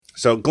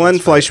So Glenn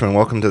Fleishman,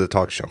 welcome to the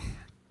talk show.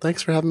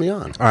 Thanks for having me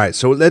on. All right,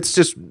 so let's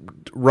just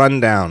run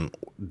down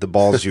the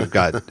balls you've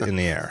got in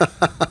the air.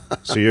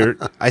 So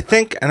I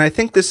think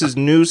this is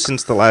new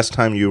since the last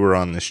time you were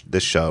on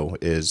this show,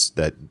 is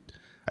that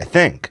I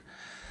think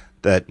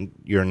that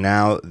you're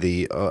now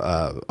the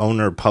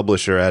owner,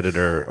 publisher,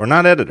 editor, or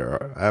not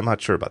editor, I'm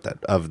not sure about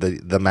that, of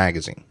the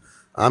magazine.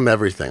 I'm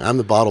everything. I'm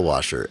the bottle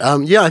washer.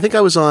 I think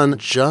I was on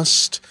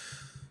just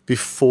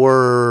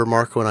before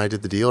Marco and I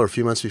did the deal, or a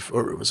few months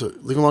before, or was it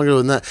even longer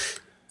than that?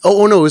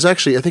 Oh no, it was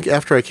actually, I think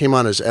after I came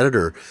on as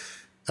editor.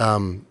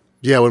 When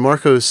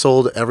Marco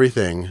sold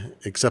everything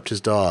except his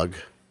dog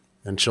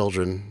and child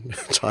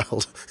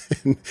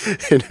in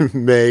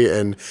May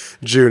and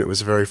June, it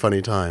was a very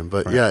funny time.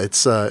 But right. It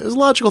was a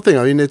logical thing.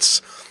 I mean,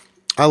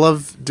 I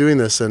love doing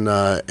this, and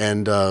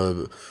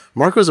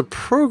Marco's a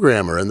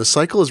programmer, and the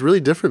cycle is really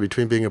different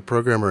between being a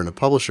programmer and a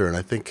publisher. And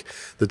I think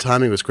the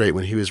timing was great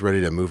when he was ready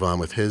to move on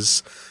with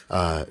his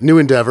new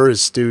endeavor,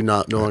 his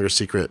no longer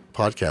secret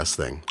podcast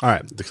thing. All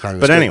right,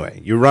 but anyway,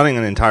 you're running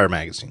an entire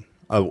magazine,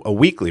 a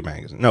weekly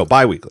magazine, no,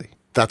 bi-weekly.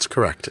 That's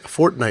correct,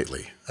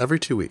 fortnightly, every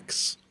 2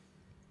 weeks.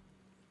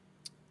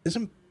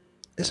 Isn't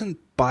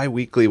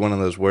bi-weekly one of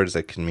those words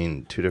that can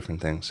mean two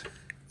different things?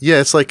 Yeah,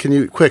 it's like,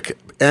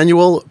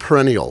 annual,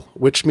 perennial,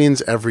 which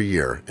means every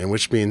year, and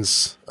which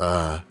means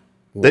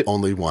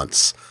only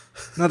once.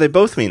 No, they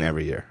both mean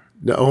every year.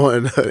 No,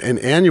 an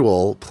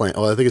annual plant,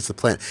 I think it's the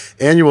plant.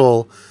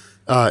 Annual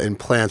in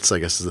plants, I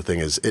guess is the thing,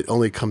 is it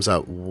only comes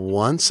out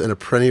once, and a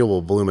perennial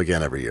will bloom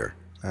again every year.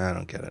 I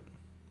don't get it.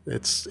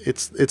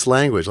 It's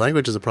language.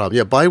 Language is a problem.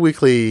 Yeah,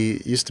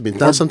 bi-weekly used to be.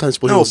 Now sometimes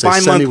people will say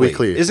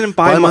semi-weekly. Isn't it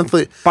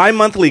bi-monthly?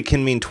 Bi-monthly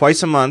can mean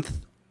twice a month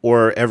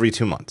or every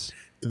 2 months.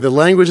 The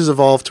language has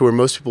evolved to where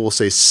most people will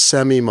say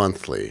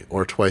semi-monthly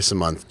or twice a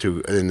month,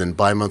 and then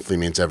bi-monthly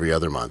means every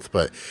other month.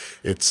 But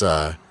it's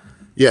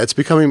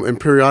becoming, in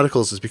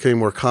periodicals, it's becoming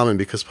more common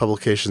because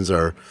publications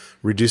are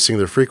reducing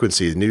their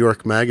frequency. New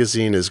York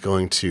Magazine is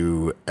going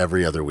to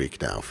every other week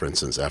now, for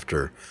instance,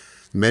 after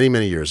many,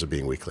 many years of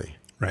being weekly.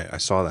 Right, I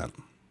saw that.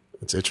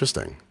 It's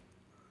interesting.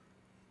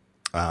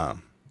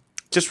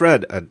 Just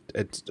read.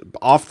 It's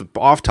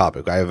off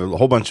topic. I have a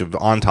whole bunch of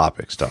on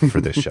topic stuff for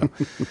this show,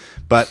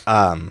 but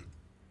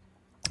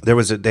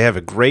they have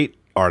a great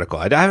article.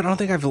 I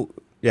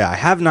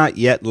have not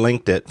yet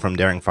linked it from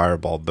Daring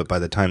Fireball, but by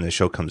the time the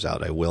show comes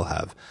out, I will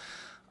have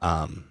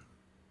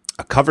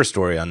a cover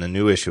story on the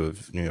new issue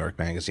of New York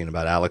Magazine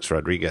about Alex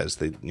Rodriguez,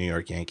 the New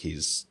York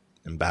Yankees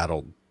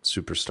embattled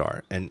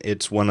superstar, and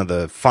it's one of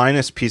the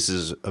finest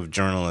pieces of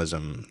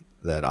journalism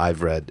that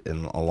I've read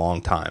in a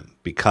long time,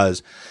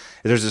 because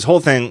there's this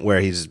whole thing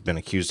where he's been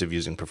accused of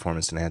using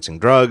performance-enhancing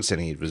drugs,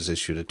 and he was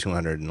issued a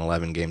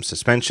 211-game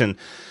suspension,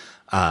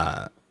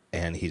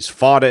 and he's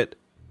fought it,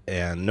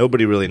 and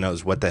nobody really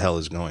knows what the hell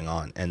is going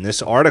on. And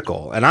this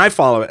article, and I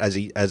follow it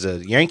as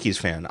a Yankees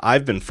fan,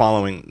 I've been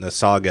following the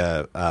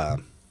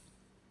saga,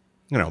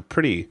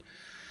 pretty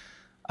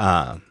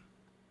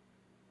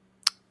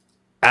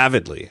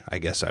avidly, I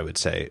guess I would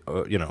say,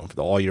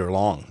 all year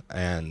long,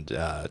 and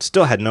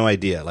still had no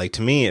idea. Like,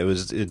 to me,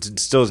 it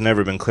still has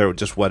never been clear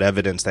just what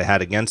evidence they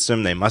had against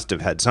him. They must have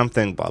had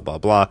something, blah, blah,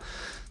 blah.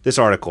 This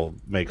article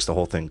makes the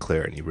whole thing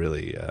clear, and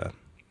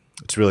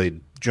it's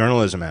really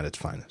journalism at its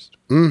finest.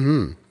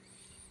 Mm-hmm.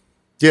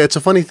 Yeah, it's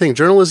a funny thing.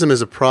 Journalism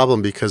is a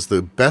problem because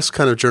the best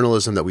kind of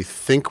journalism that we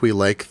think we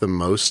like the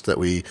most, that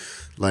we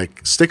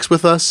like, sticks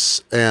with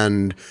us,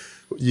 and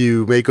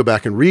you may go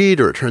back and read,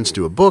 or it turns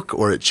into a book,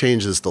 or it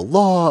changes the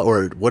law,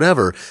 or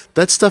whatever.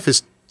 That stuff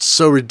is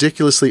so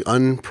ridiculously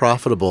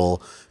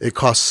unprofitable. It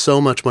costs so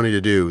much money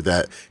to do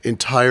that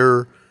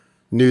entire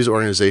news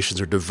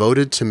organizations are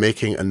devoted to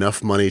making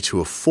enough money to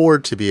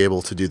afford to be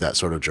able to do that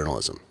sort of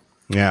journalism.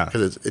 Yeah.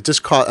 Because it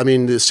just cost,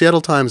 the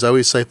Seattle Times, I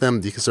always cite them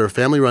because they're a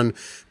family-run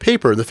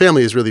paper, and the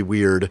family is really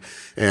weird,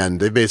 and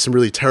they've made some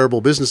really terrible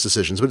business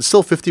decisions, but it's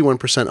still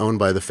 51% owned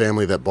by the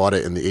family that bought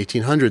it in the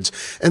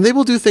 1800s. And they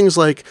will do things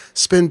like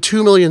spend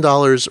 $2 million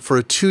for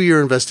a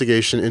 2-year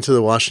investigation into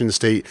the Washington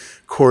State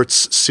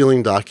courts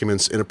sealing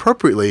documents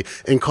inappropriately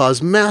and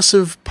cause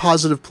massive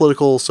positive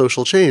political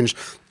social change.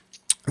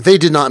 They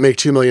did not make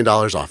 $2 million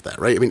off that,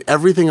 right?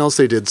 Everything else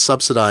they did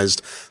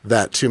subsidized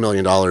that $2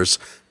 million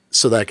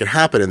so that could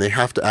happen, and they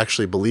have to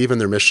actually believe in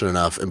their mission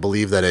enough and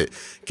believe that it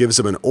gives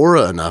them an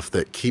aura enough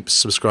that keeps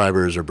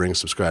subscribers or brings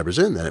subscribers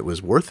in, that it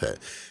was worth it.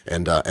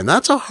 And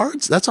that's a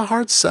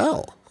hard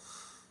sell.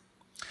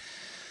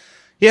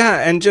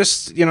 Yeah, and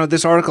just,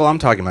 this article I'm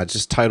talking about,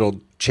 just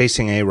titled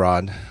Chasing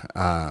A-Rod,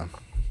 and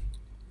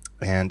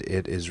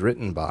it is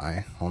written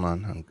by, hold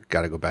on, I've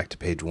got to go back to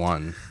page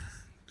 1,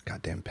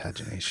 goddamn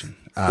pagination,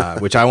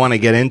 which I want to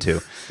get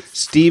into,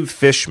 Steve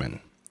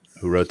Fishman,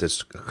 who wrote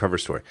this cover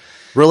story.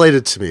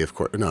 Related to me, of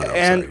course. No,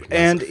 and sorry.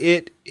 And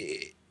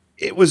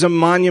it was a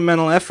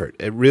monumental effort.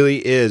 It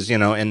really is,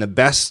 and the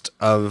best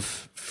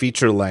of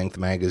feature-length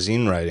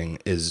magazine writing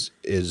is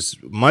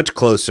much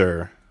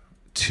closer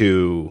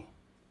to,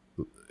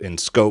 in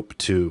scope,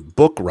 to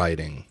book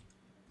writing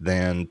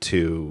than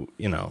to,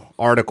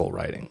 article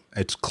writing.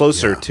 It's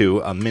closer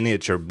to a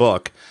miniature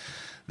book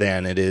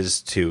than it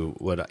is to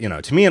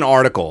to me, an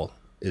article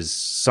is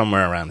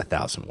somewhere around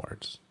 1,000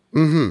 words.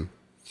 Mm-hmm.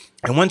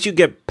 And once you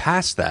get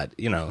past that,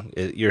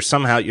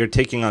 you're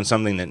taking on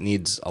something that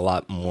needs a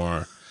lot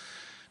more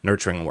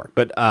nurturing work.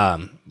 But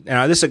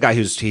this is a guy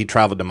he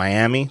traveled to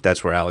Miami.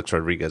 That's where Alex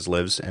Rodriguez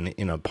lives. And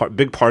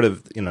big part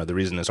of the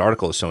reason this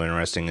article is so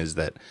interesting is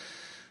that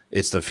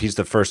he's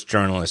the first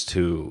journalist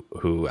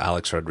who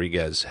Alex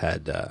Rodriguez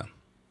had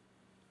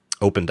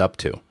opened up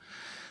to.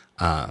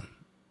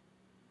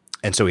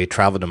 And so he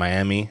traveled to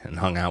Miami and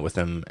hung out with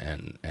him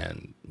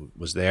and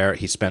was there.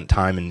 He spent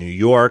time in New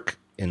York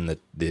in the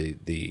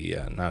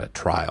not a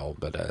trial,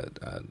 but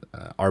a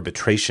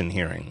arbitration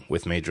hearing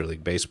with Major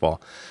League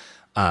Baseball.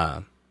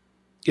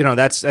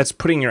 That's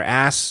putting your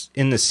ass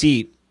in the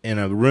seat in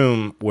a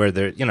room where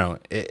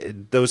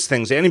those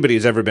things. Anybody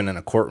who's ever been in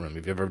a courtroom,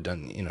 if you've ever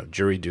done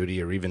jury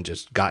duty or even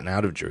just gotten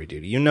out of jury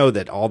duty,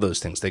 that all those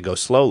things, they go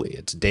slowly.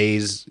 It's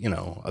days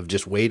of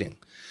just waiting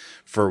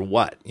for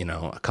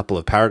a couple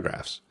of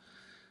paragraphs.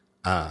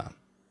 And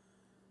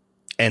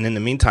in the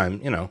meantime,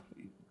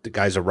 the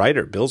guy's a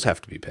writer. Bills have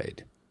to be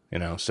paid.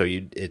 So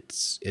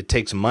it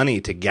takes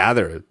money to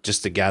gather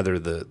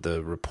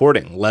the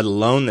reporting, let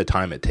alone the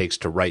time it takes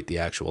to write the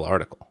actual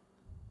article.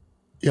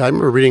 Yeah, I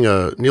remember reading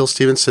Neil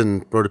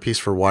Stephenson wrote a piece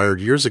for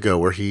Wired years ago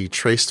where he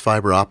traced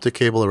fiber optic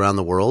cable around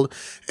the world,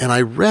 and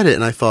I read it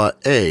and I thought,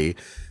 he's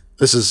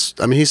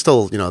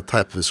still,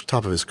 top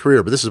of his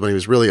career, but this is when he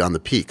was really on the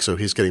peak. So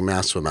he's getting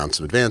massive amounts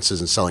of advances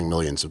and selling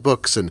millions of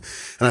books. And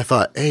I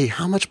thought,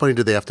 how much money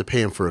did they have to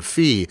pay him for a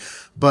fee?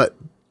 But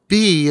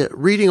B,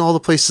 reading all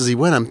the places he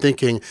went, I'm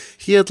thinking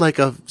he had like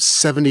a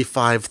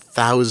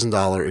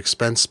 $75,000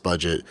 expense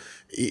budget,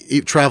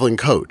 traveling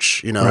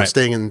coach, right,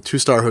 staying in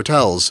 2-star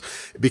hotels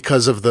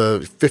because of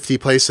the 50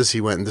 places he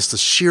went and just the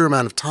sheer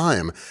amount of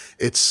time.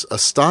 It's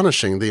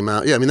astonishing the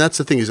amount. Yeah, I mean, that's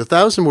the thing is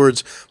 1,000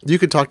 words. You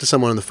could talk to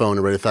someone on the phone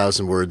and write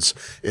 1,000 words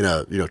in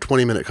a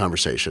 20-minute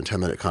conversation,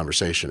 10-minute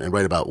conversation, and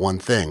write about one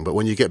thing. But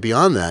when you get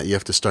beyond that, you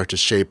have to start to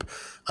shape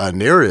a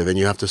narrative and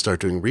you have to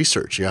start doing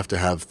research. You have to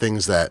have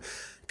things that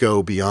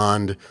go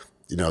beyond,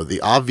 the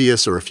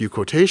obvious or a few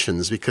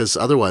quotations, because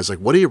otherwise,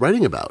 what are you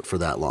writing about for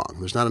that long?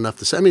 There's not enough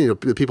to say. I mean,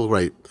 people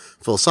write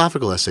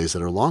philosophical essays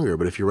that are longer,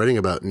 but if you're writing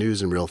about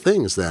news and real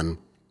things, then,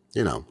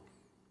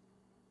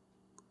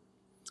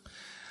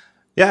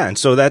 Yeah, and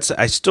so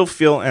I still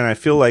feel, and I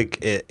feel like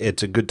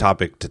it's a good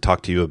topic to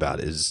talk to you about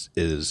is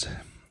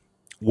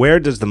where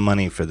does the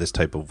money for this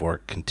type of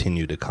work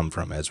continue to come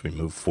from as we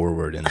move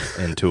forward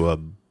into a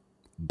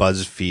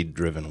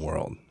BuzzFeed-driven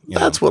world?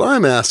 That's what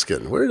I'm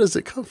asking. Where does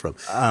it come from?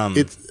 I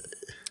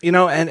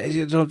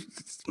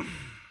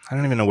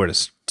don't even know where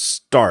to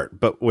start,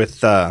 but with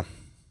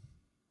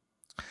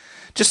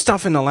just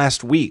stuff in the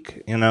last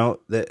week,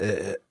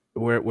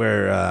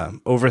 where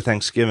over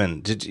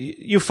Thanksgiving, did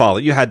you follow?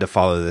 You had to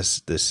follow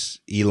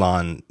this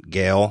Elon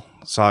Gale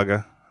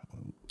saga.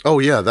 Oh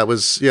yeah, that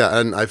was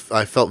and I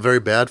felt very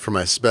bad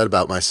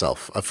about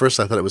myself. At first,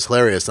 I thought it was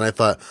hilarious, and I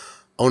thought,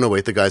 oh no,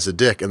 wait, the guy's a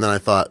dick. And then I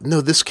thought, no,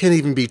 this can't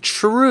even be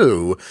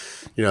true.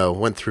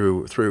 Went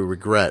through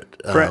regret.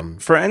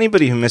 For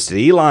anybody who missed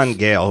it, Elon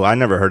Gale, who I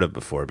never heard of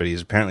before, but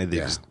he's apparently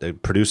the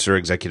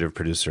executive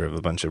producer of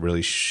a bunch of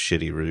really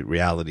shitty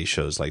reality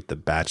shows like The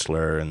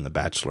Bachelor and The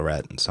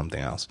Bachelorette and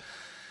something else.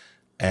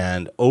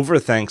 And over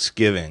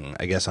Thanksgiving,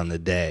 I guess on the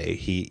day,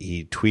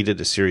 he tweeted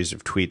a series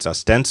of tweets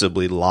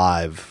ostensibly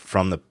live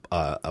from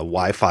a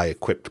Wi-Fi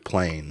equipped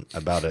plane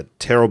about a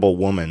terrible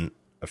woman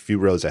a few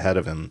rows ahead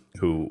of him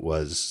who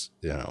was,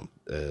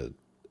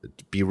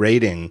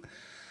 berating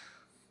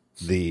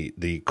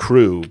the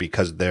crew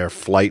because their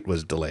flight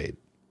was delayed,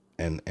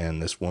 and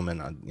this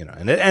woman,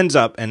 and it ends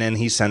up, and then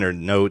he sent her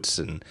notes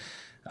and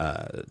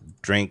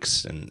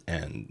drinks and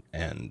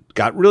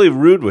got really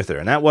rude with her,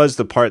 and that was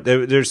the part.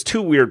 There's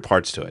two weird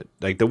parts to it.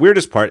 Like the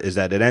weirdest part is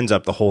that it ends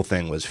up the whole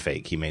thing was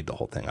fake. He made the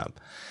whole thing up.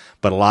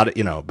 But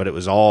but it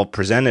was all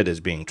presented as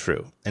being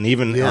true. And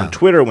even on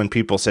Twitter, when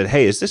people said,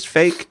 "Hey, is this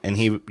fake?" and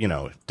he,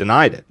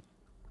 denied it.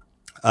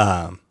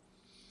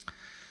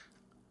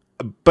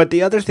 But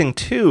the other thing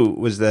too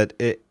was that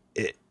it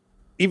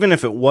even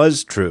if it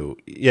was true,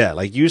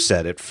 like you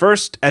said, at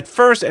first,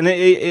 and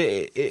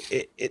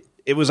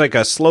it was like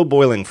a slow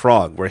boiling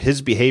frog, where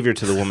his behavior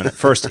to the woman at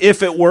first,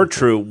 if it were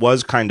true,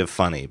 was kind of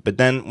funny. But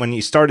then when he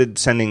started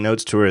sending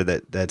notes to her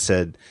that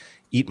said,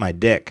 "Eat my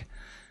dick,"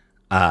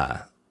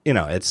 that's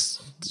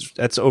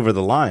over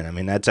the line. I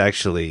mean, that's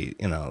actually,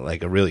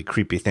 like a really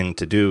creepy thing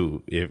to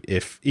do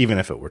even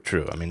if it were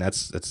true. I mean,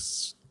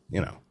 that's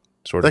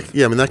sort of.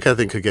 Yeah, I mean, that kind of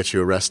thing could get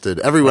you arrested.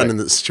 Everyone in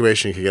the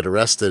situation could get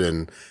arrested,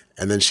 and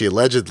then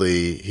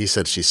he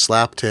said she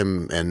slapped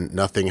him and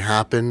nothing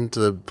happened.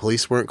 The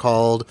police weren't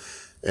called,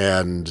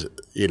 and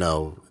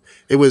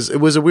it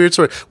was a weird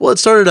story. Well, it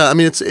started out. I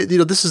mean,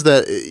 this is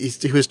that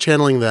he was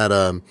channeling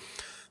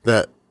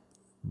that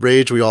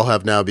rage we all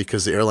have now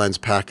because the airlines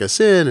pack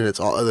us in, and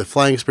the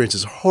flying experience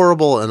is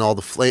horrible, and all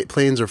the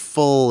planes are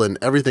full, and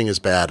everything is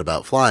bad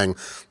about flying.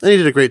 And he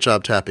did a great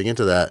job tapping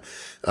into that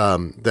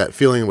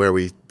feeling where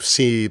we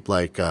see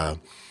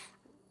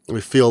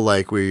we feel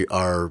like we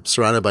are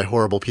surrounded by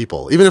horrible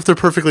people. Even if they're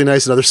perfectly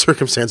nice in other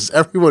circumstances,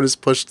 everyone is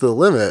pushed to the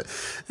limit.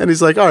 And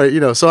he's like, all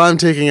right, so I'm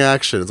taking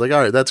action. It's like, all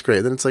right, that's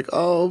great. Then it's like,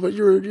 oh, but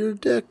you're a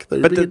dick.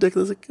 You're being a dick.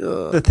 It's like,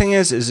 the thing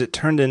is it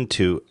turned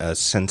into a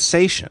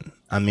sensation.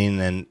 I mean,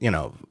 and,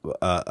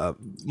 a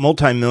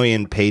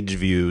multi-million page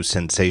view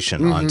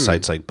sensation on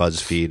sites like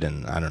BuzzFeed.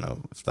 And I don't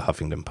know if the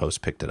Huffington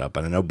Post picked it up,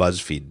 but I know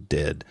BuzzFeed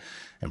did,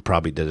 and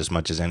probably did as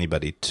much as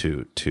anybody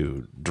to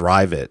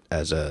drive it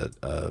as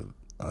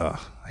I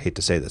hate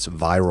to say this,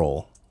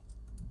 viral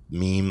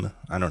meme,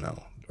 I don't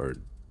know, or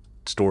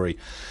story.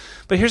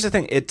 But here's the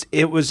thing,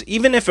 it was,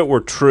 even if it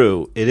were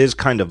true, it is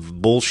kind of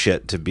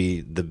bullshit to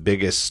be the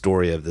biggest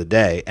story of the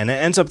day. And it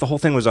ends up the whole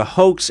thing was a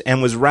hoax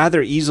and was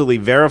rather easily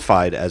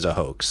verified as a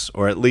hoax,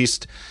 or at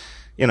least,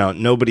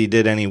 nobody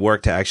did any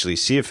work to actually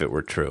see if it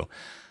were true.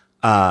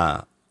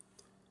 And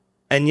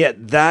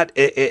yet that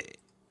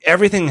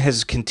everything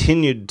has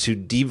continued to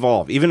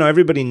devolve, even though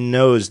everybody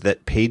knows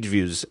that page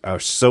views are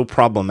so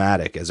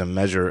problematic as a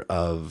measure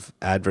of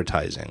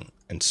advertising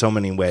in so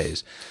many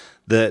ways.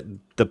 The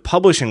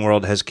publishing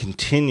world has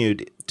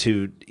continued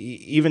to,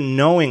 even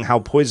knowing how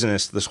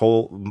poisonous this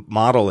whole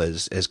model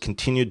is, has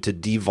continued to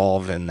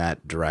devolve in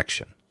that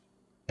direction.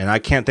 And I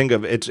can't think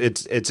of it's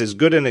as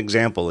good an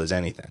example as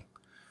anything.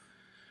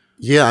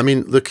 Yeah, I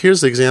mean, look,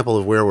 here's the example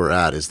of where we're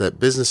at, is that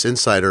Business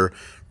Insider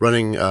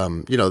running,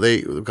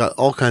 they've got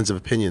all kinds of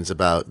opinions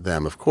about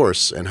them, of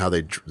course, and how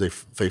they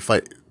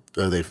fight,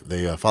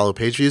 they follow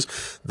page views.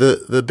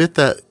 The bit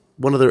that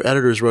one of their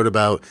editors wrote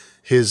about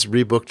his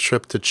rebooked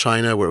trip to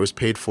China, where it was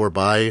paid for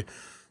by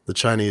the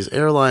Chinese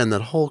airline,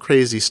 that whole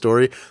crazy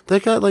story,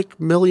 that got like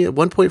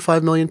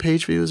 1.5 million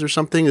page views or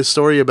something. A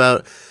story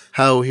about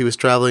how he was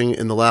traveling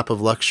in the lap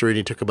of luxury and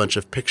he took a bunch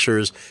of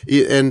pictures.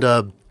 And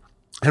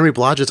Henry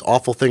Blodgett's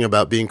awful thing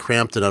about being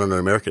cramped in, I don't know,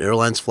 an American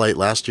Airlines flight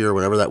last year or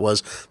whenever that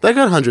was, that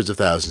got hundreds of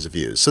thousands of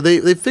views. So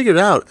they figured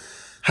out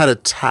how to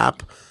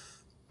tap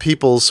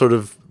people's sort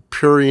of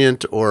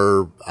prurient,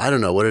 or I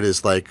don't know what it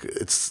is, like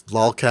it's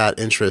lolcat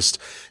interest,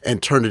 and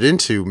turn it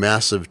into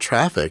massive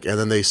traffic. And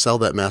then they sell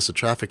that massive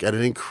traffic at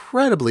an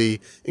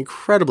incredibly,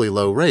 incredibly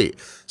low rate.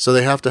 So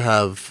they have to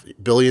have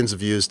billions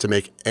of views to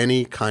make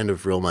any kind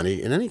of real money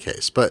in any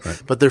case. But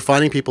they're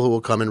finding people who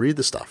will come and read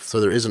the stuff.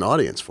 So there is an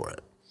audience for it.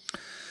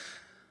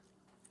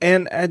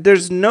 And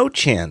there's no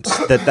chance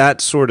that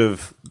sort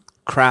of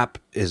crap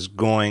is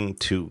going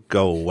to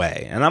go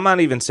away. And I'm not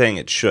even saying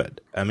it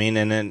should. I mean,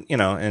 and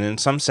in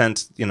some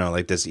sense,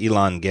 like this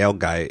Elon Gale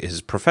guy,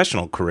 his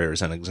professional career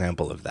is an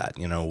example of that,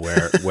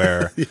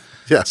 where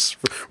yes,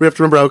 we have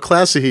to remember how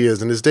classy he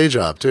is in his day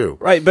job too.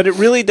 Right. But it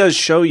really does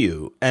show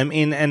you, I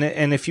mean,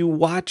 and if you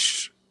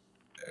watch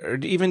or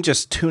even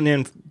just tune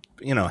in,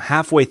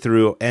 halfway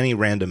through any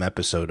random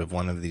episode of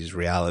one of these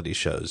reality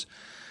shows,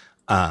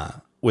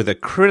 with a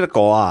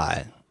critical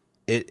eye,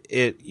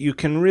 you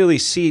can really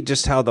see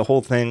just how the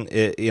whole thing,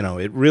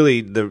 it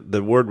really,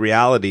 the word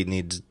reality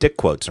needs dick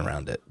quotes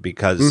around it,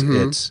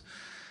 because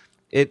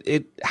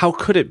how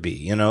could it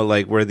be,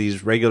 like where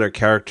these regular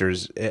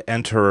characters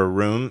enter a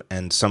room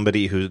and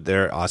somebody who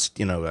they're,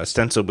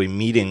 ostensibly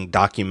meeting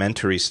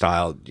documentary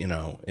style,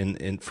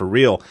 in for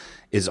real,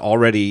 is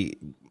already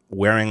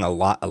wearing a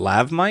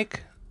lav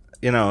mic,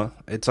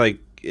 it's like,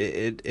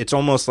 it's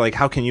almost like,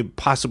 how can you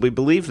possibly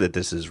believe that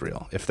this is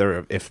real if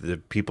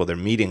the people they're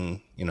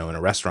meeting, in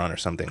a restaurant or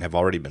something, have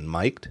already been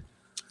mic'd?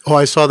 Oh,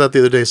 I saw that the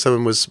other day.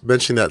 Someone was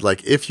mentioning that,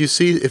 like, if you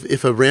see,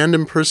 if a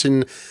random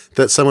person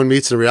that someone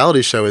meets in a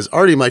reality show is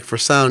already mic'd for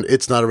sound,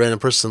 it's not a random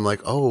person. Like,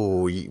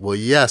 oh, well,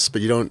 yes,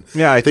 but you don't.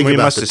 Yeah, I think we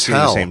must have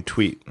tell. seen the same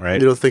tweet, right?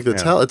 You don't think the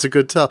tell. It's a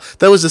good tell.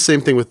 That was the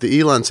same thing with the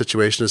Elon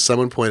situation, as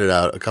someone pointed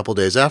out a couple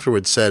days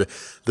afterwards. Said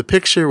the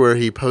picture where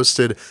he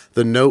posted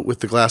the note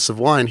with the glass of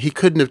wine, he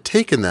couldn't have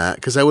taken that,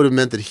 because that would have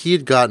meant that he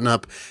had gotten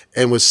up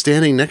and was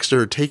standing next to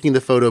her taking the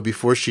photo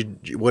before she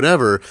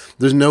whatever.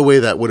 There's no way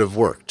that would have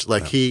worked.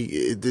 Like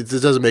it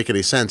doesn't make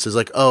any sense. It's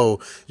like, oh,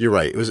 you're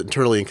right. It was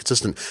internally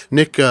inconsistent.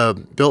 Nick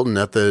Bilton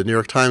at the New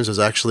York Times was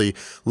actually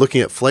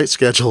looking at flight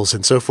schedules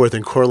and so forth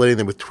and correlating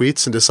them with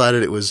tweets, and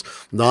decided it was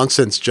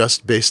nonsense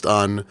just based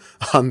on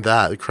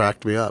that. It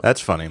cracked me up.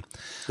 That's funny.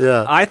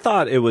 Yeah. I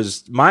thought it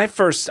was my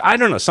first, I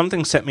don't know,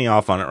 something set me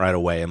off on it right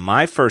away. And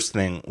my first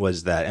thing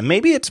was that, and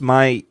maybe it's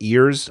my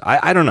ears,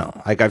 I don't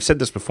know. Like I've said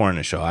this before in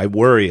the show, I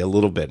worry a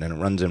little bit, and it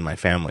runs in my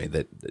family,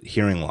 that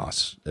hearing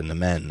loss in the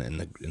men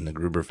in the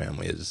Gruber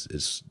family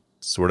is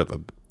sort of a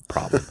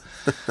problem.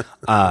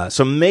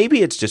 So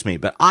maybe it's just me,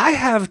 but I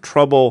have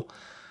trouble,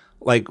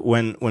 like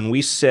when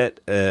we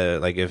sit,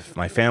 like if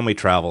my family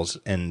travels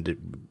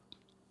and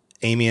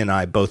Amy and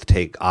I both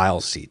take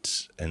aisle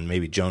seats, and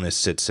maybe Jonas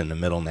sits in the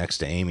middle next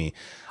to Amy,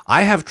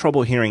 I have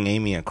trouble hearing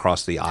Amy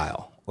across the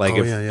aisle. Like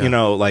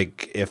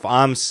like if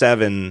I'm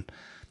 7C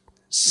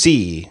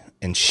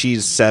and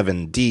she's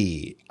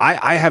 7D,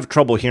 I have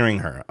trouble hearing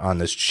her on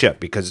this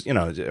ship, because,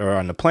 or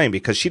on the plane,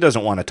 because she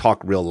doesn't want to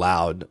talk real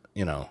loud,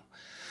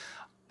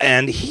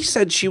 And he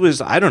said she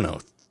was, I don't know,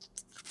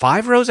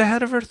 5 rows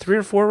ahead of her, 3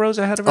 or 4 rows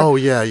ahead of her. Oh,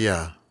 yeah,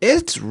 yeah.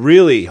 It's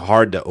really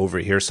hard to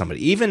overhear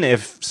somebody, even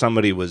if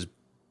somebody was,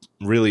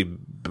 really,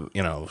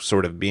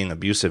 sort of being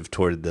abusive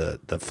toward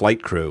the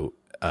flight crew,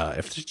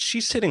 if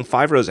she's sitting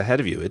 5 rows ahead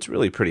of you, it's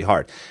really pretty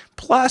hard.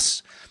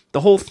 Plus,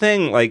 the whole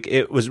thing, like,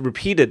 it was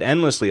repeated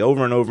endlessly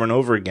over and over and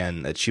over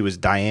again that she was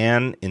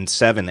Diane in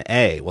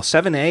 7A. Well,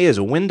 7A is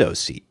a window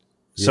seat.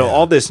 So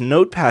all this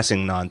note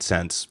passing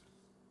nonsense,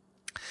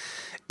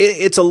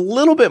 it's a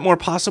little bit more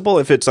possible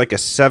if it's like a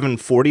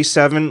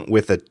 747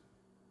 with a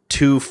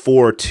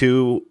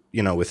 242,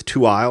 with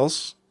 2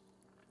 aisles.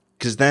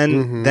 Because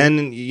then,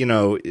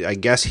 I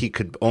guess he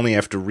could only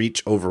have to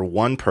reach over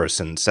one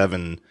person,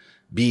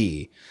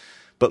 7B.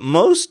 But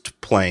most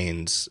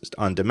planes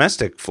on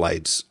domestic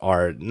flights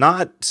are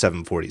not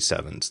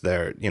 747s.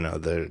 They're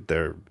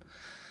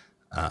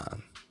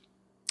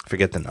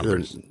forget the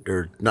numbers.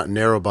 They're not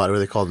narrow body. What do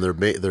they call them?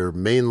 They're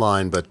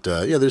mainline, but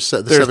there's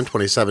the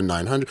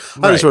 727-900.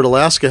 Right. I just wrote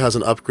Alaska has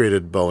an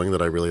upgraded Boeing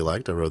that I really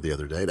liked. I rode the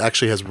other day. It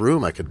actually has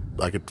room. I could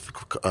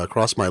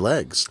cross my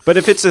legs. But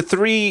if it's a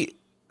three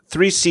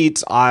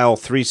seats aisle,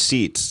 3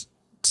 seats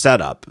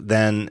setup,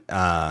 then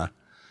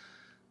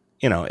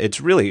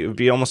it would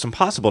be almost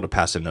impossible to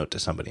pass a note to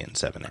somebody in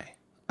 7A.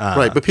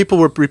 Right, but people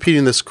were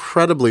repeating this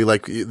credibly,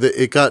 like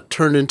it got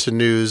turned into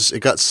news,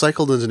 it got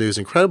cycled into news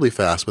incredibly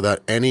fast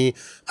without any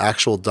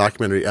actual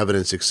documentary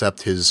evidence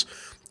except his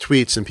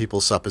tweets and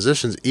people's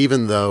suppositions,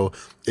 even though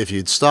if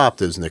you'd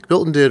stopped, as Nick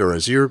Bilton did, or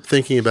as you're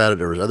thinking about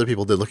it, or as other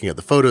people did looking at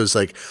the photos,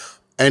 like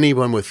any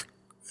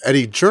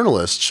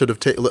journalist should have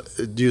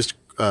used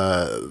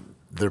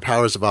their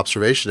powers of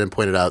observation and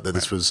pointed out that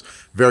this was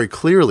very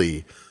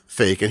clearly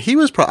fake. And he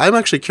was I'm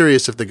actually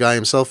curious if the guy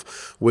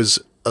himself was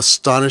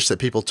astonished that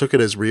people took it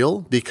as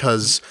real,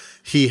 because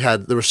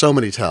there were so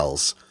many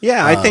tells.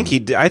 Yeah, I think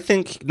I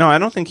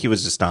don't think he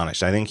was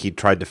astonished. I think he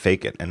tried to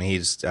fake it, and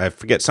I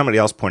forget, somebody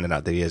else pointed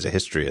out that he has a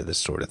history of this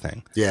sort of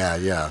thing.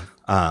 Yeah.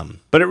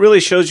 But it really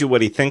shows you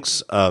what he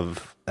thinks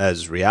of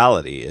as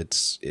reality. I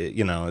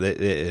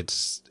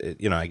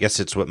guess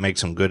it's what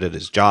makes him good at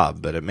his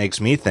job, but it makes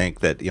me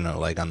think that,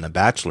 like on The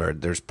Bachelor,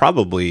 there's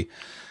probably,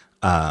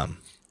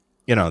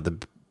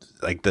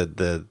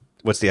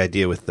 what's the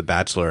idea with The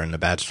Bachelor and The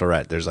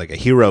Bachelorette? There's like a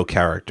hero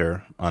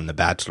character on The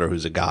Bachelor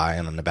who's a guy,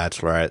 and on The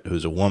Bachelorette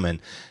who's a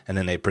woman, and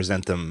then they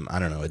present them, I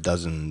don't know, a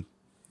dozen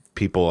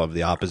people of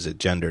the opposite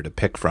gender to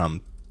pick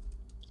from,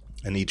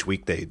 and each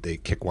week they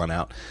kick one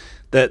out.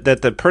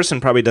 That the person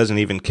probably doesn't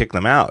even kick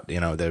them out.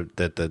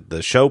 That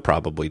the show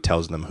probably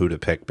tells them who to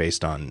pick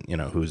based on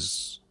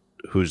who's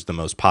the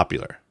most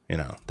popular.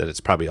 That it's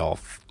probably all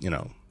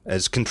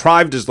as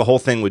contrived as the whole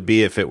thing would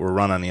be if it were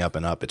run on the up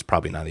and up. It's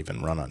probably not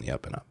even run on the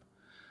up and up.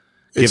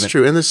 It's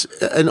true,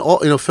 and all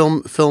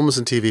films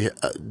and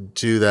TV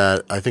do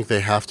that. I think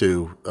they have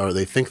to, or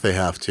they think they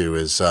have to.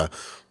 Is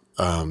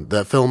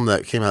that film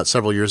that came out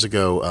several years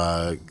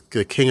ago,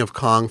 The King of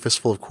Kong,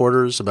 Fistful of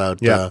Quarters,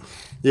 about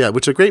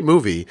which is a great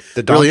movie.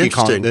 The Donkey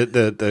Kong,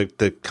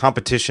 the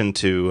competition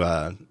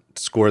to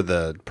score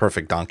the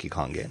perfect Donkey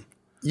Kong game.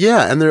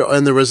 Yeah, and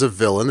there was a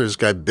villain. There's a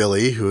guy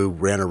Billy who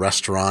ran a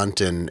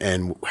restaurant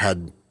and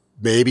had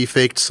maybe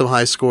faked some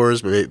high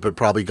scores, but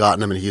probably gotten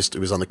them. And he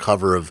was on the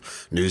cover of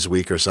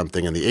Newsweek or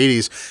something in the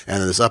 80s.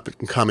 And then this up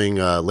and coming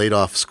laid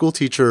off school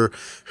teacher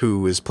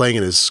who is playing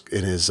in his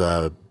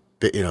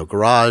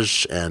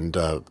garage and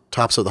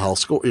tops of the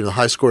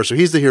high score. So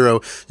he's the hero.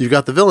 You've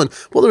got the villain.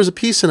 Well, there was a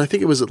piece in, I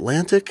think it was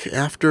Atlantic,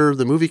 after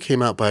the movie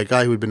came out, by a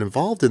guy who had been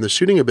involved in the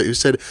shooting a bit, who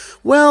said,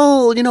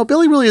 well,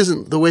 Billy really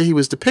isn't the way he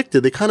was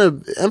depicted. They kind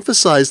of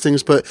emphasized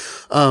things, but,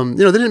 they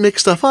didn't make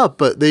stuff up,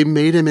 but they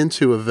made him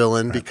into a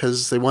villain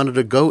because they wanted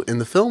a goat in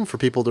the film for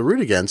people to root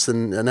against.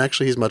 And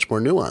actually he's much more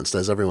nuanced,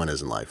 as everyone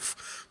is in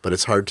life. But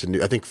it's hard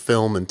to, I think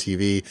film and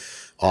TV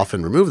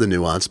often remove the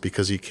nuance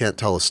because you can't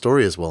tell a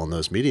story as well in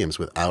those mediums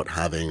without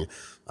having,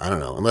 I don't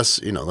know, unless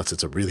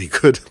it's a really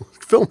good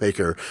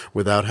filmmaker,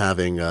 without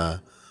having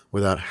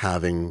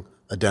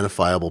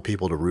identifiable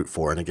people to root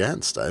for and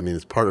against. I mean,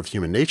 it's part of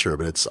human nature,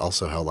 but it's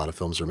also how a lot of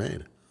films are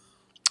made.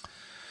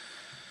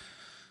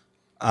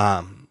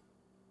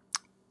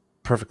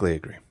 Perfectly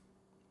agree.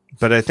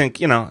 But I think,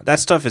 that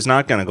stuff is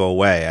not going to go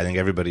away. I think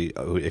everybody,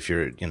 if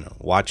you're,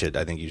 watch it,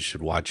 I think you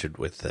should watch it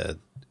with a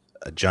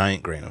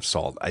giant grain of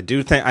salt. I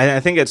do think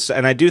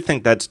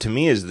that's, to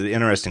me, is the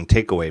interesting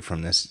takeaway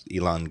from this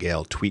Elon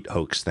Gale tweet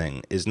hoax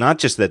thing, is not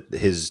just that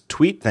his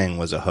tweet thing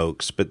was a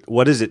hoax, but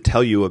what does it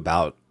tell you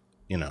about,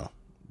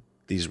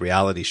 these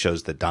reality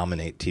shows that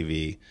dominate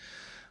TV,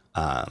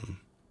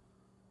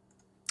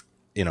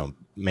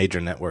 major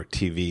network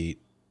TV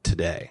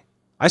today.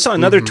 I saw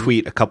another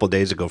tweet a couple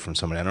days ago from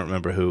somebody, I don't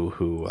remember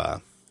who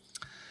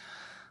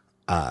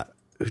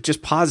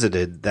just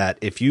posited that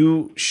if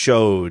you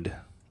showed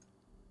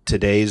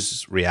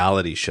today's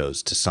reality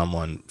shows to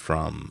someone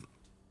from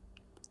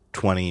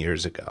 20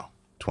 years ago,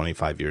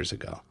 25 years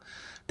ago,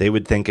 they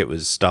would think it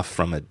was stuff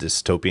from a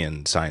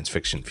dystopian science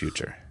fiction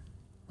future.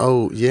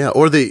 Oh yeah,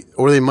 or they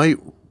might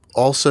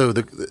also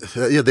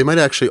they might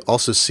actually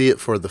also see it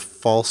for the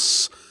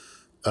false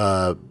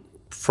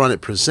front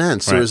it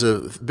presents. Right. There was a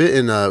bit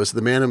in it was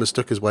The Man Who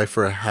Mistook His Wife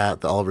for a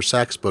Hat, the Oliver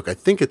Sacks book. I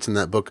think it's in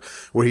that book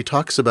where he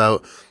talks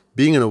about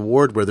being an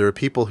award where there were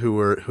people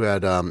who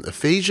had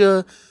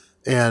aphasia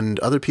and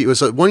other people.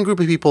 So one group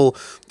of people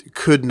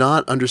could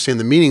not understand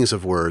the meanings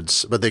of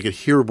words, but they could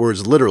hear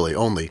words literally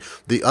only.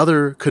 The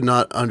other could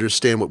not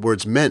understand what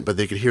words meant, but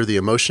they could hear the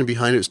emotion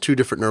behind it. It was two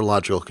different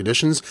neurological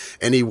conditions.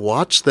 And he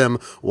watched them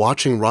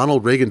watching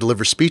Ronald Reagan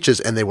deliver speeches,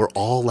 and they were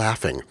all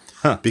laughing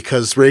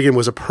because Reagan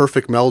was a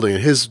perfect melding,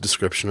 in his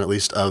description at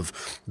least,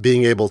 of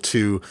being able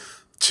to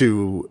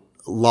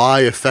lie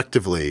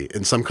effectively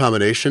in some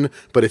combination,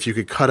 but if you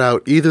could cut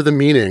out either the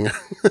meaning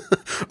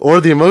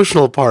or the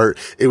emotional part,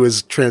 it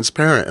was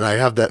transparent. And I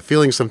have that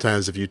feeling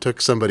sometimes if you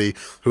took somebody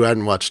who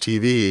hadn't watched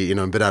TV,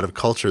 and been out of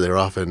culture, they're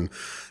often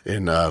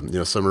in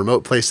some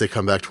remote place, they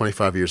come back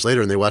 25 years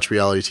later and they watch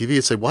reality TV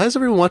and say, why is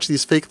everyone watching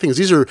these fake things?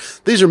 These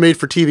are made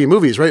for TV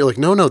movies, right? You're like,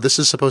 no, this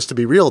is supposed to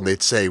be real. And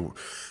they'd say,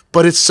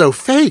 but it's so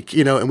fake,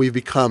 and we've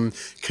become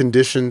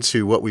conditioned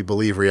to what we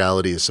believe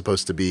reality is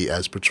supposed to be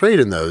as portrayed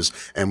in those,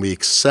 and we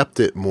accept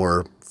it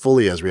more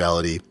fully as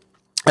reality.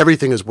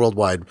 Everything is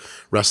Worldwide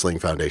Wrestling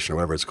Foundation or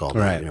whatever it's called.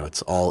 Right.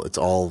 It's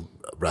all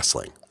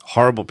wrestling.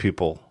 Horrible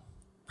people.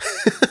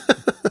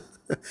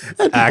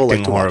 Acting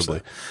Like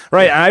horribly.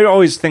 Right. I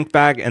always think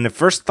back, and the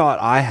first thought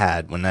I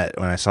had when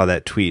I saw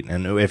that tweet,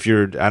 and if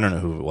I don't know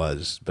who it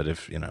was, but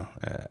if,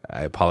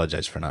 I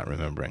apologize for not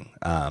remembering,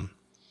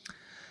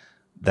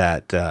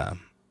 that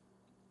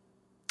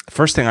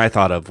first thing I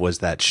thought of was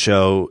that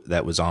show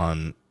that was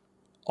on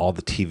all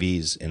the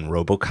TVs in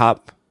RoboCop,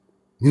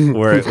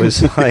 where it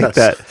was like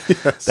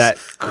that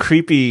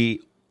creepy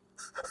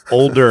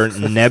older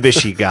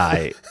nebbishy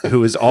guy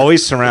who was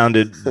always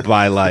surrounded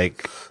by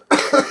like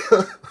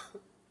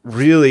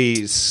really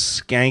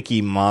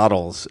skanky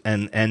models,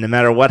 and no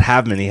matter what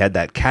happened, he had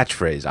that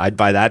catchphrase. I'd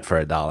buy that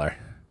for $1.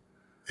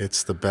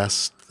 It's the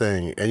best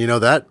thing. And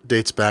that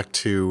dates back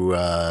to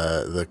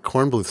the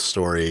Kornbluth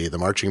story, The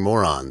Marching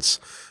Morons.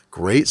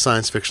 Great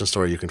science fiction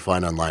story you can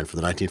find online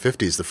from the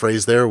 1950s. The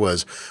phrase there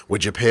was,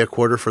 would you pay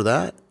 $0.25 for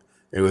that?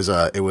 It was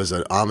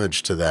an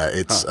homage to that.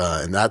 It's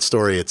in that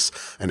story, it's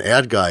an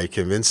ad guy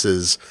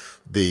convinces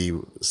the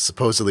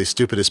supposedly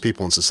stupidest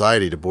people in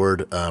society to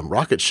board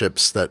rocket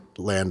ships that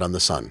land on the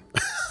sun,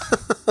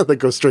 that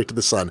go straight to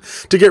the sun,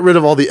 to get rid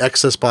of all the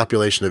excess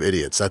population of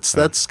idiots.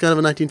 That's kind of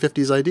a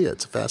 1950s idea.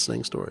 It's a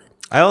fascinating story.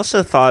 I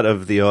also thought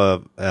of the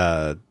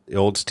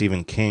old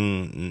Stephen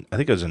King. I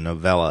think it was a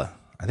novella.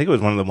 I think it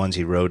was one of the ones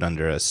he wrote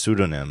under a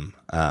pseudonym,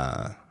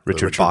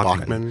 Richard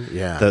Bachman.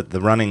 Yeah,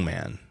 the Running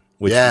Man.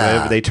 Which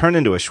they turned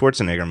into a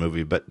Schwarzenegger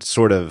movie, but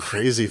sort of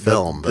crazy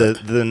film.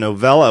 The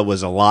novella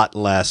was a lot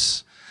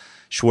less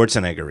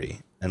Schwarzenegger-y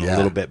and a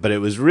little bit, but it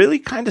was really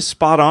kind of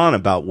spot on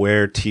about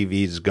where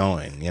TV is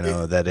going.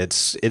 That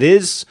it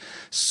is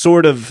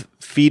sort of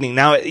feeding.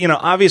 Now,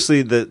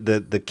 obviously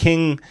the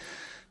King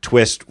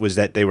twist was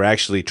that they were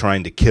actually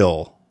trying to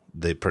kill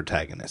the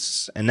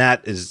protagonists, and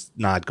that is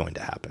not going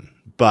to happen.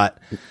 But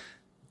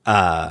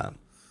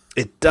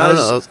it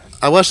does.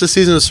 I watched a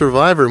season of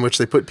Survivor in which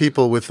they put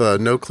people with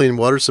no clean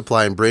water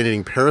supply and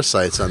brain-eating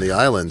parasites on the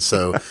island.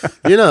 So,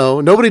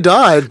 nobody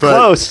died. But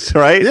close,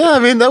 right? Yeah, I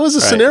mean, that was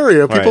a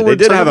scenario. People They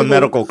did have a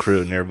medical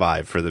crew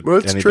nearby for the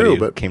it's true,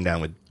 but came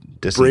down with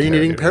dysentery.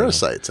 Brain-eating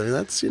parasites. I mean,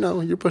 that's,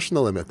 you're pushing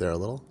the limit there a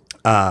little.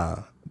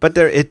 But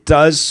it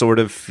does sort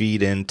of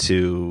feed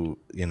into,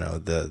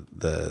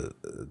 the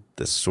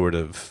sort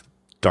of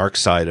dark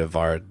side of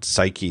our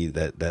psyche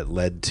that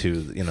led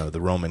to,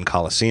 the Roman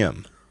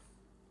Colosseum.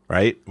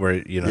 Right?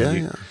 Where,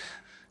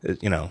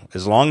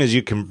 as long as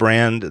you can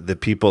brand the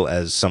people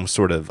as some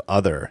sort of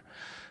other,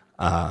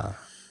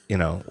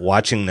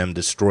 watching them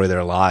destroy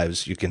their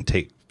lives, you can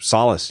take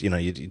solace,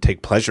 you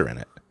take pleasure in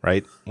it,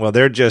 right? Well,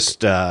 they're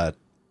just,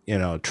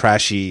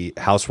 trashy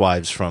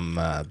housewives from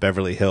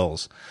Beverly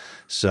Hills.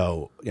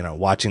 So,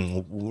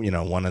 watching,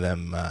 one of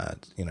them,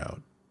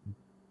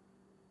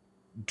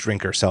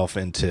 drink herself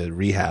into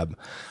rehab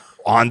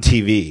on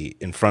TV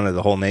in front of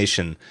the whole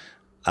nation,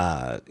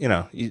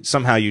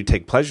 somehow you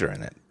take pleasure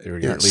in it, or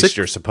at least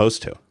you're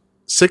supposed to.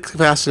 Sick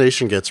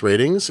Fascination gets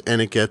ratings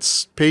and it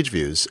gets page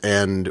views,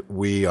 and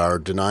we are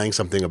denying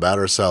something about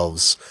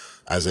ourselves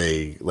as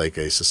a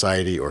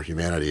society or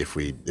humanity if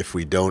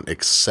we don't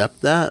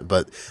accept that.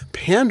 But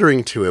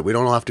pandering to it, we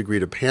don't all have to agree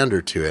to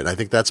pander to it. And I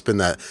think that's been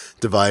that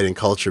divide in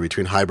culture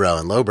between highbrow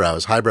and lowbrow.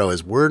 Highbrow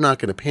is, we're not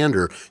going to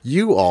pander.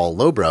 You all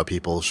lowbrow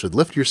people should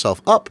lift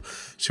yourself up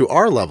to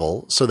our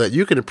level so that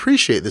you can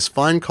appreciate this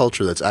fine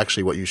culture that's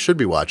actually what you should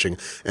be watching.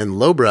 And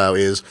lowbrow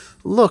is,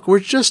 look, we're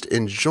just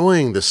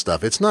enjoying this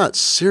stuff. It's not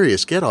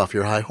serious. Get off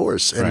your high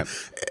horse. And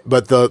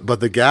but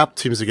the gap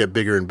seems to get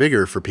bigger and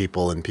bigger for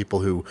people, and people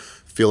who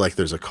feel like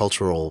there's a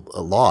cultural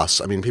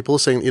loss. I mean, people are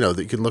saying, that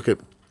you can look at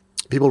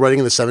People writing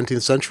in the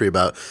 17th century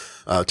about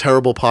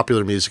terrible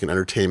popular music and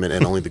entertainment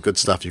and only the good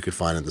stuff you could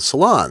find in the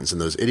salons,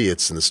 and those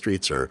idiots in the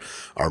streets are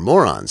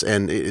morons.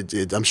 And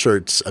I'm sure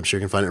you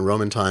can find it in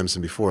Roman times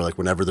and before, like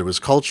whenever there was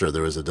culture,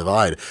 there was a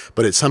divide.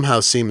 But it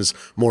somehow seems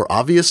more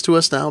obvious to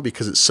us now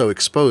because it's so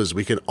exposed.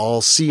 We can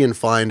all see and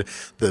find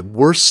the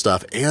worst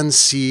stuff and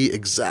see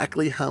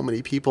exactly how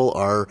many people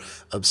are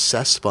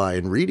obsessed by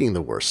and reading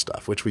the worst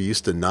stuff, which we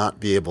used to not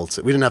be able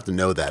to. We didn't have to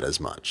know that as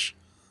much.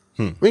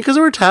 I mean, because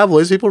there were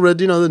tabloids, people read,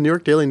 the New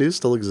York Daily News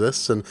still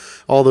exists, and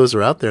all those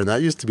are out there. And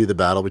that used to be the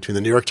battle between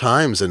the New York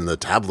Times and the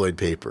tabloid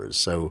papers.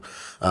 So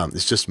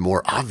it's just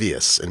more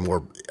obvious, and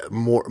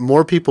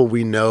more people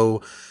we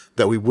know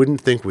that we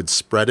wouldn't think would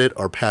spread it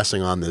are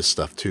passing on this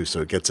stuff too.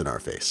 So it gets in our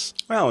face.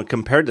 Well,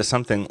 compared to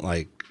something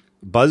like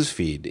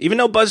BuzzFeed, even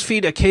though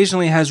BuzzFeed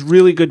occasionally has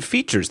really good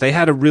features, they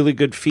had a really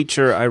good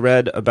feature I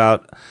read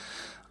about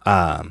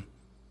a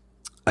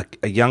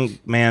young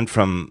man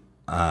from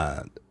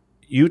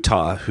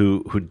Utah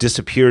who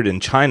disappeared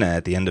in China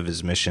at the end of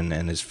his mission,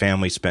 and his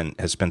family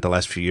has spent the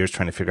last few years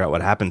trying to figure out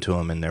what happened to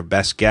him. And their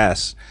best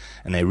guess,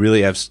 and they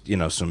really have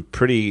some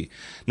pretty,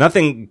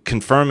 nothing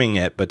confirming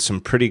it, but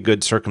some pretty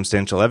good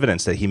circumstantial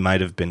evidence that he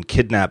might have been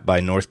kidnapped by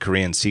North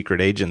Korean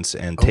secret agents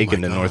and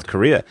taken to North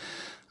Korea.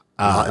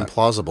 Not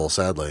implausible,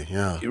 sadly.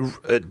 Yeah.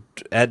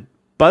 At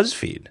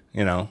BuzzFeed,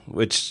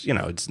 which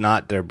it's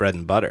not their bread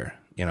and butter,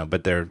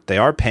 but they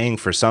are paying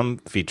for some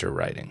feature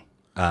writing.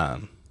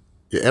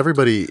 Yeah,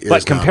 everybody is.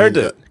 But compared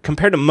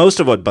to most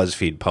of what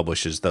BuzzFeed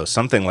publishes, though,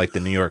 something like the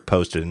New York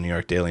Post or the New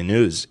York Daily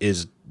News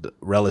is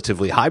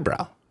relatively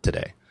highbrow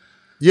today.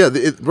 Yeah,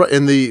 here's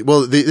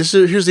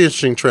the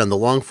interesting trend. The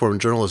long form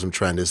journalism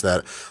trend is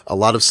that a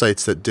lot of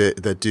sites that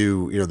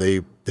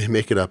do they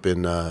make it up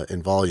in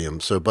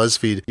volume. So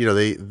BuzzFeed,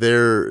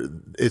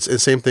 it's the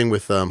same thing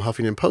with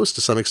Huffington Post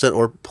to some extent,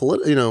 or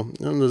I'm going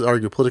to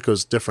argue Politico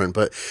is different,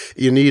 but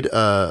you need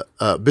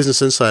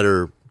Business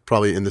Insider.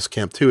 Probably in this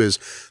camp too, is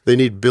they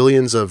need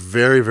billions of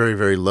very, very,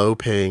 very low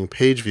paying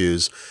page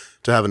views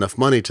to have enough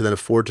money to then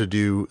afford to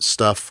do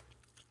stuff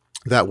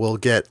that will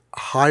get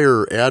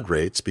higher ad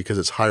rates because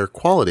it's higher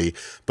quality,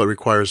 but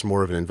requires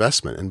more of an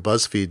investment. And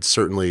BuzzFeed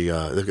certainly,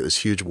 they've got this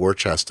huge war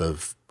chest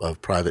of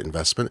private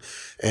investment,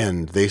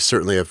 and they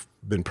certainly have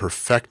been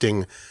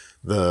perfecting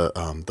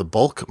the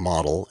bulk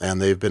model, and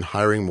they've been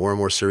hiring more and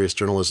more serious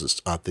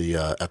journalists at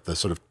the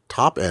sort of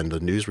top end, the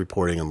news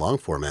reporting and long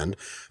form end,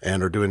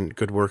 and are doing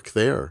good work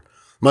there.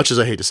 Much as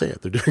I hate to say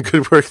it, they're doing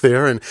good work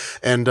there,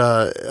 and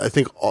I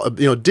think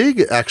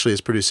Dig actually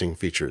is producing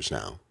features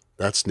now.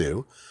 That's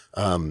new.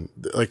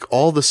 Like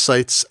all the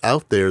sites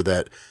out there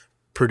that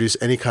produce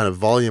any kind of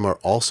volume are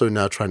also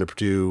now trying to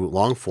do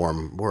long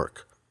form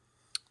work.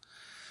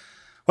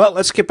 Well,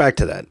 let's get back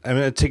to that. I'm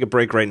going to take a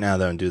break right now,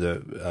 though, and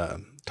do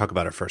talk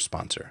about our first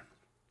sponsor,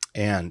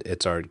 and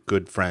it's our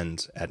good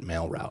friends at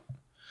MailRoute.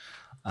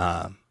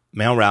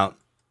 MailRoute,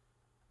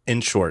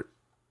 in short,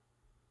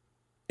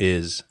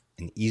 is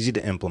an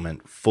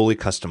easy-to-implement, fully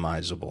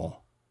customizable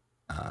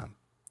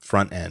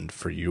front end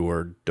for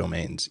your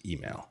domain's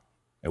email.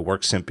 It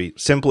works simply.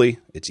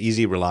 It's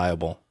easy,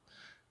 reliable.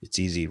 It's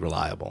easy,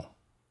 reliable.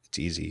 It's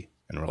easy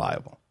and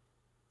reliable.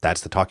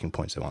 That's the talking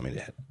points they want me to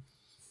hit.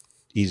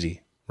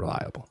 Easy,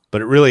 reliable.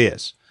 But it really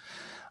is.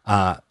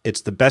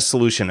 It's the best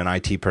solution an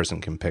IT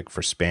person can pick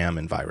for spam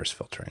and virus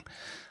filtering.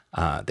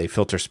 They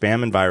filter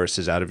spam and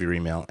viruses out of your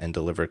email and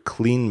deliver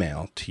clean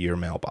mail to your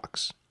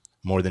mailbox.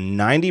 More than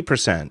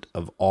 90%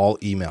 of all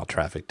email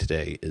traffic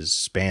today is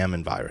spam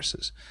and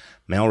viruses.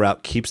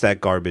 MailRoute keeps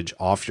that garbage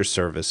off your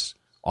servers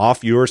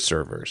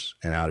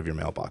and out of your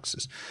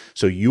mailboxes.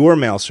 So your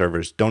mail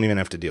servers don't even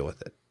have to deal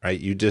with it, right?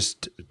 You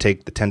just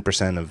take the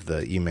 10% of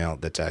the email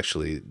that's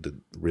actually the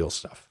real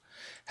stuff.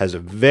 Has a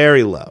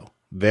very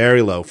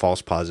low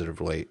false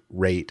positive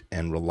rate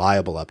and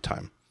reliable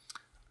uptime.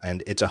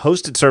 And it's a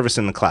hosted service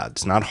in the cloud.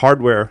 It's not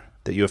hardware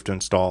that you have to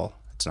install.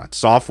 It's not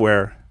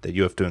software that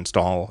you have to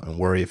install and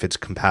worry if it's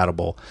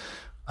compatible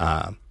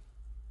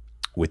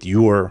with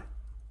your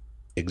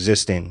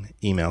existing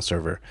email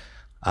server.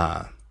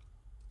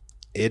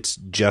 It's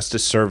just a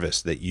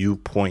service that you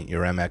point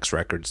your MX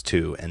records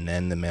to, and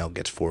then the mail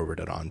gets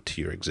forwarded on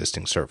to your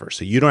existing server.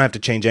 So you don't have to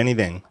change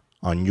anything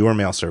on your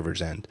mail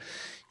server's end.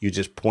 You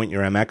just point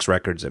your MX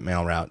records at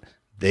MailRoute.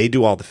 They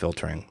do all the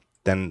filtering.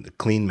 Then the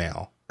clean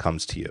mail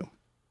comes to you.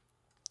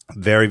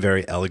 Very,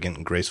 very elegant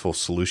and graceful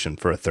solution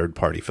for a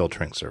third-party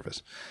filtering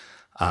service,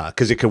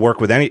 because it could work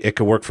with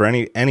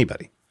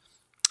anybody.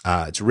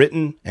 It's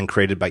written and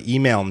created by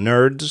email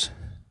nerds,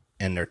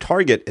 and their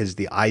target is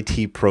the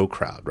IT pro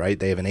crowd. Right?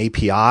 They have an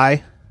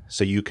API,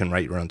 so you can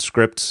write your own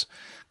scripts,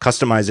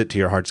 customize it to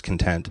your heart's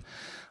content.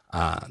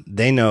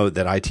 They know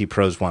that IT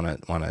pros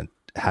want to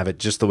have it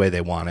just the way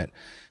they want it,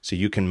 so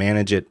you can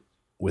manage it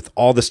with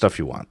all the stuff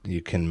you want.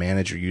 You can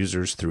manage your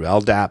users through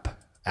LDAP,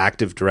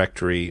 Active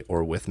Directory,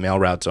 or with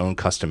MailRoute's own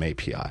custom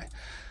API.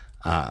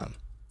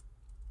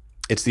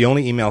 It's the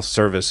only email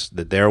service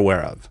that they're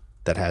aware of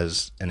that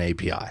has an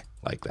API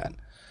like that.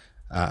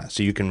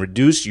 So you can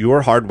reduce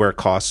your hardware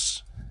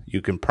costs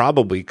you can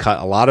probably cut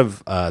a lot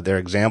of their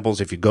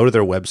examples. If you go to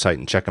their website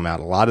and check them out,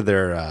 a lot of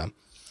their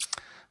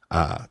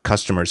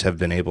customers have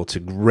been able to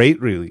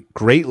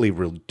greatly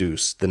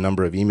reduce the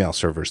number of email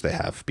servers they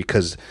have,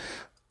 because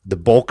the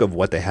bulk of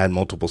what they had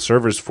multiple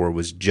servers for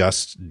was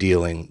just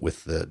dealing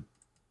with the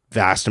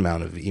vast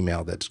amount of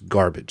email that's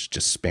garbage,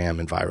 just spam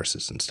and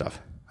viruses and stuff.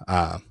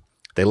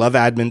 They love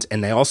admins,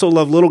 and they also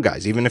love little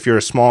guys. Even if you're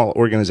a small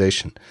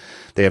organization,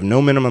 they have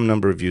no minimum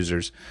number of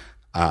users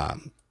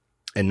and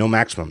no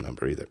maximum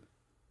number either.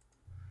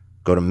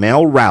 Go to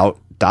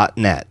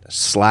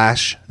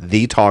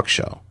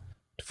mailroute.net/thetalkshow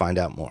to find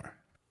out more.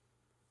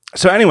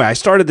 So anyway, I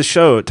started the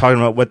show talking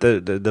about what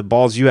the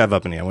balls you have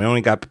up in the air. We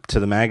only got to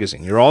the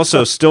magazine. You're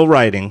also still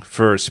writing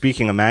for,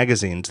 speaking of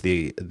magazines,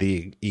 the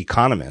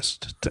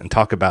Economist, and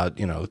talk about,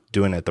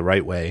 doing it the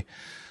right way,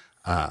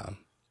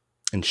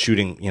 and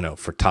shooting,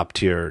 for top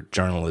tier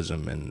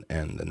journalism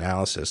and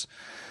analysis.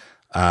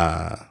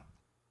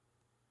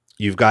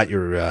 You've got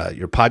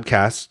your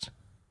podcast,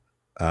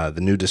 The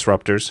New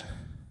Disruptors.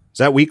 Is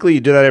that weekly?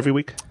 You do that every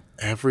week?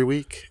 Every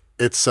week.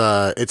 It's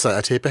I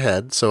tape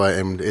ahead, so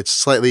it's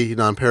slightly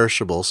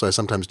non-perishable, so I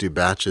sometimes do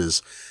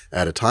batches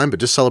at a time, but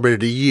just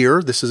celebrated a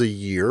year. This is a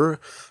year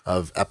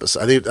of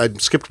episodes. I think I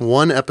skipped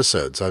one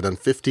episode, so I've done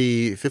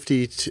 50,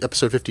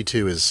 episode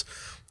 52 is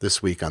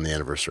this week on the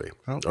anniversary,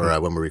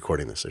 or when we're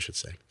recording this, I should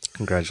say.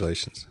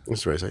 Congratulations.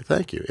 That's what I say.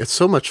 Thank you. It's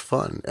so much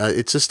fun.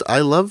 It's just, I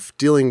love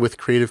dealing with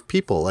creative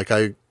people. Like,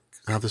 I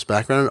have this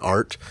background in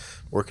art,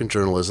 work in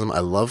journalism. I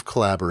love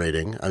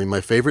collaborating. I mean,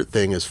 my favorite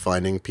thing is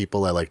finding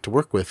people I like to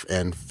work with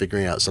and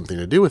figuring out something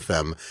to do with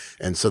them.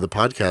 And so the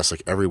podcast,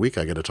 like every week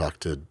I get to talk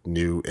to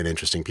new and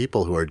interesting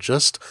people who are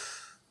just,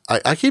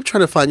 I keep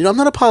trying to find, I'm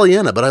not a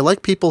Pollyanna, but I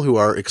like people who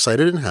are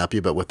excited and happy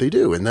about what they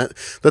do. And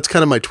that's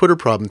kind of my Twitter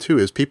problem too,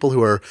 is people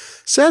who are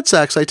sad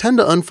sacks, I tend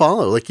to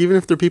unfollow. Like, even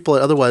if they're people I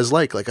otherwise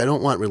like I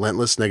don't want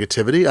relentless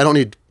negativity. I don't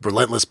need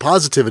relentless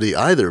positivity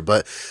either.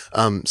 But,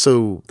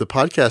 so the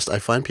podcast, I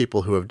find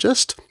people who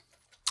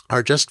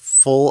are just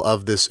full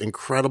of this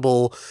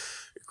incredible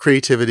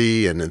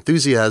creativity and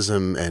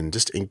enthusiasm and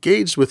just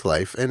engaged with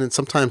life. And then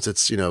sometimes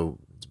it's,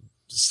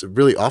 it's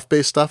really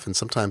off-base stuff, and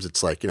sometimes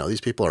it's like,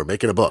 these people are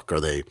making a book, or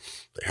they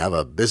have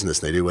a business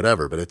and they do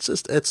whatever, but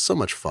it's so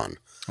much fun.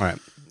 All right.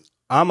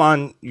 I'm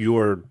on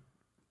your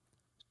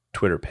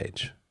Twitter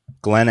page,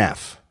 Glenn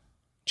F,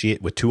 G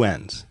with 2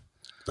 N's.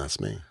 That's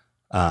me.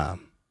 It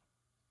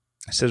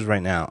says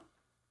right now,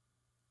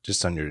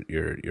 just on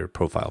your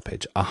profile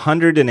page,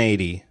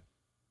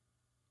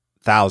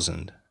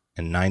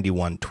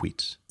 180,091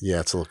 tweets. Yeah,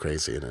 it's a little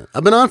crazy, isn't it?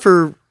 I've been on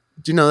for,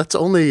 that's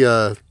only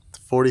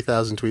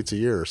 40,000 tweets a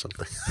year or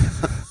something.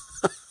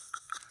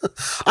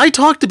 I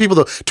talk to people,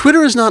 though.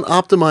 Twitter is not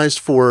optimized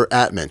for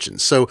 @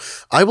 mentions. So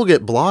I will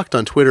get blocked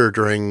on Twitter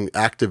during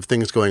active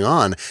things going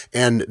on,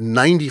 and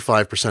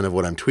 95% of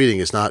what I'm tweeting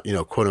is not,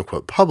 quote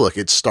unquote public.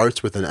 It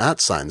starts with an @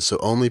 sign. So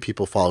only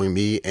people following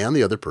me and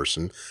the other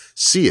person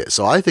see it.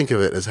 So I think of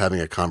it as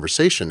having a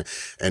conversation,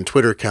 and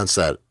Twitter counts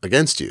that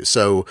against you.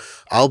 So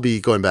I'll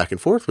be going back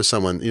and forth with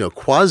someone,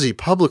 quasi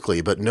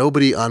publicly, but none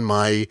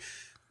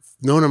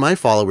of my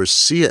followers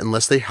see it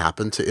unless they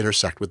happen to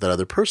intersect with that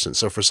other person.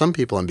 So for some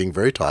people, I'm being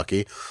very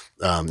talky.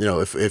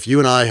 If you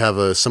and I have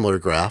a similar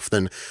graph,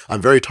 then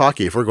I'm very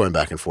talky if we're going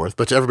back and forth.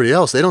 But to everybody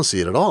else, they don't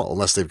see it at all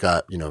unless they've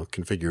got,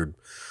 configured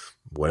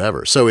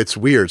whatever. So it's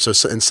weird. So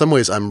in some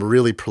ways, I'm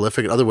really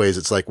prolific. In other ways,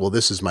 it's like, well,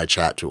 this is my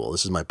chat tool.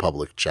 This is my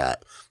public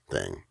chat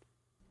thing.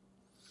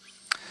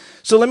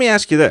 So let me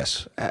ask you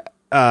this.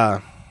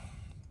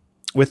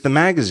 With the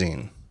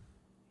magazine,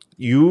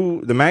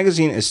 the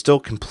magazine is still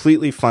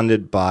completely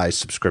funded by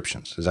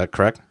subscriptions. Is that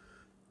correct?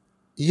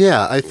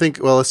 Yeah, I think,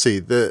 well, let's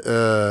see.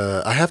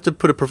 I have to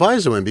put a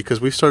proviso in, because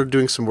we've started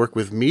doing some work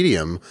with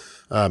Medium,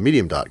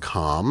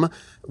 medium.com,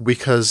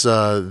 because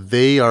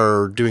they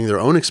are doing their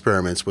own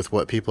experiments with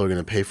what people are going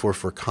to pay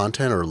for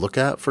content or look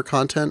at for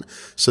content.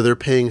 So they're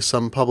paying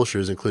some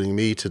publishers, including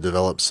me, to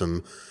develop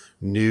some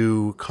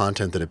new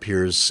content that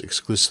appears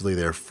exclusively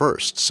there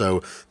first.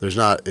 So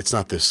it's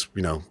not this,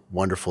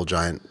 wonderful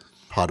giant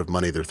pot of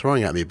money they're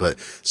throwing at me, but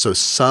so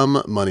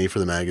some money for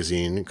the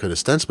magazine could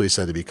ostensibly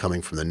said to be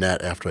coming from the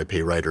net after I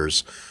pay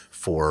writers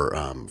for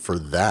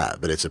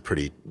that, but it's a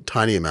pretty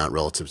tiny amount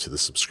relative to the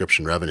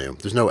subscription revenue.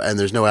 There's no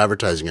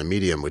advertising on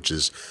Medium, which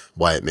is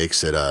why it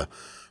makes it a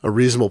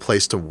reasonable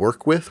place to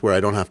work with, where I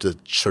don't have to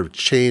sort of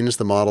change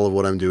the model of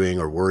what I'm doing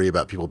or worry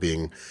about people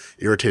being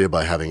irritated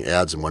by having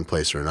ads in one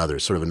place or another.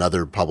 It's sort of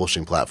another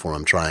publishing platform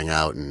I'm trying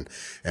out, and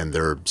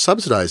they're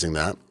subsidizing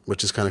that,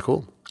 which is kind of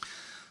cool.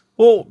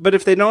 Well, but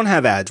if they don't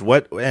have ads,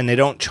 and they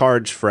don't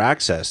charge for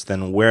access,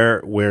 then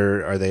where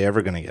are they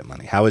ever going to get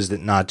money? How is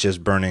it not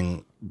just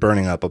burning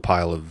up a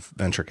pile of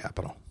venture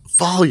capital?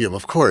 Volume,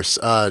 of course.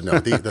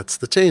 That's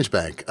the Change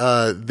Bank.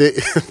 Well,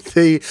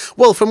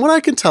 from what I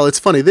can tell, it's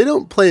funny. They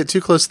don't play it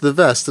too close to the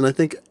vest, and I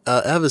think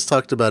Ev has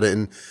talked about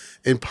it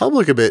in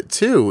public a bit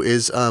too.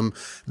 Is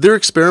they're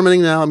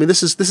experimenting now. I mean,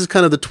 this is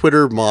kind of the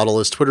Twitter model.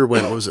 As Twitter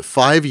went,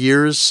 5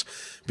 years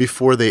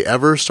before they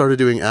ever started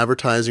doing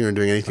advertising or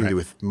doing anything to do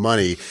with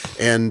money.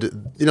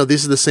 And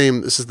this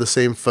is the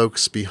same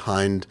folks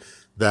behind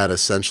that.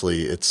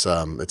 Essentially, it's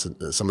some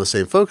of the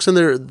same folks, and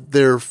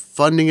they're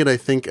funding it, I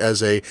think,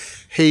 as a,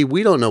 hey,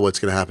 we don't know what's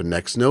going to happen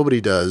next.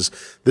 Nobody does.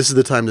 This is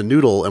the time to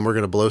noodle, and we're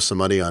going to blow some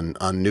money on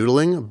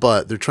noodling.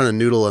 But they're trying to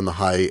noodle on the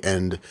high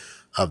end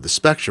of the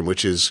spectrum,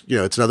 which is,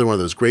 it's another one of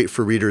those great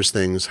for readers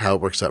things, how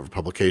it works out for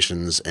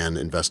publications and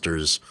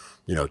investors,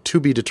 to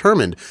be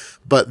determined.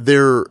 But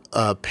they're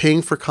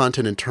paying for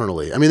content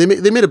internally. I mean,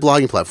 they made a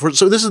blogging platform.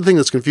 So this is the thing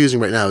that's confusing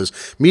right now is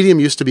Medium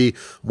used to be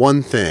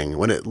one thing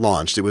when it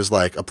launched. It was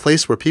like a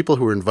place where people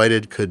who were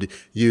invited could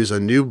use a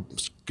new,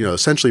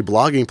 essentially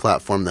blogging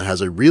platform that has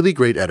a really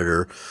great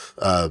editing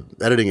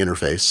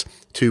interface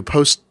to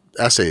post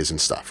essays and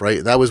stuff,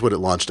 right? That was what it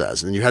launched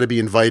as. And you had to be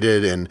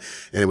invited, and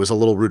it was a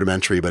little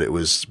rudimentary, but it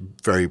was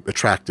very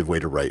attractive way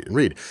to write and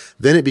read.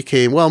 Then it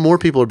became, well, more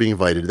people are being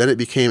invited. Then it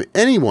became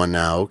anyone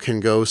now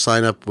can go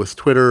sign up with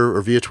Twitter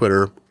or via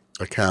Twitter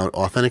account,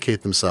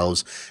 authenticate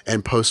themselves,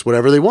 and post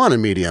whatever they want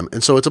in Medium.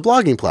 And so it's a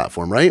blogging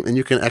platform, right? And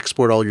you can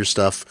export all your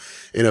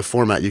stuff in a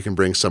format you can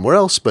bring somewhere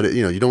else, but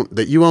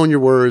you own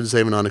your words, they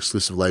have a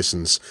non-exclusive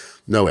license,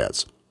 no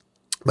ads.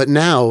 But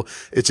now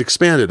it's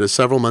expanded.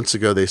 Several months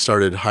ago, they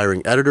started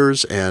hiring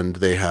editors, and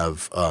they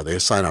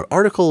assign out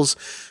articles.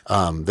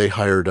 They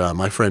hired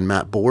my friend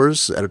Matt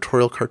Bors,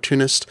 editorial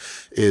cartoonist,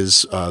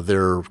 is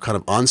their kind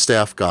of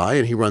on-staff guy,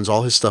 and he runs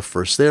all his stuff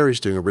first there.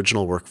 He's doing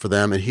original work for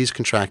them, and he's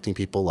contracting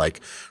people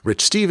like Rich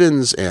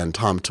Stevens and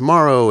Tom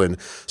Tomorrow and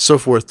so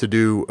forth to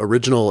do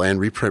original and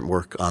reprint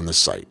work on the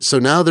site. So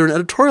now they're an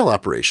editorial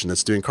operation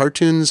that's doing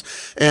cartoons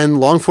and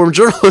long-form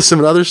journalism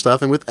and other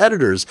stuff, and with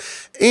editors.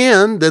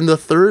 And then the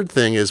third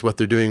thing is what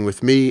they're doing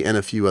with me and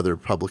a few other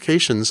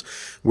publications,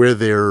 where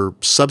they're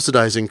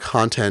subsidizing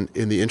content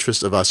in the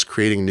interest of us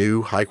creating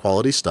new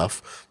high-quality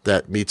stuff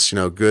that meets,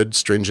 good,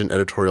 stringent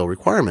editorial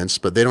requirements,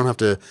 but they don't have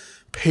to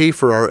pay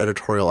for our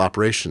editorial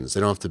operations.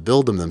 They don't have to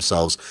build them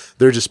themselves.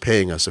 They're just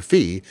paying us a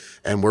fee,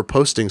 and we're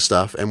posting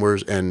stuff, and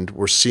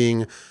we're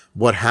seeing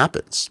what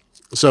happens.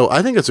 So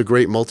I think it's a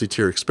great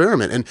multi-tier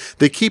experiment, and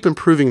they keep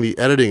improving the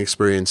editing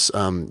experience.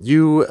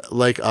 You,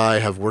 like I,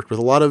 have worked with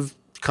a lot of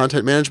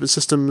content management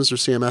systems or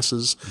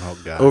CMSs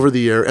over the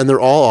year, and they're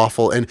all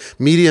awful. And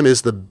Medium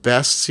is the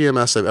best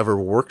CMS I've ever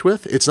worked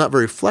with. It's not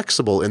very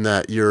flexible in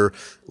that you're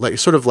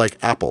sort of like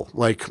Apple.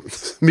 Like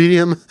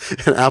Medium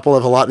and Apple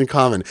have a lot in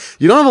common.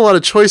 You don't have a lot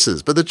of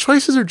choices, but the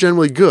choices are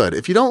generally good.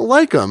 If you don't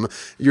like them,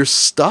 you're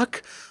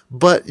stuck,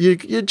 but you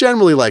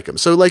generally like them.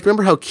 So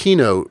remember how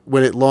Keynote,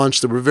 when it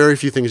launched, there were very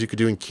few things you could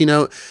do in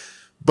Keynote,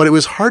 but it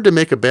was hard to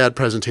make a bad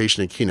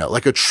presentation in Keynote,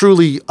 like a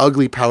truly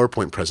ugly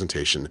PowerPoint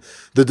presentation.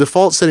 The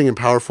default setting in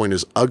PowerPoint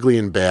is ugly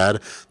and bad.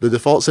 The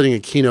default setting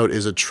in Keynote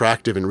is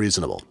attractive and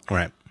reasonable.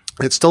 Right.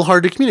 It's still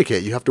hard to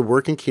communicate. You have to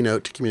work in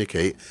Keynote to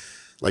communicate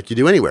like you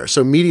do anywhere.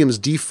 So Medium's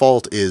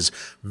default is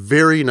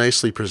very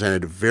nicely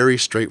presented, very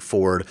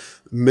straightforward,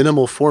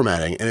 minimal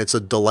formatting, and it's a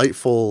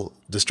delightful,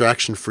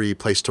 distraction-free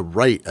place to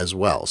write as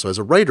well. So as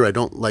a writer, I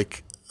don't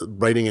like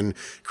writing in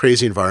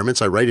crazy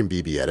environments. I write in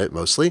BB Edit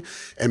mostly,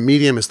 and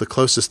Medium is the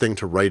closest thing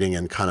to writing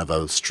in kind of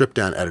a stripped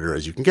down editor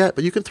as you can get,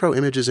 but you can throw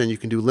images in, you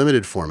can do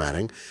limited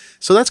formatting.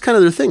 So that's kind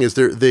of their thing, is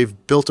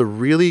they've built a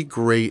really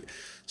great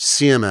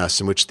CMS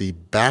in which the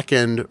back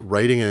end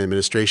writing and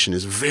administration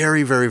is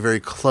very, very, very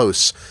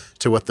close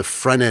to what the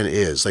front end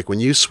is. Like when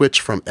you switch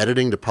from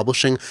editing to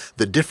publishing,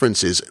 the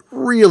difference is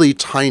really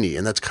tiny,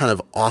 and that's kind of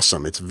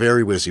awesome. It's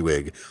very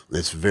WYSIWYG,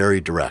 it's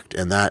very direct,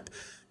 and that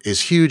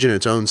is huge in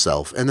its own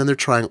self. And then they're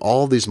trying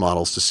all these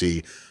models to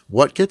see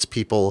what gets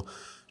people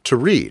to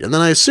read. And then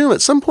I assume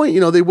at some point,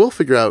 they will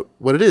figure out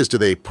what it is. Do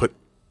they put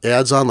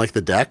ads on like the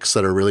decks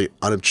that are really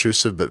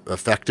unobtrusive but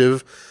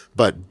effective,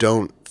 but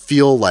don't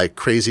feel like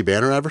crazy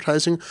banner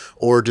advertising?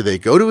 Or do they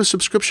go to a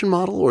subscription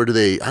model? Or do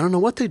they, I don't know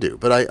what they do,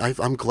 but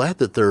I'm glad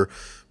that they're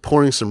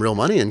pouring some real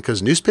money in,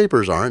 because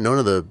newspapers aren't. None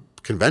of the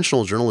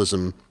conventional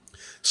journalism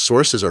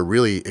sources are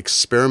really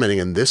experimenting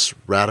in this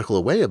radical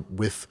a way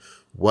with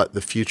what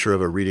the future of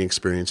a reading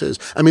experience is.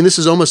 I mean, this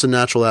is almost a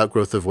natural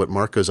outgrowth of what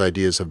Marco's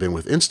ideas have been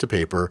with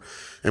Instapaper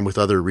and with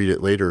other Read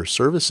It Later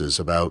services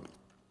about,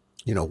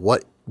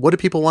 what do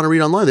people want to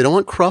read online? They don't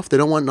want cruft. They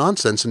don't want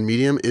nonsense. And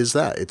Medium is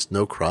that. It's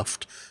no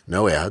cruft,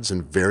 no ads,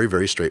 and very,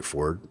 very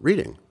straightforward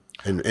reading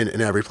in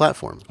every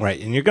platform.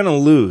 Right. And you're going to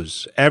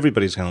lose.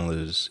 Everybody's going to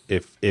lose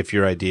if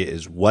your idea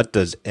is, what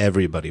does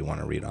everybody want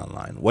to read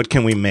online? What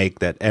can we make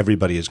that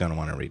everybody is going to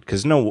want to read?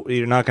 Because no,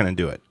 you're not going to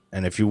do it.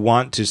 And if you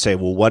want to say,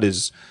 well, what are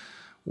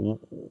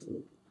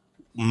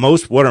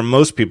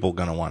most people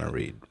going to want to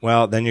read?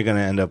 Well, then you're going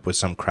to end up with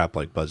some crap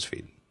like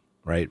BuzzFeed,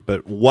 right?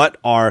 But what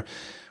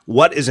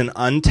is an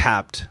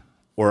untapped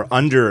or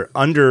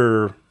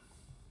underserved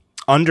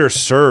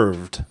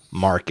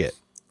market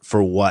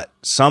for what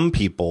some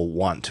people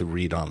want to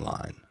read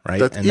online, right?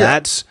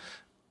 That's,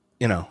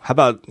 how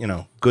about,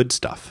 good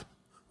stuff?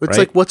 It's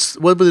right? like, what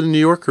would the New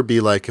Yorker be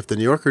like if the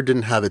New Yorker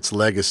didn't have its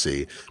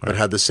legacy, but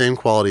had the same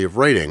quality of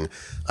writing?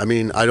 I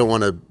mean, I don't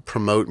want to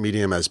promote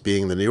Medium as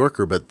being the New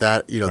Yorker, but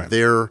that,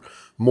 their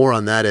more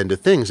on that end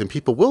of things, and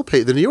people will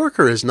pay. The New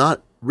Yorker has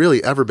not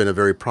really ever been a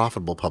very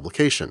profitable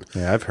publication.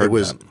 Yeah, I've heard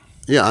that.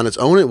 Yeah, on its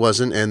own it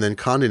wasn't, and then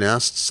Condé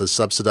Nast has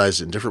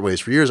subsidized it in different ways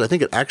for years. I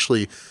think it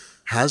actually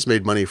has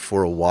made money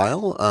for a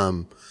while,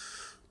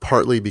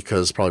 partly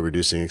because probably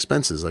reducing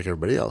expenses like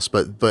everybody else.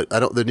 But I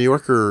don't. The New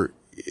Yorker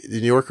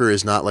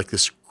is not like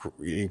this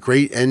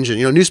great engine.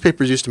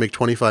 Newspapers used to make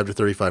 25 to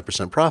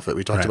 35% profit.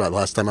 We talked about it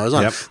last time I was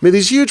on. Yep. Made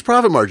these huge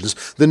profit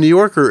margins. The New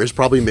Yorker has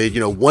probably made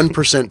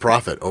 1%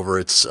 profit over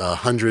its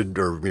 100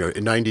 or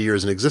 90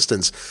 years in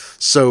existence.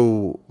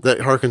 So that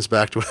harkens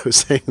back to what I was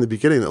saying in the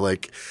beginning, that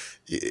like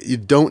you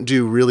don't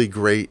do really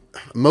great,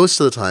 most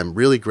of the time,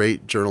 really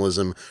great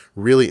journalism,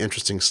 really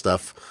interesting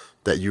stuff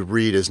that you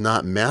read is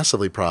not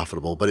massively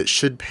profitable, but it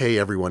should pay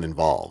everyone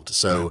involved.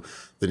 So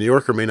the New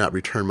Yorker may not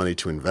return money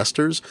to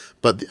investors,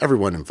 but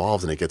everyone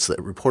involved in it gets. The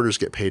reporters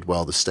get paid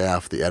well, the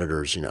staff, the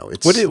editors.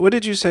 It's what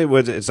did you say?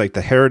 It's like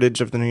the heritage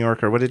of the New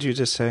Yorker. What did you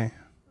just say?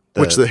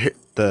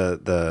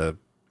 The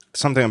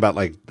something about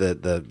like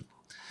the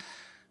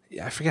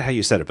I forget how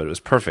you said it, but it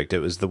was perfect. It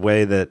was the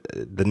way that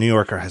the New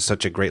Yorker has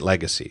such a great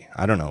legacy.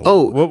 I don't know.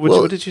 Oh,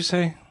 what did you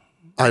say?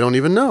 I don't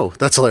even know.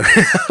 That's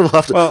hilarious.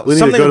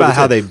 Something about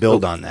how they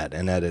build on that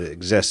and that it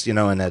exists,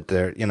 and that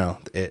they're,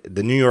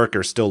 the New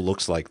Yorker still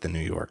looks like the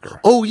New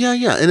Yorker. Oh yeah,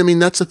 yeah. And I mean,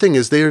 that's the thing,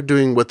 is they are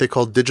doing what they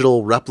call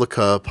digital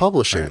replica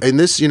publishing. Right. And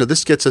this,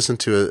 this gets us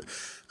into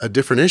a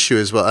different issue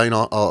as well.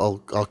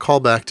 I'll call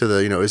back to the,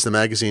 is the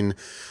magazine,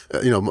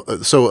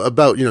 so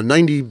about,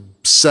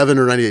 97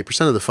 or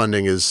 98% of the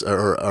funding is,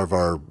 or of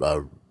our,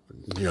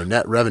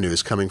 net revenue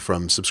is coming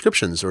from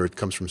subscriptions, or it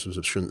comes from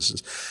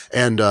subscriptions.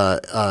 And,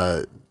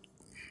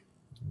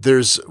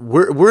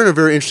 we're in a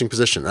very interesting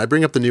position. I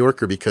bring up the New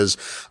Yorker because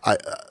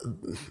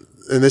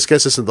and this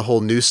gets us into the whole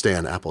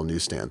Newsstand, Apple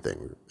Newsstand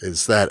thing,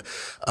 is that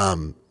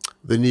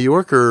the New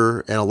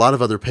Yorker and a lot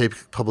of other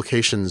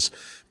publications,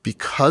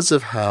 because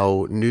of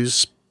how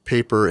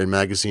newspaper and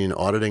magazine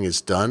auditing is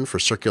done for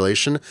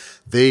circulation,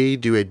 they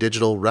do a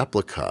digital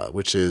replica,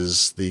 which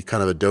is the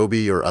kind of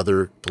Adobe or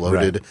other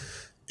bloated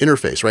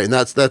interface, right? And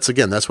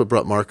that's what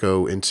brought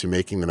Marco into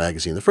making the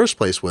magazine in the first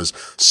place, was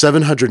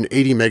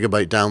 780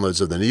 megabyte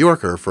downloads of the New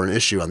Yorker for an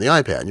issue on the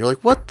iPad. And you're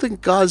like, what in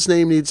God's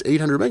name needs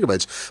 800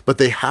 megabytes? But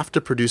they have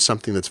to produce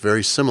something that's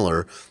very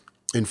similar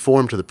in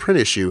form to the print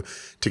issue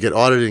to get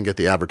audited and get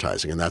the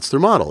advertising. And that's their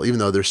model, even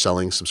though they're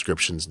selling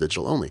subscriptions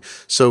digital only.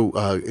 So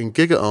in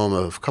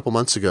GigaOM a couple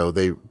months ago,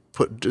 they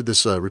did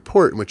this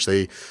report in which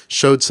they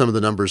showed some of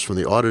the numbers from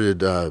the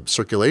audited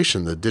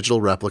circulation, the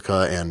digital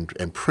replica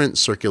and print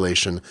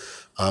circulation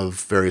of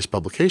various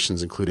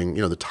publications, including,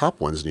 the top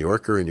ones, New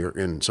Yorker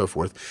and so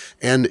forth.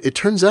 And it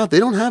turns out they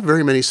don't have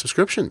very many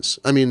subscriptions.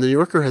 I mean, the New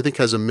Yorker, I think,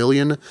 has 1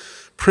 million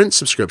print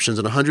subscriptions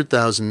and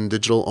 100,000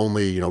 digital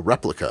only,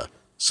 replica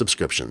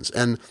subscriptions.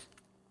 And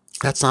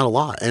that's not a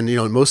lot. And,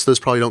 most of those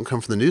probably don't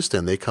come from the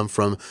Newsstand. They come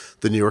from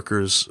the New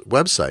Yorker's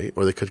website,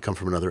 or they could come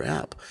from another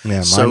app.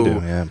 Yeah, mine do,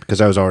 yeah, because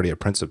I was already a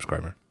print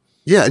subscriber.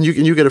 Yeah, and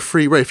you get a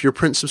free, right, if you're a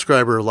print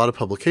subscriber, a lot of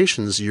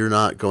publications, you're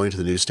not going to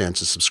the Newsstand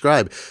to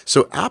subscribe.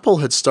 So Apple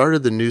had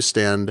started the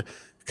Newsstand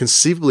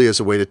conceivably as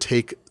a way to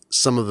take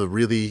some of the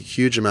really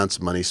huge amounts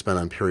of money spent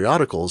on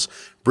periodicals,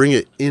 bring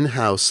it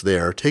in-house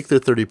there, take their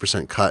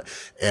 30% cut,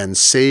 and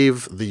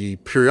save the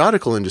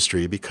periodical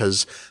industry,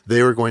 because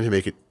they were going to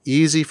make it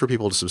easy for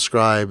people to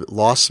subscribe.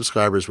 Lost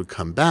subscribers would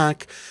come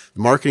back,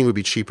 marketing would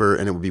be cheaper,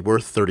 and it would be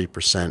worth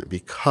 30%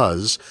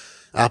 because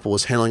Apple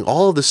was handling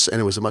all of this, and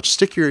it was a much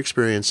stickier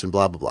experience, and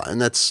blah, blah, blah. And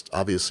that's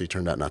obviously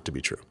turned out not to be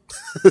true.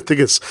 I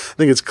think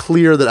it's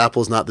clear that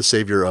Apple is not the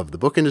savior of the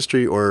book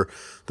industry or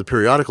the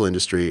periodical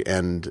industry,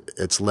 and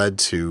it's led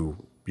to,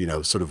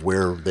 sort of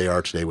where they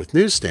are today with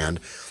Newsstand.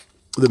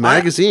 The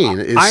magazine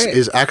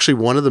is actually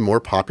one of the more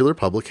popular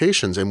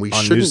publications, and we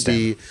shouldn't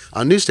be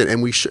on Newsstand.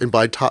 And we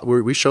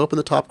show up in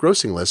the top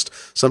grossing list,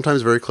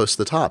 sometimes very close to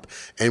the top.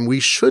 And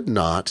we should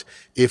not,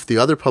 if the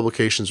other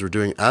publications were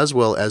doing as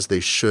well as they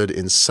should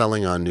in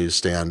selling on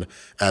Newsstand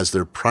as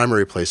their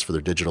primary place for their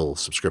digital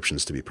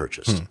subscriptions to be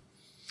purchased.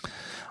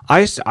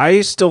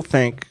 I still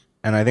think,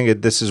 and I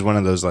think this is one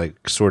of those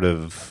like sort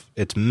of,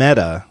 it's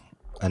meta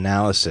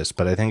analysis,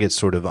 but I think it's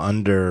sort of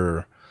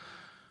underrepresented,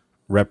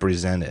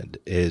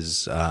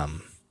 is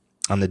on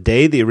the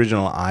day the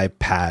original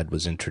iPad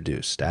was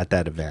introduced at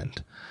that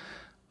event,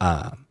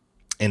 and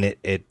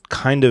it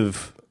kind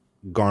of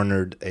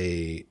garnered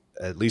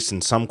at least in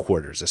some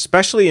quarters,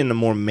 especially in the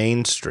more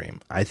mainstream.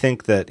 I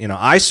think that,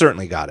 I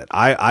certainly got it.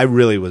 I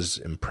really was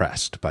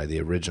impressed by the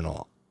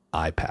original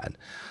iPad.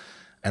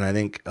 And I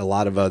think a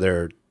lot of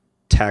other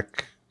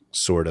tech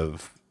sort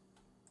of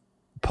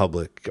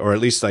public, or at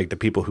least like the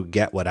people who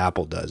get what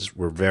Apple does,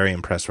 were very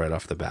impressed right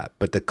off the bat.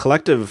 But the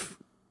collective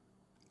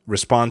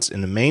response in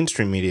the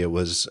mainstream media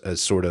was a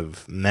sort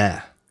of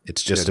meh.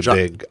 It's just a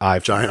big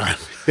iPhone. Giant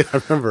iPhone.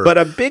 I remember. But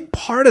a big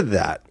part of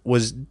that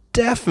was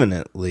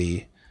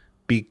definitely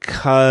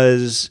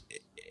because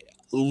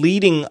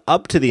leading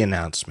up to the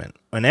announcement,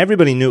 and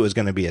everybody knew it was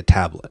going to be a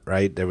tablet,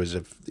 right? There was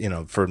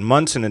for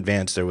months in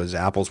advance, there was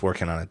Apple's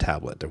working on a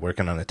tablet. They're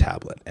working on a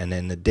tablet. And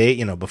then the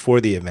day,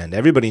 before the event,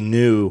 everybody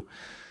knew,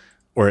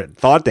 or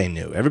thought they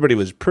knew. Everybody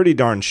was pretty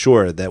darn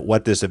sure that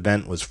what this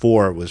event was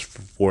for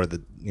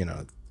the,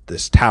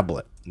 this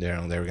tablet. They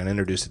were going to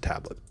introduce a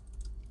tablet.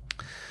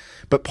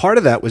 But part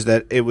of that was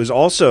that it was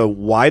also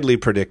widely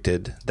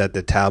predicted that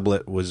the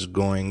tablet was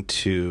going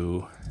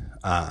to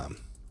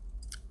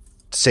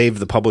save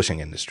the publishing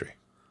industry,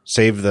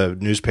 save the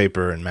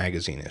newspaper and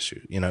magazine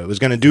issue. It was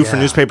going to do for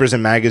newspapers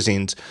and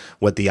magazines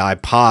what the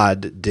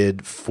iPod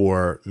did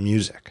for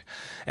music.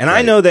 And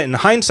I know that in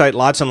hindsight,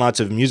 lots and lots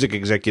of music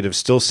executives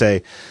still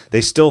say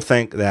they still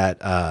think that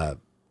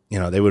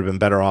they would have been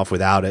better off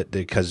without it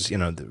because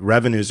the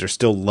revenues are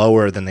still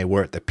lower than they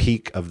were at the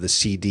peak of the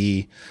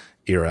CD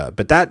era.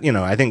 But that,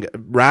 I think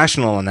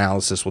rational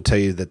analysis will tell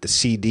you that the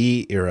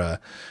CD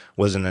era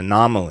was an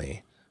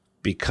anomaly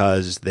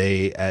because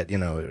they,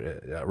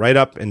 right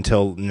up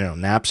until,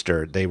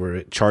 Napster, they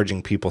were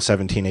charging people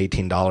 $17,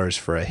 $18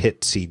 for a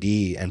hit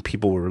CD, and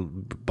people were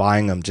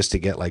buying them just to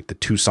get like the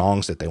 2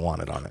 songs that they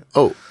wanted on it.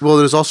 Oh, well,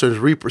 there's also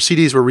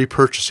CDs were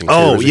repurchasing. Too.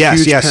 Oh,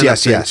 yes,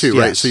 too,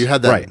 right? So you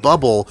had that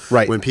bubble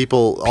when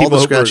people all the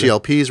scratchy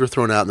LPs were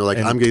thrown out, and they're like,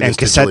 I'm getting this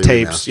cassette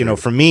tapes. Remastered.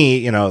 For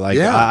me,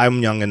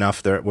 I'm young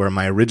enough where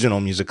my original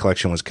music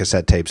collection was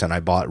cassette tapes, and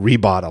I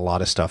rebought a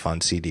lot of stuff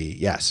on CD.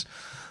 Yes.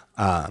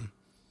 I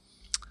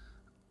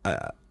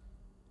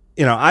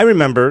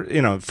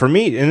remember, for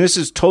me, and this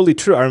is totally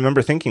true. I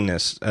remember thinking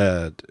this,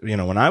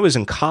 when I was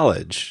in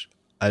college,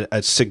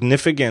 a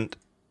significant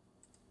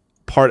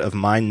part of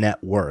my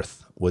net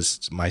worth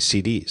was my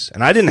CDs.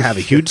 And I didn't have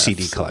a huge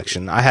CD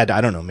collection. I had,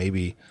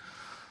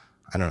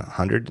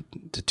 100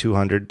 to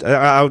 200.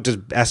 I'll just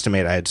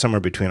estimate I had somewhere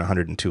between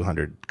 100 and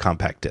 200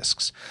 compact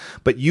discs.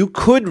 But you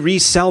could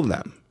resell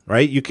them.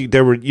 Right?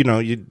 There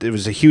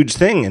was a huge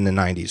thing in the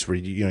 90s where,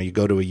 you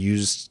go to a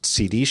used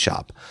CD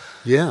shop.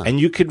 Yeah. And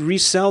you could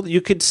sell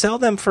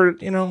them for,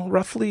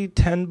 roughly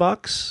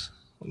 $10,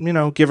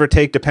 give or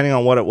take, depending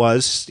on what it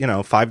was,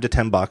 $5 to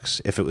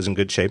 $10 if it was in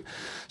good shape.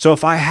 So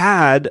if I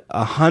had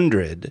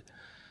 100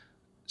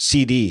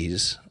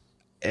 CDs,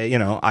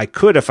 I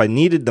could, if I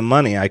needed the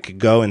money, I could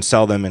go and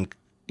sell them and,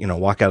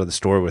 walk out of the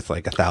store with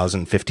like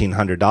 $1,000,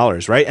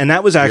 $1,500, right? And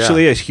that was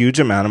actually a huge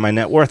amount of my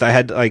net worth. I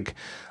had a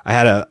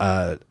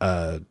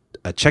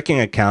checking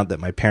account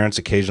that my parents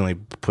occasionally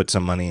put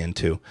some money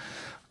into.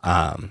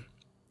 I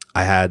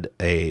had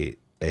a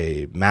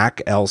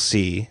Mac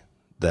LC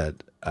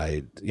that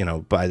I,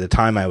 by the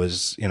time I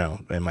was, in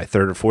my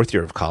 3rd or 4th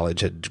year of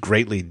college, had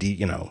greatly,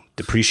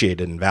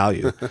 depreciated in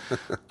value.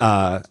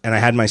 And I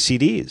had my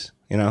CDs.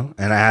 And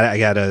I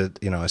got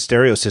a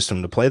stereo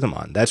system to play them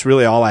on. That's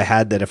really all I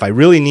had. That if I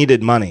really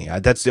needed money,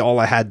 that's all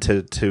I had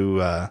to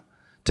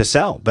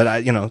sell.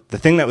 But the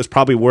thing that was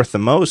probably worth the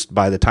most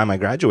by the time I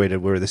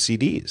graduated were the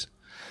CDs,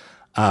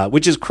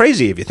 which is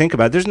crazy if you think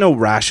about it. There's no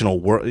rational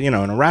world. In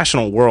a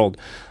rational world,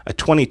 a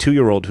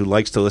 22-year-old who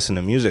likes to listen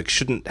to music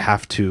shouldn't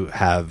have to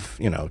have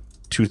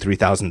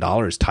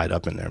 $2,000-$3,000 tied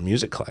up in their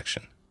music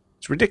collection.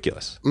 It's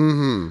ridiculous.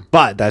 Mm-hmm.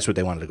 But that's what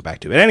they wanted to go back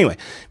to. But anyway,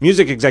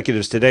 music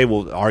executives today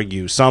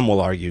some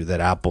will argue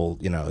that Apple,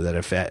 that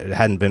if it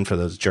hadn't been for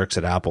those jerks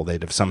at Apple,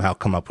 they'd have somehow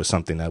come up with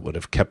something that would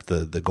have kept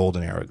the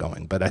golden era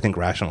going. But I think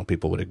rational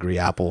people would agree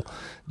Apple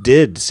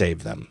did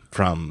save them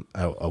from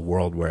a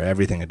world where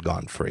everything had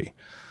gone free.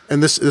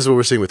 And this is what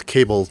we're seeing with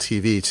cable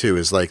TV too,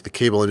 is like the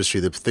cable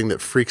industry, the thing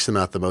that freaks them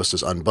out the most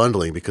is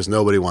unbundling, because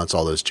nobody wants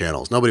all those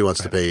channels. Nobody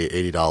wants to pay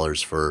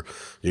 $80 for,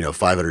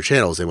 500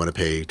 channels. They want to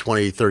pay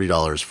 $20,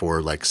 $30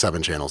 for like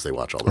 7 channels they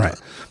watch all the time.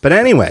 But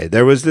anyway,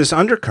 there was this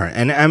undercurrent.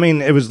 And I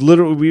mean, it was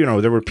literally,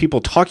 there were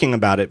people talking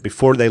about it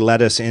before they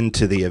let us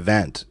into the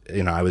event.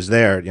 I was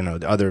there,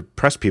 the other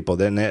press people,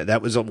 then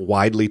that was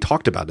widely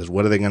talked about, is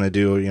what are they going to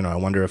do? I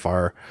wonder if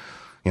our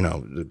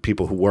the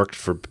people who worked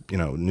for,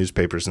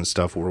 newspapers and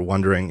stuff were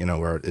wondering,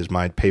 where is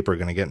my paper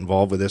going to get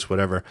involved with this,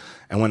 whatever.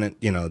 And when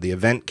it, the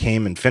event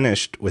came and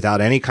finished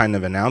without any kind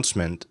of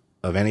announcement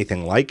of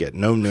anything like it,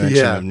 no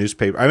mention of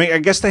newspaper. I mean, I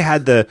guess they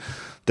had the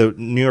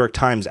New York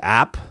Times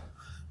app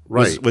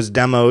was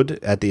demoed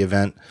at the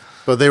event.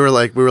 But we were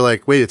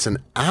like, wait, it's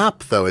an app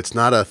though. It's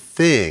not a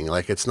thing.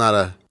 Like it's not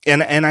a.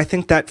 And I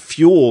think that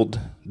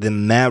fueled the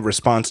mad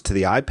response to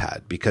the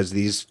iPad, because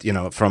these,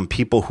 from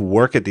people who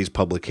work at these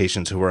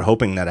publications who were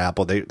hoping that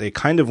Apple, they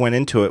kind of went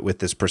into it with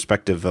this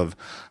perspective of,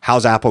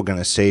 how's Apple going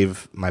to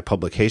save my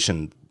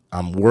publication?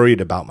 I'm worried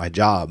about my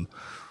job.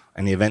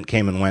 And the event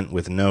came and went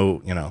with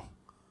no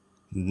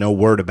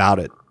word about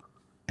it.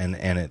 And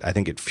I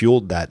think it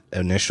fueled that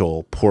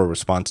initial poor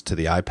response to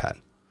the iPad,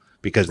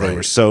 because they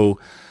were so...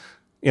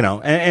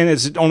 and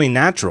it's only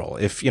natural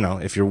if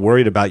you're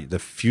worried about the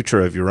future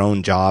of your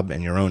own job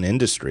and your own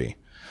industry,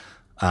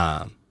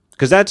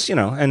 because that's,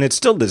 and it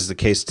still is the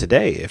case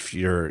today. If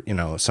you're,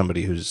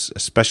 somebody who's,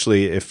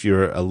 especially if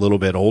you're a little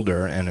bit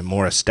older and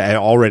more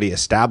already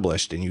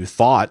established, and you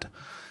thought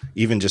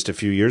even just a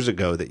few years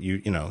ago that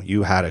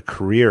you had a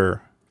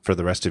career for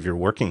the rest of your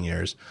working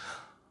years,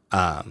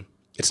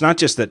 it's not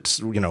just that,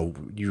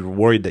 you're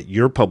worried that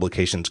your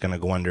publication's going to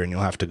go under and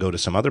you'll have to go to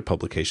some other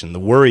publication. The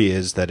worry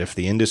is that if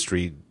the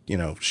industry,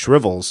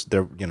 shrivels,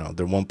 there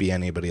won't be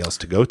anybody else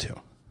to go to.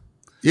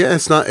 Yeah,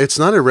 it's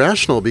not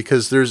irrational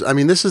because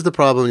this is the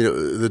problem,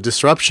 the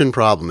disruption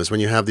problem is when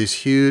you have these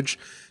huge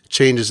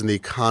changes in the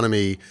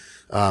economy.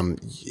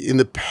 In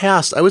the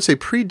past, I would say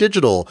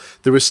pre-digital,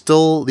 there was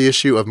still the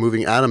issue of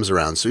moving atoms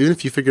around. So even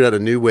if you figured out a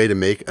new way to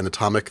make an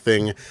atomic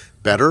thing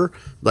better,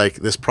 like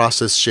this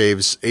process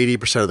shaves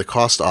 80% of the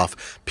cost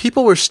off,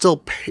 people were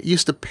still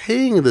used to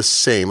paying the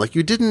same. Like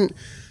you didn't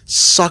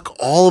suck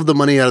all of the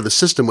money out of the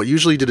system. What you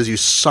usually did is you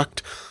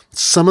sucked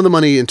some of the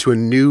money into a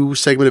new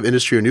segment of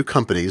industry or new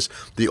companies.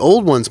 The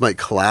old ones might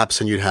collapse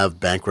and you'd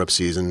have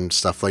bankruptcies and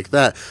stuff like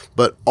that,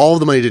 but all of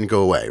the money didn't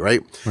go away,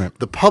 right?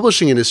 The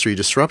publishing industry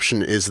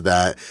disruption is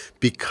that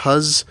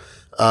because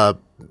of,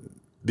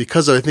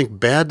 I think,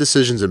 bad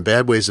decisions and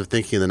bad ways of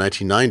thinking in the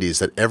 1990s,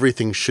 that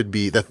everything should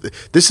be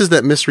this is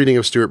that misreading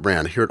of Stuart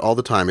Brand. I hear it all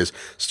the time. Is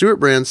Stuart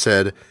Brand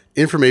said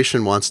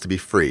information wants to be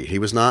free. He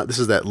was not. This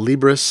is that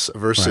Libris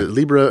versus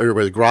Libra,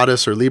 or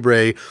gratis or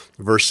Libre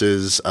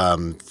versus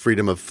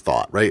freedom of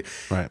thought. Right.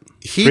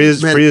 Free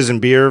as in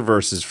beer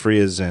versus free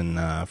as in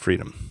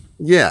freedom.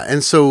 Yeah,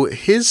 and so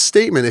his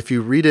statement, if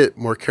you read it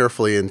more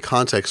carefully in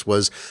context,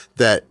 was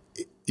that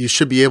you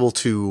should be able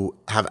to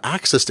have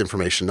access to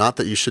information, not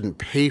that you shouldn't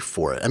pay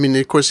for it. I mean,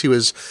 of course, he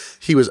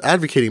was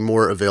advocating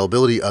more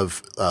availability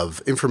of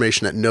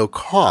information at no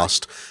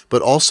cost,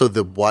 but also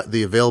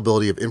the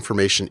availability of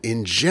information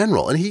in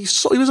general. And he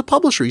was a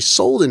publisher. He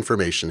sold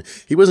information.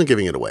 He wasn't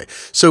giving it away.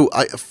 So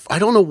I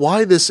don't know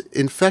why this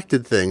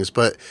infected things,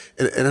 but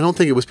and I don't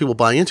think it was people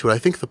buying into it. I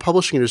think the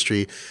publishing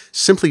industry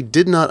simply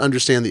did not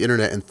understand the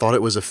internet and thought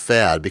it was a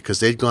fad because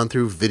they'd gone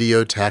through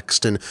video,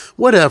 text, and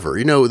whatever.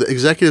 The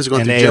executives have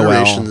gone through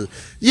generations.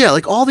 Yeah,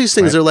 like all these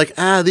things, they're like,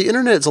 the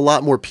internet is a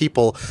lot more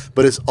people,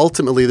 but it's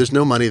ultimately there's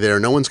no money there,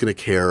 no one's going to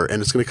care,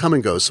 and it's going to come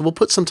and go. So we'll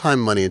put some time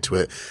and money into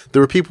it.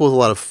 There were people with a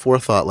lot of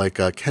forethought, like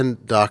Ken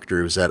Doctor,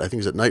 who was I think he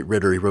was at Knight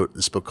Ridder. He wrote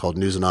this book called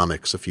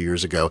Newsonomics a few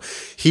years ago.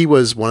 He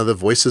was one of the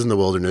voices in the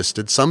wilderness,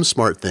 did some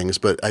smart things,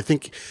 but I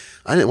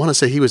didn't want to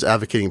say he was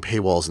advocating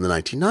paywalls in the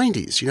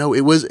 1990s.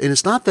 It was, and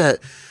it's not that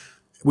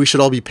we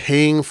should all be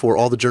paying for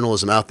all the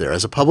journalism out there.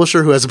 As a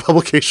publisher who has a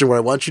publication where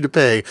I want you to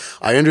pay,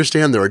 I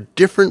understand there are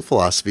different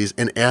philosophies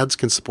and ads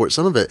can support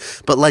some of it.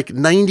 But like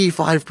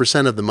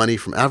 95% of the money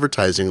from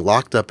advertising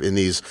locked up in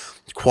these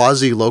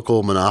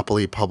quasi-local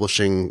monopoly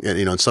publishing,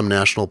 in some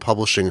national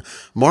publishing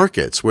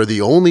markets where the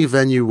only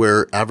venue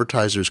where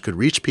advertisers could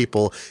reach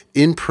people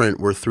in print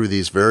were through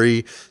these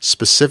very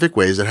specific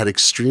ways that had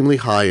extremely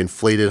high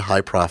inflated,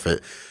 high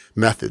profit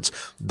methods.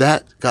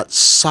 That got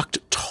sucked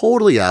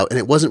totally out and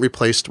it wasn't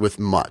replaced with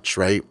much,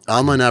 right?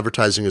 Online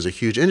advertising is a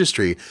huge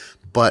industry,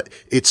 but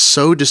it's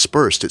so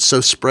dispersed, it's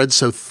so spread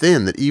so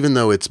thin that even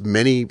though it's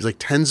like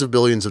tens of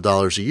billions of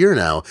dollars a year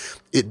now,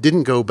 it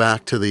didn't go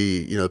back to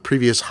the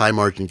previous high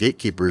margin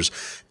gatekeepers.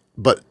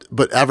 But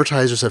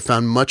advertisers have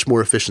found much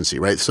more efficiency,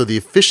 right? So the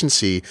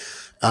efficiency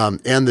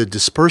and the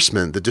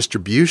disbursement, the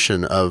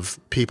distribution of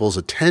people's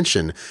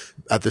attention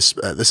at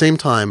the same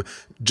time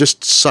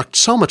just sucked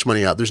so much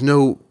money out. There's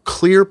no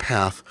clear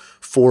path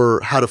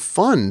for how to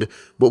fund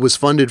what was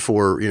funded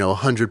for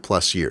 100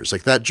 plus years.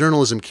 Like that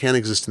journalism can't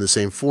exist in the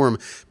same form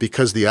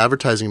because the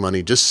advertising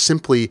money just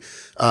simply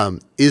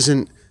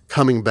isn't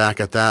coming back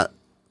at that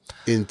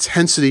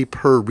intensity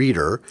per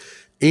reader,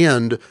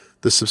 and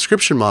the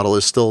subscription model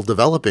is still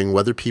developing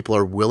whether people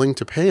are willing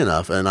to pay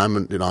enough. And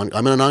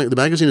the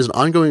magazine is an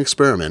ongoing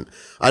experiment.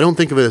 I don't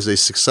think of it as a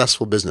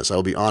successful business. I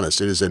will be honest.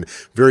 It is a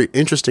very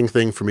interesting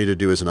thing for me to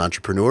do as an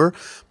entrepreneur,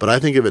 but I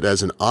think of it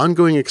as an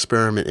ongoing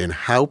experiment in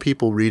how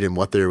people read and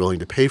what they're willing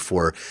to pay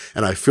for.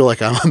 And I feel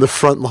like I'm on the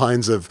front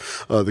lines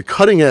of the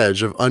cutting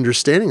edge of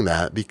understanding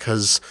that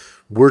because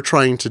we're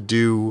trying to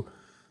do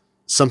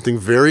something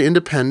very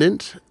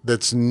independent,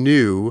 that's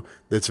new,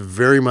 that's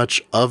very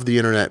much of the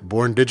internet,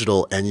 born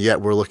digital, and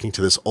yet we're looking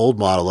to this old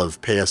model of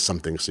pay us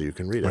something so you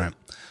can read it. Right.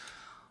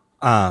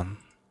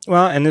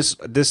 Well, and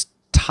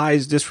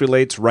this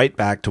relates right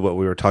back to what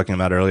we were talking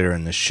about earlier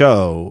in the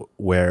show,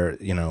 where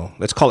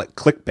let's call it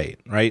clickbait,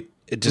 right?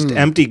 It's just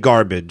empty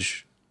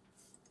garbage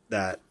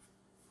that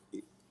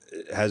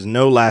has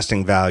no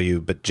lasting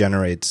value but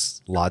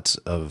generates lots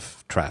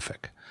of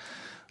traffic.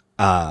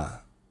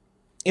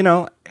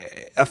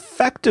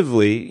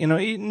 Effectively,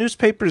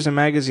 newspapers and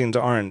magazines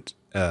aren't,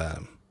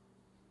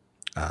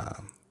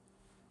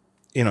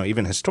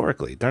 even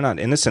historically, they're not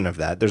innocent of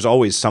that. There's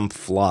always some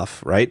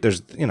fluff, right?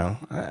 There's,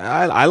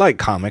 I like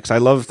comics.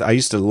 I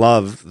used to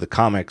love the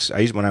comics.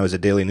 When I was a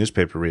daily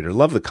newspaper reader,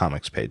 love the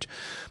comics page.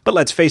 But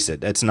let's face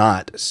it, it's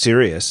not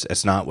serious.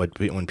 It's not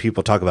when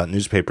people talk about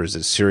newspapers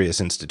as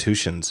serious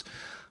institutions.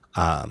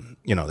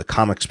 The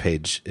comics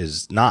page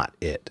is not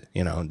it.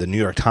 The New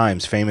York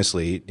Times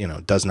famously,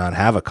 does not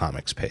have a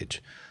comics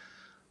page.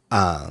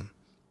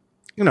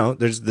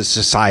 There's the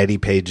society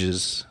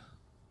pages.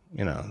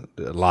 A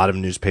lot of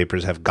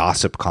newspapers have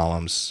gossip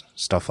columns,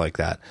 stuff like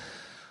that.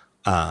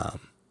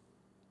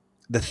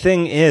 The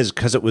thing is,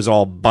 because it was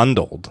all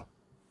bundled,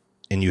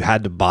 and you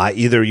had to buy,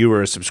 either you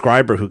were a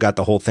subscriber who got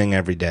the whole thing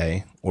every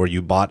day, or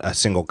you bought a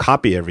single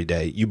copy every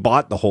day. You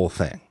bought the whole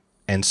thing.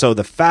 And so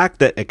the fact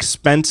that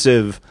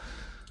expensive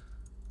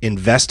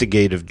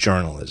investigative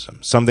journalism,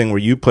 something where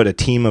you put a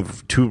team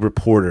of 2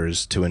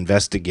 reporters to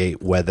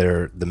investigate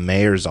whether the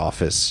mayor's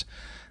office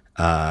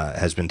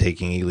has been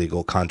taking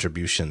illegal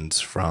contributions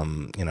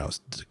from,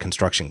 the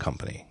construction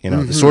company,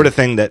 the sort of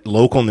thing that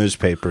local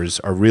newspapers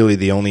are really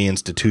the only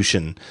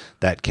institution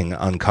that can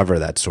uncover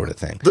that sort of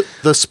thing.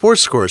 The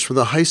sports scores from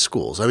the high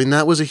schools. I mean,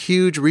 that was a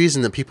huge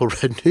reason that people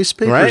read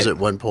newspapers at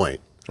one point.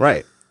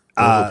 Right.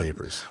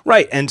 Papers.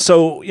 Right. And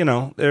so,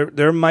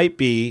 there might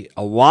be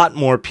a lot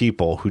more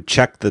people who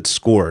check the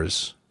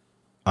scores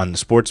on the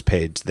sports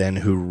page than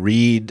who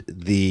read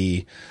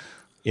the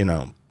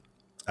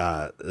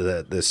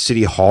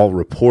City Hall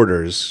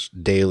reporters'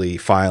 daily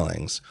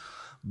filings.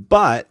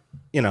 But,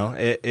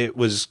 it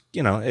was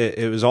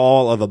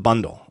all of a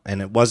bundle,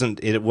 and it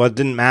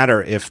didn't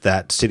matter if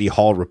that City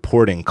Hall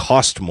reporting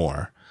cost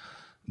more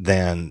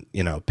than,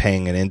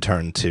 paying an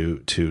intern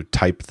to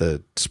type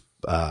the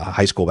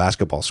high school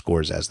basketball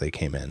scores as they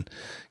came in.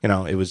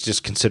 It was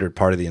just considered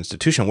part of the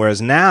institution. Whereas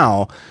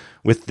now,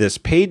 with this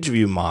page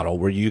view model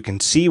where you can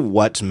see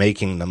what's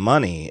making the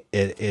money,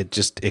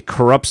 it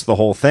corrupts the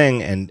whole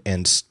thing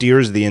and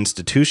steers the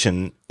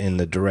institution in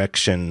the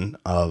direction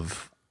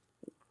of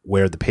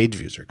where the page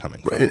views are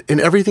coming from. Right. And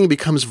everything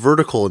becomes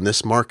vertical in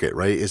this market,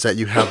 right? Is that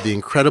you have the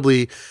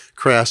incredibly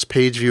crass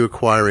page view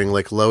acquiring,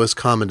 like lowest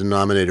common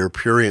denominator,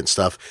 prurient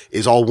stuff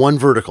is all one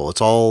vertical.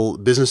 It's all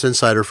Business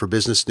Insider for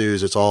business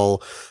news. It's all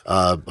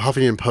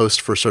Huffington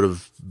Post for sort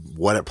of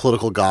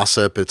political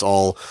gossip. It's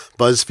all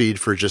BuzzFeed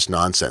for just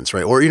nonsense,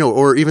 right? Or,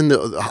 or even the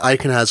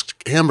Iconhaz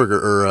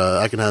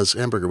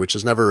hamburger, which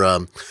is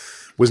never,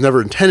 was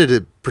never intended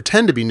to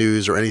pretend to be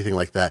news or anything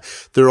like that.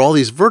 There are all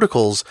these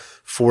verticals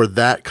for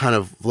that kind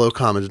of low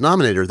common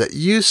denominator that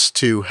used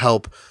to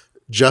help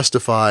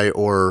justify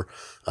or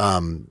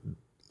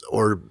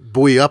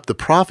buoy up the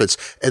profits.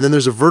 And then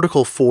there's a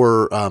vertical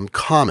for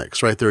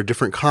comics, right? There are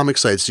different comic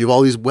sites. You have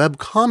all these web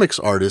comics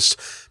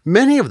artists,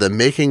 many of them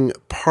making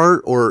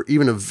part or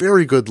even a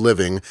very good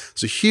living.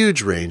 There's a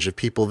huge range of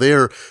people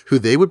there who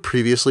they would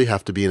previously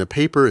have to be in a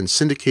paper and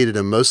syndicated,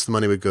 and most of the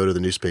money would go to the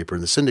newspaper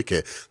and the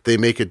syndicate. They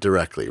make it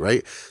directly,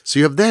 right? So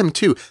you have them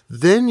too.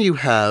 Then you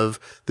have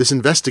this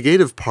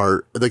investigative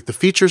part, like the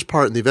features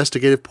part and the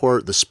investigative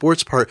part, the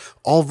sports part,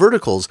 all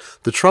verticals.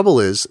 The trouble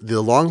is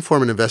the long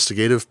form and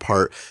investigative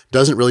part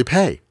doesn't really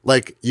pay.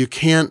 Like you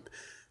can't.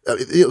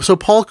 So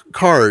Paul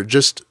Carr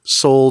just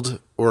sold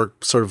or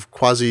sort of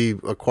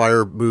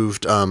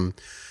moved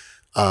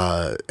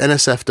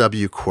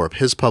NSFW Corp,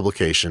 his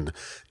publication,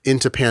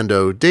 into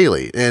Pando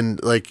Daily.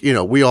 And like,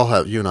 we all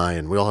have, you and I,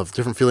 and we all have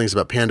different feelings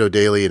about Pando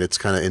Daily, and it's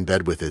kind of in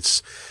bed with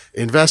its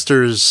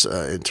investors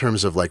in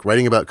terms of like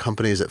writing about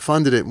companies that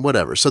funded it and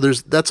whatever. So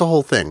that's a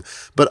whole thing.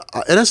 But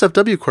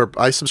NSFW Corp,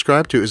 I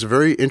subscribe to, is a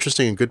very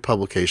interesting and good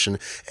publication.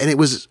 And it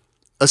was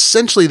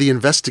essentially the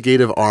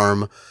investigative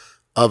arm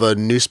of a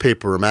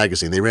newspaper or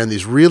magazine. They ran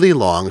these really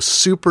long,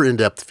 super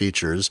in-depth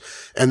features,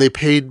 and they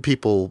paid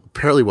people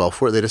fairly well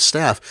for it. They had a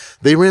staff.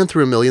 They ran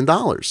through $1 million,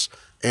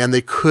 and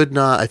they could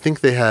not, I think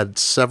they had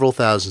several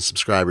thousand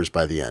subscribers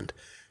by the end,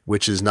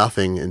 which is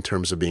nothing in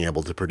terms of being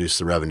able to produce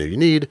the revenue you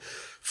need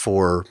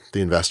for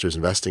the investors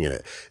investing in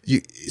it.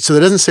 So that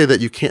doesn't say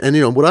that you can't,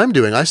 and what I'm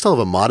doing, I still have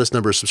a modest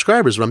number of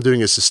subscribers. What I'm doing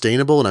is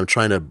sustainable, and I'm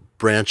trying to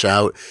branch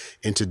out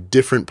into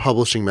different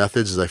publishing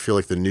methods, as I feel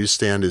like the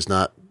Newsstand is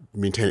not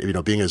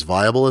being as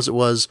viable as it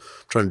was.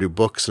 I'm trying to do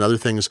books and other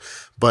things,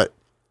 but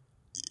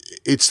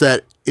it's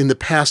that in the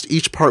past,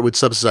 each part would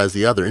subsidize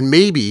the other. And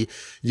maybe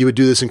you would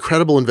do this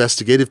incredible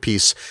investigative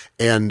piece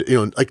and,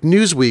 like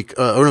Newsweek,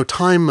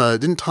 Time,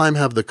 didn't Time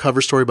have the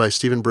cover story by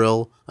Stephen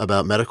Brill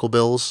about medical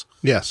bills?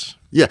 Yes.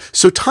 Yeah.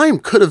 So Time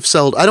could have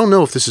sold, I don't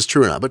know if this is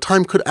true or not, but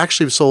Time could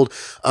actually have sold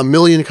 1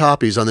 million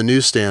copies on the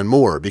Newsstand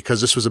more,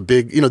 because this was a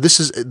big, this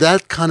is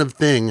that kind of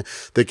thing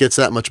that gets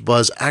that much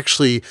buzz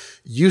actually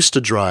used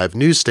to drive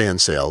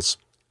newsstand sales.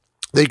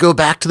 They'd go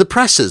back to the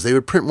presses. They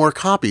would print more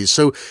copies.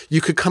 So you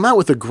could come out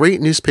with a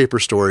great newspaper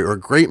story or a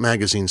great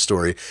magazine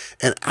story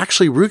and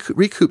actually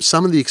recoup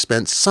some of the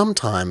expense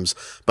sometimes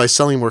by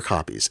selling more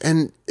copies.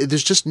 And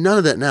there's just none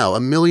of that now.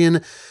 1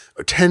 million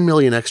or 10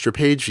 million extra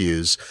page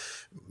views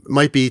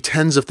might be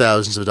tens of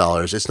thousands of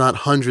dollars. It's not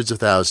hundreds of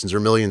thousands or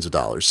millions of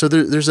dollars. So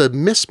there's a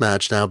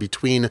mismatch now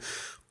between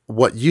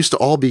what used to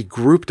all be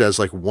grouped as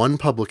like one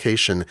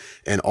publication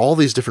and all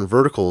these different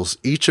verticals,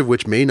 each of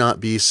which may not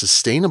be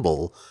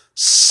sustainable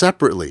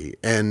separately,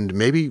 and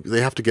maybe they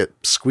have to get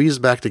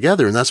squeezed back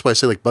together. And that's why I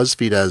say like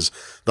BuzzFeed has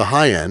the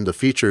high end, the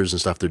features and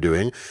stuff they're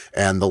doing,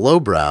 and the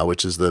lowbrow,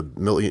 which is the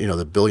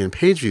billion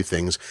page view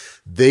things.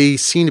 They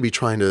seem to be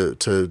trying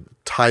to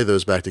tie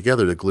those back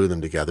together, to glue them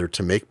together,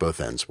 to make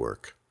both ends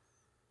work.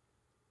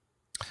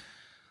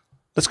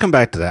 Let's come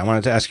back to that. I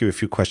wanted to ask you a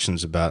few more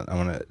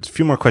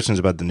questions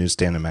about the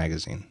Newsstand and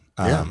magazine.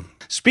 Yeah.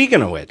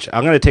 Speaking of which,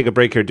 I'm going to take a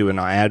break here, do an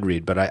ad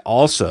read, but I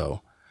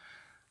also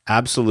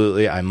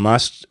Absolutely. I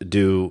must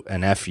do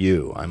an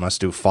FU. I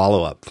must do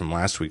follow-up from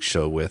last week's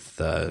show with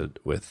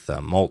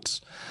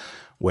Moltz,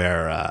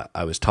 where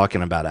I was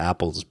talking about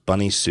Apple's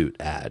bunny suit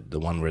ad, the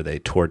one where they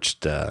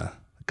torched the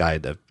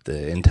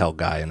Intel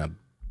guy in a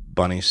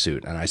bunny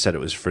suit, and I said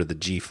it was for the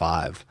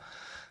G5.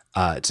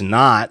 It's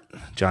not.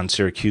 John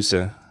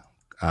Siracusa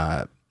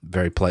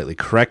very politely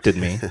corrected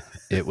me.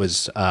 It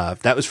was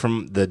that was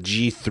from the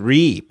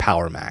G3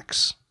 Power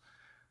Macs,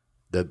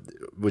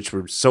 which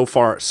were so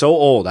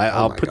old.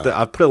 I'll put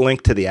a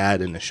link to the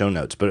ad in the show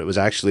notes. But it was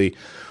actually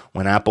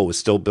when Apple was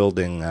still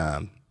building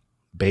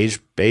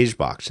beige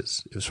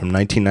boxes. It was from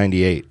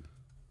 1998.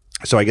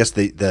 So I guess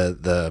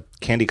the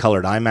candy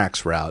colored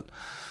iMacs were out,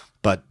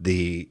 but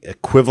the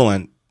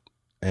equivalent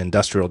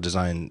industrial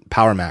design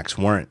Power Macs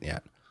weren't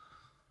yet.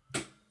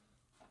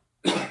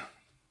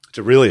 It's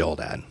a really old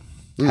ad.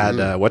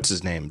 Had what's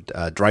his name?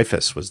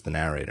 Dreyfus was the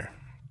narrator.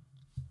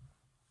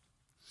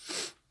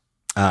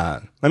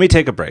 Let me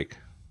take a break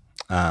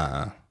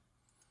and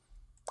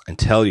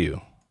tell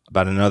you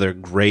about another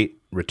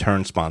great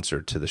return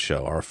sponsor to the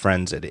show, our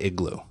friends at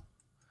Igloo.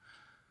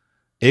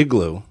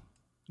 Igloo,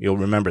 you'll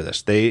remember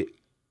this. They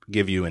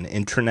give you an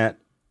intranet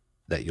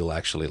that you'll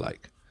actually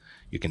like.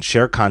 You can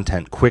share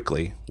content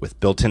quickly with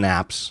built-in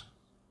apps.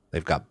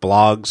 They've got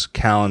blogs,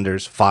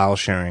 calendars, file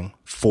sharing,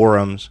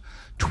 forums,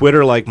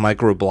 Twitter-like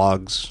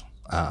microblogs,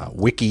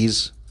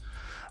 wikis,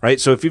 right?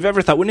 So if you've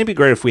ever thought, wouldn't it be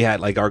great if we had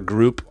like our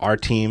group, our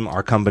team,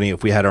 our company,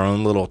 if we had our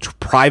own little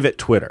private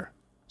Twitter,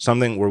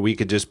 something where we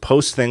could just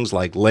post things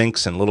like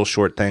links and little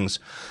short things,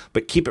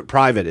 but keep it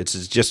private.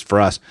 It's just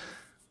for us.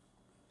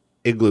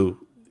 Igloo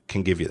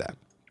can give you that.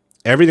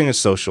 Everything is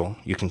social.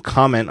 You can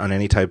comment on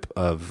any type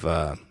of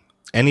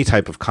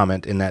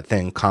comment in that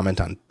thing. Comment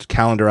on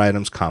calendar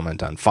items.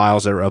 Comment on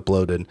files that are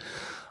uploaded.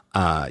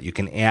 You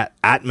can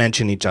at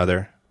mention each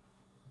other.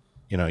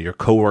 You know, your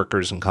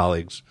coworkers and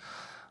colleagues.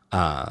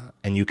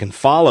 And you can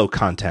follow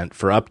content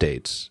for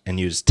updates and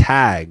use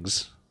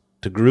tags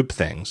to group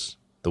things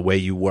the way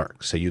you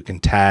work. So you can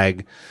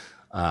tag,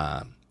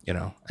 an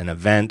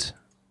event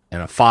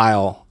and a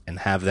file and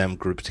have them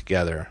grouped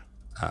together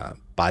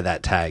by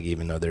that tag,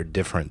 even though they're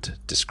different,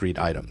 discrete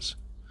items.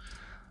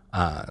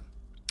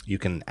 You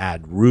can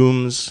add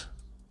rooms,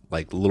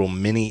 like little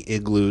mini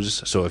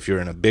igloos. So if you're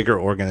in a bigger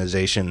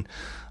organization,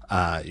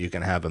 you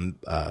can have a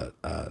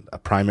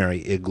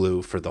primary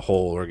igloo for the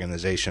whole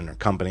organization or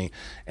company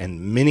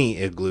and mini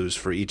igloos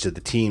for each of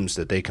the teams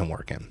that they can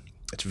work in.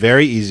 It's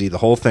very easy. The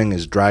whole thing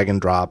is drag and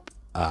drop,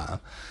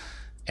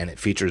 and it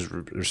features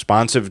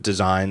responsive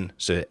design,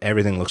 so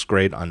everything looks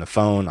great on the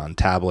phone, on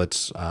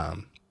tablets,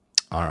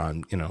 or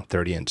on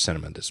 30-inch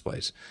cinema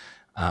displays.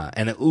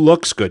 And it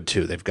looks good,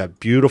 too. They've got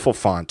beautiful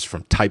fonts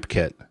from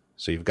Typekit.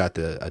 So you've got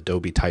the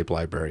Adobe Type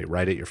library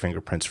right at your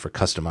fingerprints for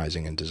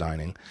customizing and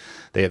designing.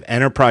 They have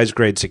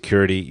enterprise-grade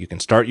security. You can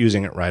start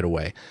using it right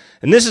away.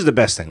 And this is the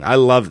best thing. I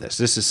love this.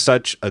 This is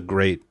such a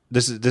great –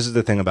 this is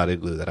the thing about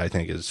Igloo that I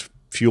think is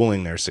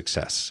fueling their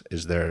success,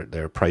 is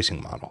their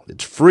pricing model.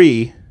 It's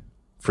free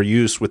for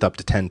use with up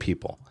to 10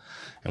 people.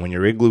 And when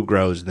your Igloo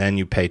grows, then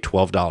you pay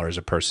 $12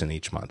 a person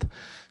each month.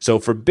 So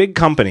for big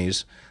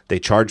companies, they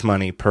charge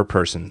money per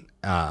person.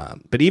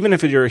 But even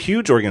if you're a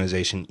huge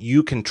organization,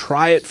 you can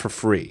try it for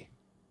free.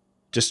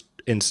 Just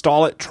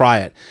install it, try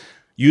it.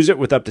 Use it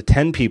with up to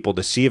 10 people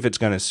to see if it's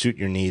going to suit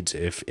your needs,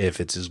 if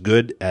it's as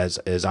good as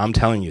I'm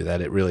telling you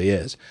that it really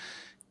is.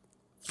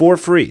 For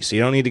free. So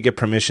you don't need to get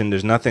permission.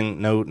 There's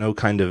nothing, no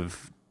kind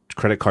of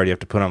credit card you have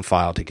to put on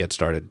file to get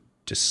started.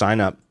 Just sign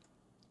up,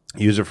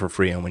 use it for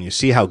free, and when you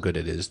see how good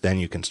it is, then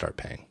you can start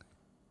paying.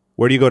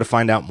 Where do you go to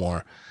find out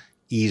more?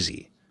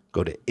 Easy.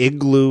 Go to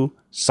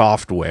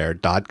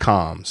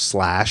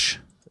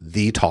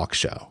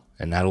igloosoftware.com/thetalkshow,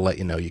 and that'll let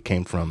you know you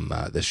came from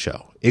this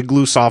show.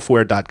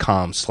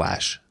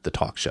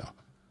 igloosoftware.com/thetalkshow.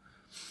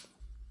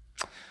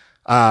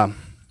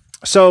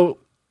 So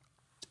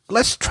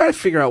let's try to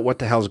figure out what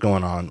the hell's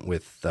going on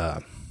with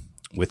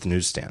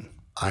Newsstand.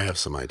 I have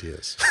some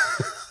ideas.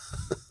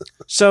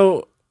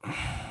 So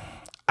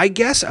I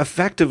guess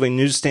effectively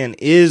Newsstand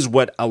is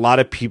what a lot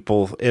of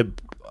people,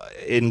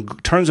 in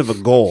terms of a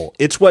goal,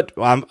 it's what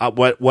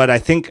I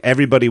think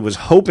everybody was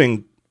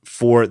hoping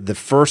for the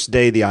first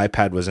day the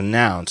iPad was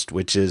announced,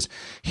 which is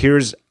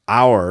here's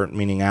our,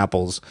 meaning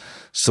Apple's,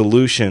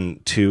 solution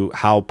to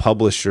how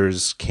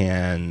publishers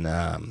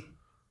can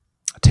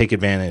take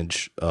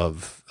advantage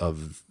of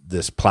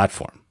this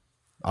platform,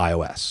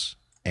 iOS,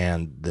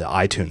 and the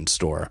iTunes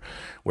store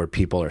where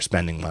people are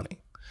spending money.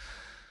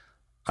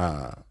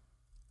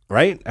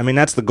 Right? I mean,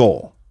 that's the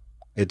goal.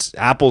 It's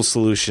Apple's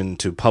solution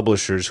to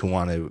publishers who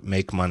want to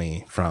make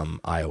money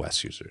from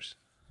iOS users.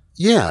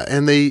 Yeah,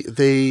 and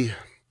they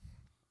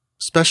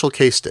special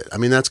cased it. I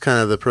mean, that's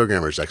kind of the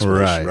programmer's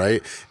explanation,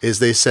 right? Is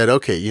they said,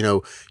 okay,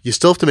 you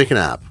still have to make an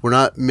app. We're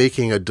not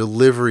making a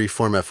delivery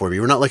format for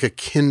you. We're not like a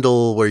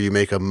Kindle where you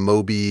make a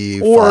Mobi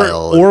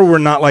file. Or we're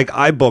not like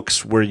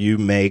iBooks where you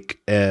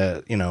make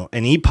an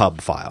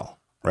EPUB file.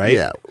 Right?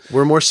 Yeah.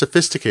 We're more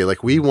sophisticated.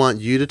 Like, we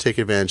want you to take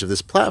advantage of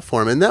this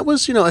platform. And that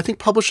was, I think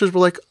publishers were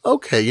like,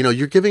 okay,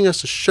 you're giving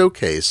us a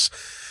showcase.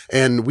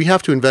 And we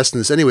have to invest in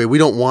this anyway. We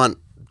don't want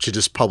to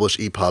just publish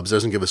EPUBs. It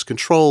doesn't give us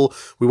control.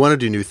 We want to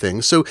do new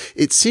things. So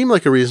it seemed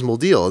like a reasonable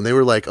deal. And they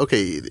were like,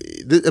 okay,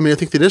 I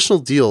think the initial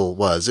deal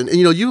was, and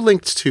you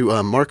linked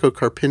to Marco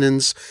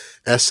Karpinen's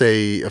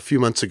essay a few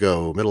months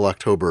ago, middle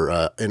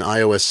October, in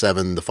iOS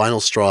 7, the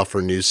final straw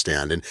for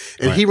Newsstand. And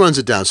right. He runs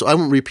it down. So I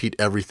won't repeat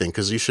everything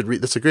because you should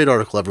read. That's a great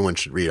article everyone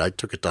should read. I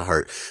took it to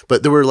heart.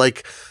 But there were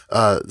like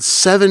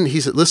 7,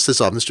 he lists this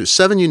off,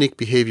 7 unique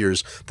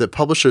behaviors that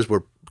publishers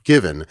were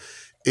given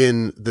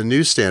in the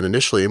Newsstand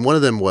initially. And one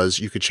of them was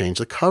you could change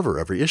the cover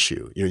every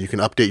issue. You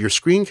can update your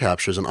screen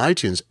captures on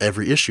iTunes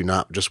every issue,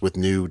 not just with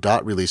new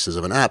dot releases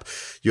of an app.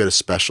 You had a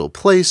special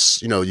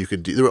place, you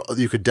could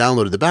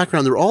download the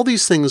background. There were all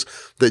these things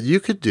that you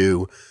could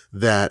do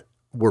that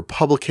were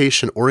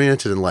publication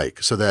oriented and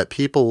so that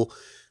people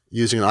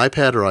using an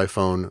iPad or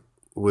iPhone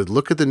would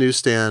look at the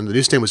Newsstand. The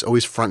Newsstand was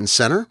always front and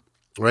center.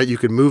 Right? You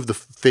could move the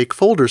fake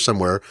folder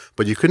somewhere,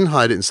 but you couldn't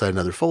hide it inside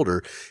another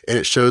folder. And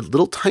it showed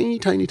little tiny,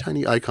 tiny,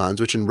 tiny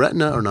icons, which in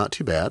Retina are not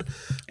too bad,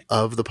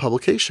 of the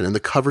publication. And the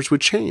covers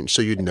would change.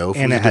 So you'd know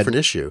from a different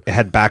issue. It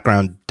had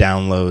background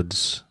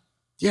downloads.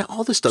 Yeah,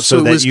 all this stuff. So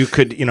that you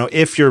could,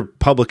 if your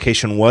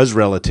publication was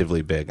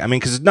relatively big,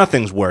 because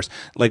nothing's worse.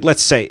 Like,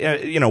 let's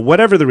say,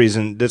 whatever the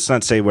reason, let's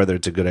not say whether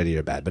it's a good idea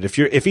or bad, but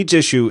if each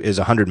issue is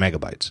 100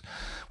 megabytes,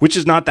 which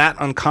is not that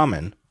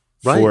uncommon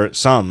for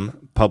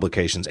some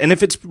publications. And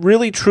if it's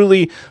really,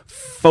 truly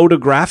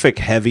photographic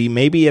heavy,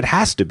 maybe it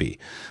has to be.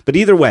 But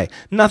either way,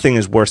 nothing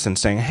is worse than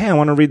saying, hey, I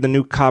want to read the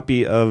new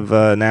copy of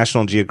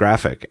National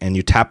Geographic. And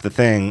you tap the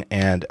thing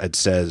and it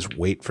says,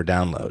 wait for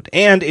download.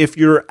 And if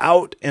you're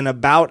out and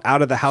about,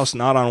 out of the house,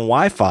 not on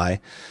Wi-Fi,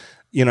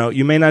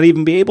 you may not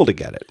even be able to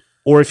get it.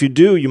 Or if you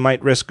do, you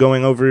might risk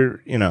going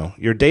over,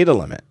 your data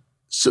limit.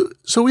 So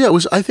yeah, it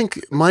was, I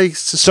think my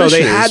suspicion So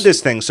they had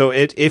this thing. So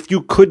if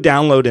you could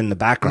download in the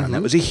background,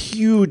 that was a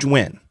huge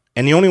win.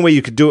 And the only way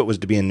you could do it was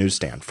to be in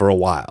Newsstand for a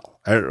while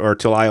or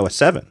till iOS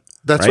 7.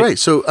 That's right.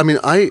 So,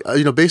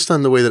 based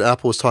on the way that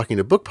Apple was talking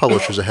to book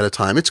publishers ahead of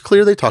time, it's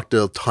clear they talked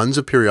to tons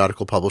of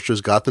periodical publishers,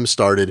 got them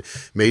started,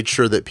 made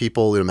sure that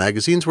people,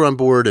 magazines were on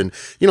board, and,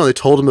 they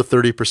told them the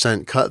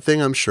 30% cut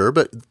thing, I'm sure.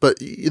 But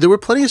there were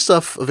plenty of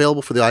stuff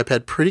available for the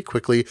iPad pretty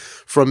quickly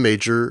from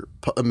major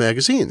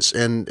magazines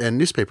and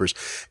newspapers.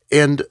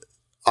 And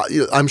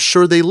I'm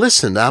sure they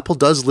listened. Apple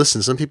does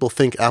listen. Some people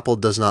think Apple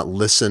does not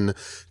listen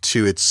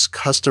to its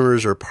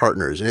customers or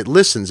partners, and it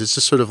listens. It's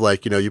just sort of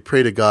like, you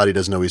pray to God, he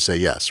doesn't always say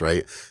yes,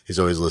 right? He's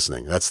always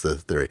listening. That's the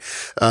theory.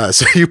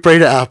 So you pray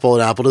to Apple,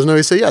 and Apple doesn't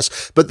always say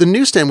yes. But the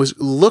Newsstand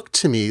looked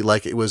to me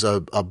like it was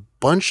a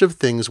bunch of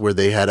things where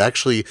they had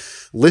actually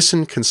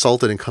listened,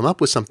 consulted, and come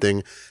up with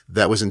something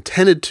that was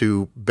intended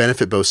to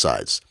benefit both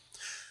sides.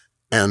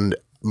 And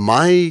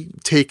my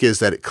take is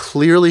that it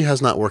clearly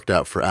has not worked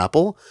out for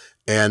Apple.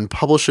 And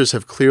publishers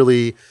have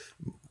clearly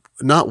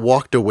not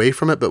walked away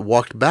from it, but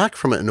walked back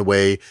from it in a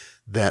way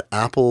that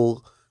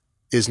Apple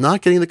is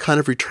not getting the kind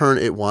of return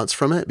it wants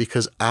from it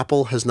because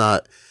Apple has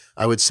not,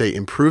 I would say,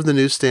 improved the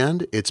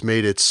Newsstand. It's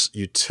made its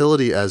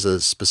utility as a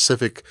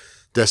specific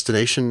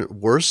destination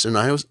worse. In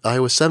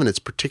iOS 7, it's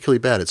particularly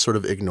bad. It's sort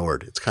of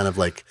ignored. It's kind of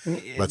like,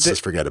 let's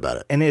just forget about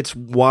it. And it's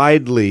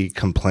widely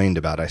complained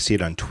about. I see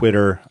it on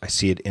Twitter. I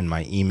see it in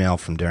my email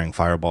from Daring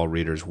Fireball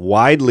readers.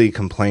 Widely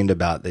complained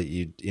about that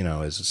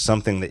is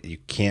something that you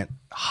can't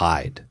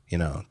hide.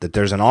 That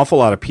there's an awful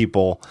lot of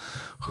people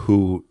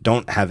who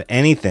don't have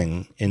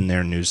anything in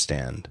their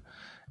Newsstand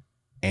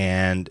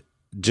and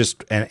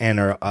just and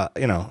are I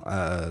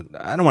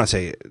don't want to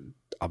say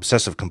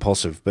obsessive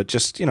compulsive, but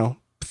just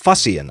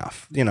fussy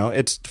enough.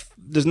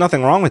 There's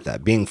nothing wrong with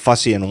that, being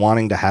fussy and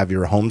wanting to have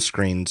your home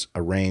screens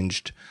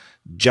arranged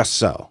just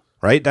so,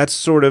 right? That's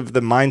sort of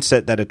the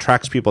mindset that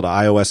attracts people to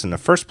iOS in the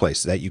first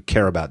place, that you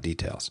care about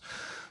details.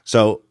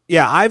 So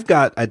yeah, I've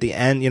got at the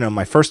end,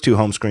 my first 2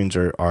 home screens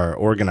are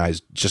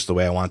organized just the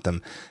way I want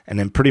them. And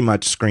then pretty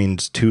much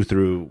screens 2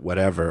 through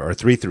whatever, or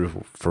 3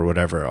 through for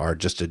whatever, are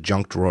just a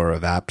junk drawer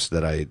of apps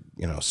that I,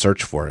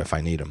 search for if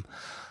I need them.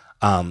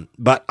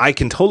 But I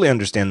can totally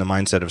understand the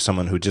mindset of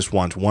someone who just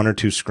wants 1 or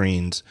 2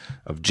 screens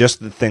of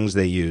just the things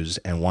they use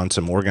and wants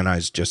them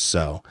organized just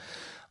so.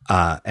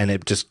 And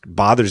it just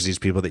bothers these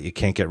people that you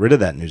can't get rid of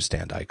that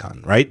Newsstand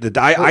icon, right?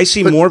 I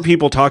see more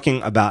people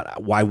talking about,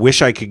 I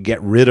wish I could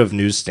get rid of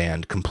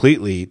Newsstand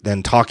completely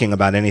than talking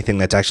about anything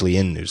that's actually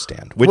in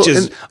Newsstand, which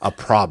is a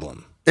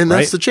problem. And right?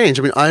 That's the change.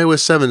 iOS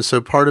 7, so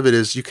part of it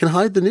is you can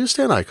hide the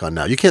Newsstand icon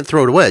now. You can't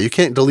throw it away. You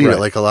can't delete it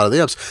like a lot of the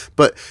apps.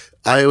 But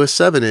iOS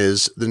 7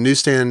 is the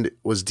Newsstand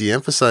was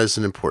de-emphasized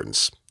in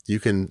importance. You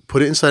can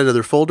put it inside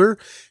another folder.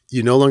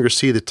 You no longer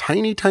see the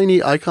tiny,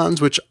 tiny icons,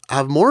 which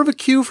have more of a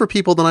cue for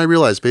people than I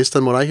realize. Based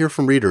on what I hear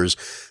from readers,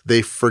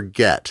 they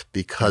forget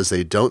because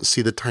they don't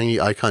see the tiny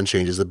icon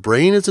changes. The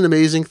brain is an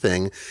amazing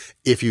thing.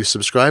 If you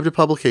subscribe to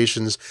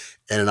publications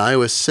and in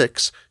iOS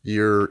 6,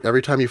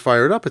 every time you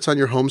fire it up, it's on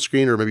your home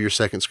screen or maybe your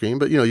second screen.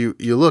 But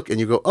you look and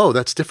you go, oh,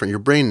 that's different. Your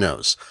brain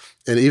knows.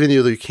 And even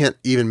though you can't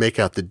even make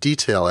out the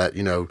detail at,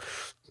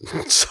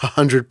 it's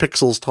 100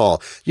 pixels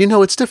tall. You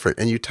know it's different,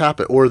 and you tap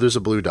it, or there's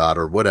a blue dot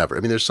or whatever.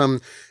 I mean, there's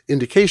some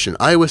indication.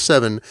 iOS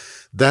 7,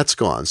 that's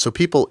gone. So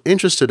people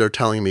interested are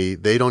telling me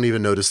they don't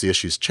even notice the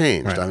issue's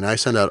changed. Right. I mean, I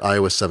send out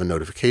iOS 7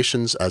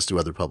 notifications, as do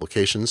other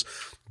publications,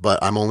 but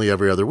I'm only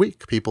every other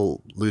week.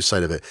 People lose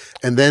sight of it.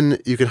 And then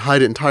you can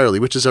hide it entirely,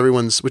 which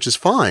is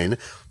fine.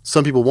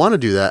 Some people want to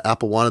do that.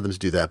 Apple wanted them to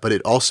do that, but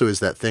it also is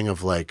that thing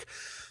of like,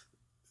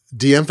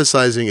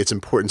 de-emphasizing its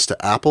importance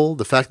to Apple.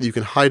 The fact that you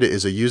can hide it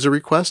is a user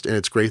request, and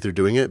it's great they're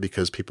doing it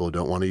because people who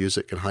don't want to use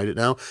it can hide it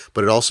now.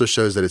 But it also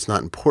shows that it's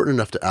not important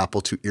enough to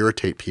Apple to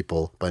irritate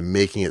people by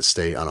making it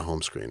stay on a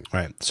home screen.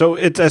 Right. So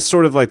it's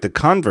sort of like the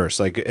converse.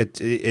 Like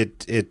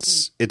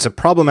it's a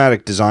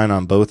problematic design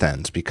on both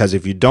ends, because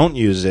if you don't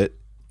use it,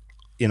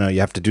 you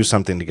have to do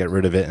something to get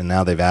rid of it, and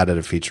now they've added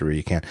a feature where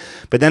you can.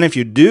 But then if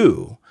you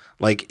do,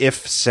 like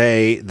if,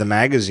 say, the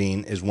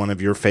magazine is one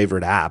of your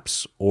favorite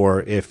apps,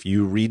 or if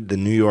you read the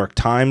New York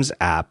Times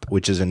app,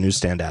 which is a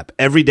newsstand app,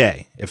 every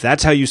day, if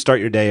that's how you start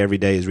your day every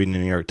day is reading the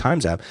New York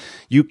Times app,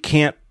 you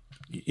can't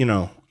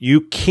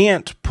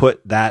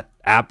put that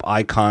app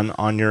icon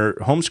on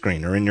your home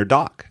screen or in your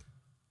dock.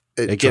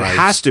 It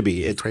has to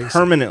be. It's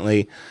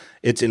permanently,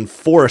 it's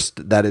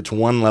enforced that it's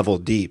one level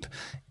deep.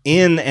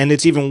 And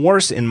it's even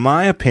worse, in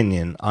my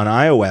opinion, on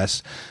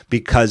iOS,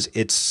 because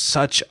it's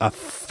such a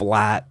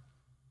flat,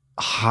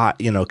 hot,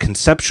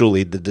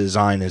 conceptually the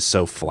design is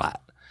so flat.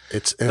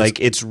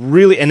 It's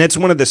really, and it's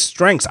one of the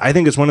strengths. I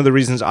think it's one of the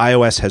reasons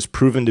iOS has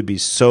proven to be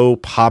so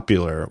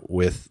popular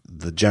with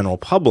the general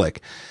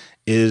public,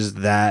 is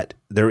that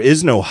there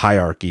is no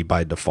hierarchy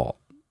by default,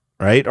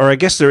 right? Or I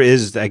guess there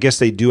is. I guess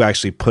they do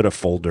actually put a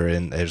folder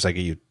in. There's like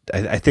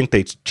I think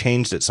they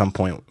changed at some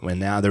point when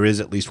now there is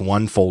at least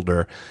one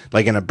folder,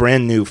 like in a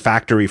brand new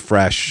factory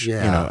fresh,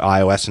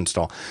 iOS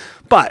install.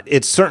 But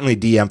it's certainly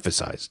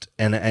de-emphasized,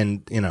 and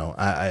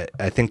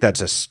I think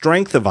that's a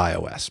strength of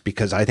iOS,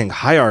 because I think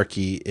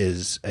hierarchy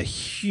is a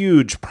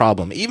huge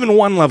problem. Even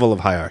one level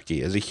of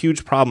hierarchy is a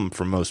huge problem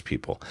for most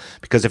people,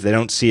 because if they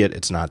don't see it,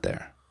 it's not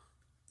there.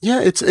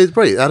 Yeah, it's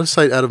right. Out of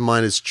sight, out of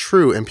mind is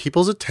true, and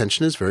people's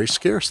attention is very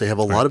scarce. They have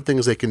a lot of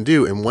things they can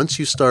do, and once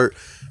you start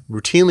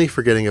routinely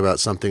forgetting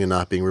about something and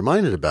not being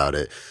reminded about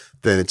it,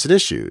 then it's an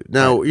issue.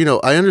 Now,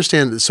 I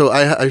understand. So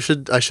I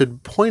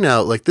should point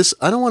out, like, this,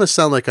 I don't want to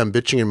sound like I'm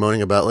bitching and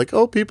moaning about, like,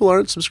 oh, people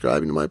aren't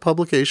subscribing to my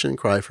publication and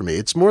cry for me.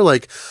 It's more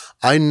like,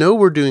 I know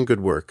we're doing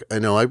good work. I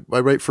know I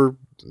write for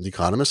The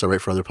Economist. I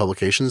write for other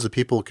publications. The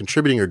people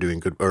contributing are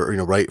doing good, or,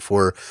 write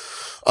for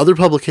other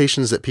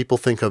publications that people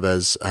think of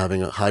as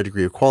having a high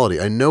degree of quality.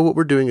 I know what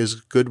we're doing is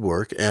good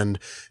work, and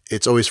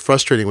it's always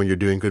frustrating when you're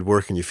doing good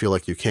work and you feel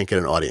like you can't get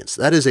an audience.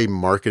 That is a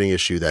marketing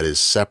issue that is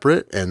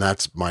separate, and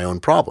that's my own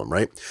problem,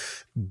 right?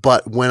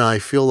 But when I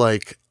feel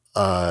like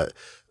the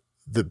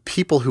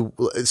people who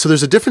 – so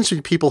there's a difference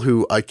between people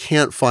who I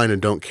can't find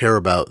and don't care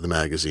about the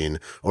magazine,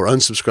 or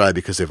unsubscribe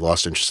because they've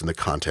lost interest in the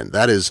content.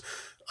 That is –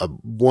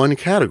 one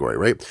category,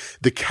 right?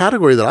 The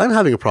category that I'm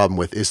having a problem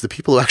with is the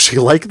people who actually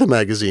like the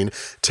magazine,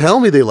 tell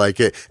me they like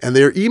it, and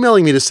they're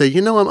emailing me to say,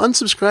 I'm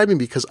unsubscribing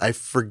because I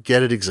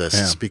forget it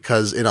exists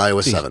because in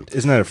iOS 7.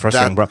 Isn't that a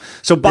frustrating problem?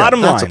 So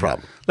bottom line, that's a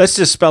problem. Let's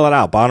just spell it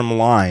out. Bottom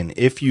line,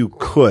 if you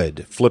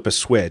could flip a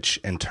switch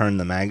and turn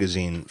the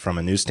magazine from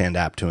a newsstand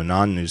app to a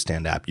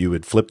non-newsstand app, you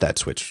would flip that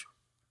switch.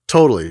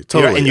 Totally.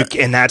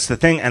 And that's the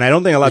thing, and I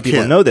don't think a lot of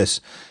people know this.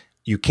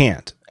 You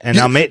can't. And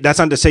now that's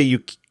not to say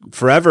you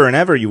forever and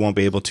ever you won't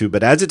be able to,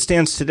 but as it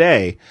stands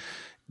today,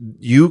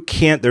 you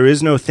can't. There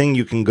is no thing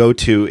you can go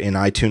to in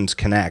iTunes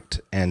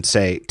Connect and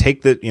say,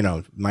 take the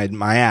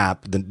my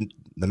app, the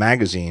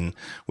magazine,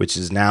 which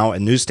is now a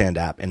newsstand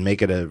app, and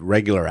make it a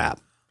regular app.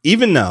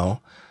 Even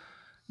though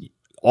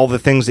all the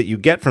things that you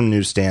get from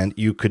Newsstand,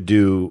 you could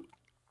do,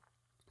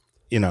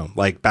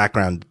 like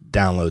background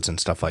downloads and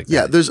stuff like that.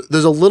 Yeah, there's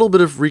a little bit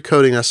of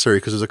recoding necessary,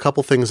 because there's a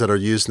couple things that are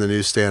used in the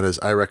Newsstand, as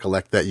I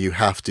recollect, that you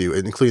have to,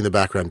 including the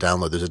background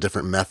download. There's a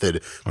different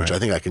method, which I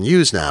think I can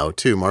use now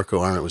too. Marco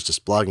Arment was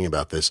just blogging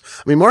about this.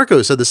 I mean,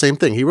 Marco said the same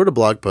thing. He wrote a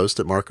blog post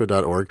at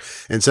marco.org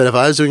and said, if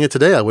I was doing it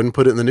today, I wouldn't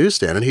put it in the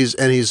Newsstand. And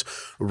he's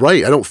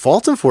right. I don't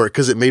fault him for it,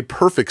 because it made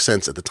perfect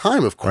sense at the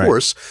time, of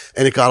course,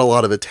 and it got a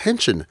lot of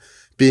attention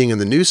being in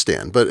the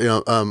Newsstand. But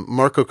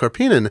Marco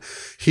Karpinen,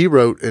 he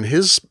wrote in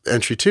his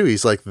entry too,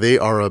 he's like, they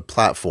are a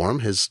platform,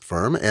 his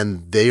firm,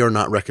 and they are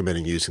not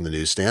recommending using the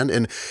Newsstand.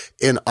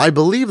 And I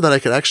believe that I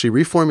could actually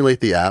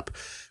reformulate the app,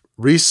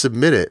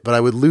 resubmit it, but I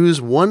would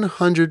lose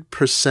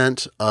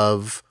 100%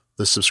 of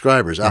the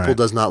subscribers. Apple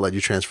does not let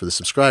you transfer the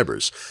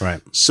subscribers.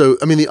 Right. So,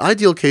 I mean, the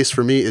ideal case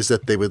for me is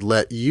that they would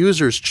let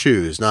users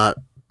choose, not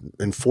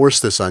enforce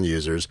this on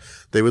users.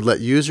 They would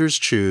let users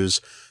choose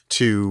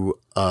to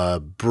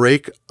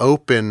break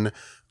open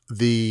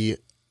the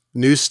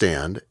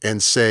Newsstand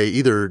and say,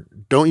 either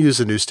don't use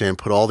the Newsstand,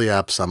 put all the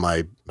apps on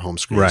my home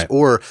screens,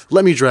 or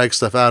let me drag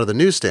stuff out of the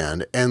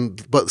Newsstand,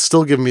 but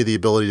still give me the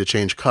ability to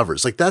change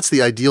covers. Like, that's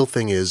the ideal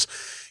thing, is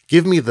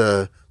give me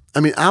the I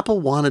mean, Apple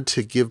wanted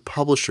to give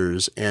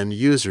publishers and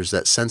users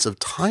that sense of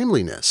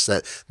timeliness,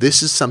 that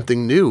this is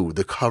something new.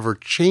 The cover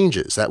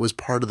changes. That was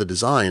part of the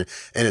design,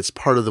 and it's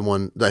part of the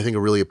one, I think, a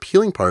really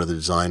appealing part of the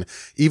design,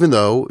 even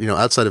though,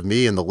 outside of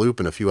me and The Loop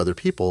and a few other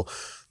people,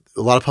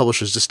 a lot of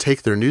publishers just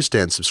take their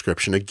Newsstand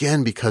subscription,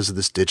 again, because of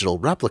this digital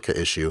replica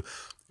issue,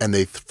 and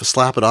they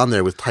slap it on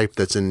there with type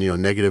that's in,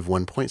 negative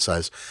 1 point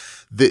size.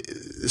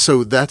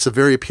 So that's a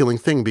very appealing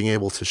thing, being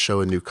able to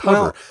show a new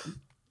cover. Well,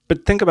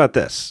 but think about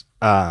this.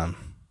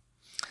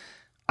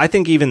 I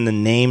think even the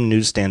name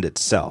Newsstand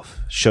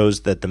itself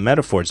shows that the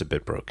metaphor is a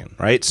bit broken,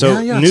 right?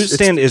 So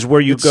Newsstand is where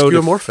you go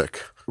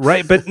skeuomorphic.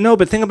 Right, but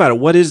think about it.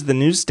 What is the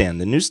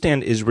Newsstand? The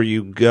Newsstand is where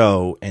you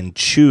go and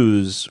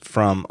choose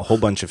from a whole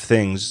bunch of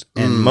things,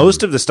 and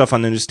most of the stuff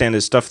on the Newsstand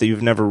is stuff that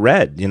you've never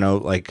read.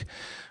 Like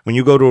when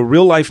you go to a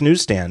real life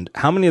newsstand,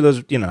 how many of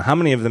those, how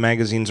many of the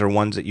magazines are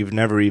ones that you've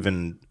never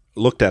even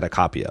looked at a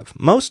copy of?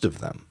 Most of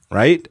them,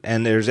 right?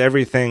 And there's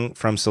everything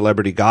from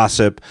celebrity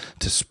gossip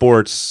to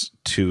sports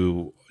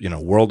to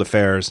world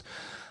affairs.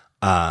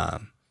 A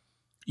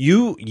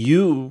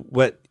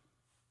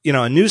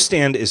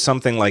newsstand is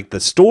something like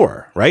the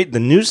store, right? The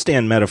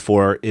newsstand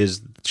metaphor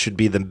should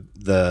be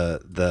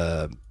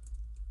the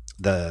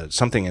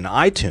something in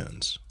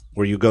iTunes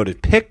where you go to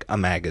pick a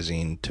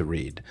magazine to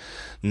read,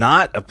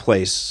 not a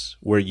place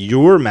where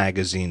your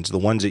magazines, the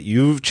ones that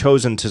you've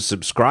chosen to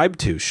subscribe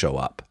to, show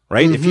up,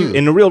 right? Mm-hmm. If you,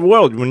 in the real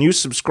world, when you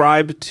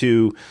subscribe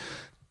to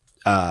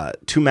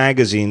 2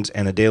 magazines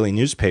and a daily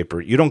newspaper,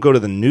 you don't go to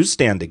the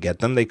newsstand to get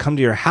them. They come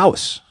to your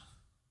house,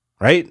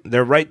 right?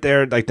 They're right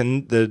there. Like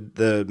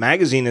the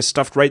magazine is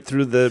stuffed right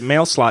through the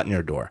mail slot in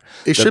your door.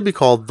 It should be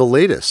called The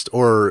Latest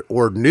or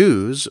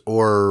News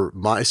or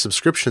My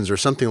Subscriptions or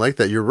something like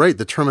that. You're right.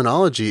 The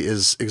terminology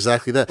is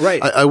exactly that.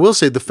 Right. I will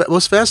say the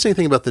most fascinating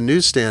thing about the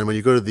newsstand when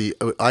you go to the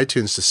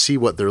iTunes to see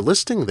what they're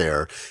listing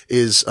there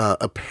is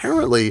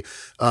apparently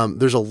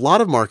there's a lot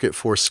of market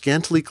for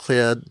scantily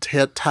clad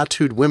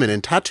tattooed women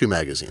in tattoo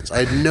magazines.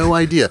 I had no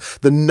idea.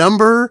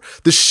 The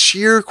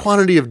sheer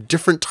quantity of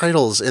different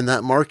titles in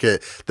that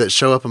market that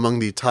show up among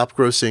the top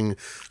grossing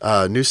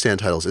newsstand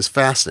titles is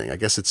fascinating. I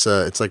guess it's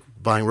like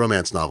buying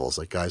romance novels.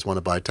 Like guys want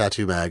to buy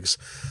tattoo mags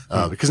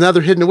because now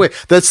they're hidden away.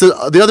 That's the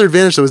other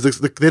advantage though is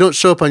they don't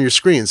show up on your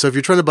screen. So if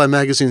you're trying to buy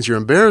magazines you're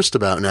embarrassed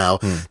about now,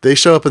 they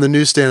show up in the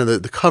newsstand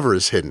and the cover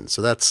is hidden.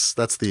 So that's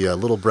the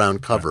little brown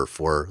cover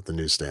for the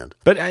newsstand.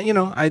 But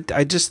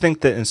I just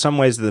think that in some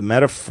ways the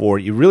metaphor,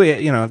 you really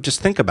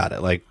just think about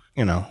it. Like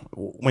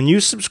when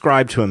you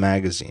subscribe to a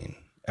magazine,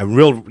 a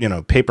real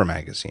paper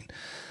magazine,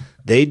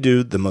 they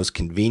do the most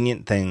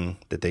convenient thing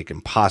that they can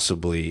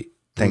possibly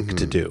think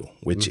to do,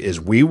 which is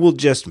we will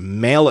just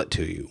mail it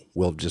to you.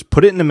 We'll just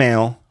put it in the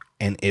mail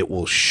and it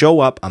will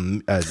show up.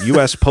 A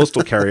U.S.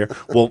 postal carrier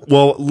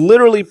will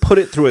literally put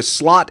it through a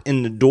slot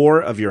in the door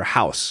of your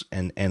house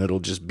and it'll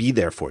just be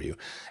there for you.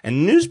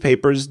 And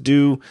newspapers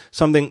do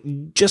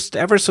something just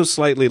ever so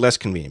slightly less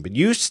convenient. But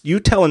you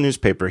tell a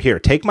newspaper, here,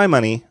 take my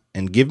money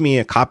and give me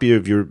a copy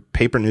of your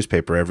paper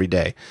newspaper every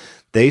day.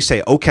 They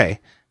say, okay,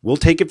 we'll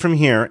take it from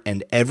here,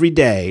 and every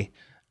day,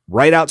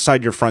 right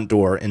outside your front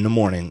door in the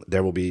morning,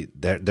 there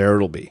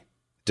it'll be.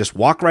 Just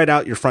walk right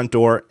out your front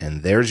door,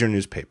 and there's your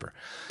newspaper.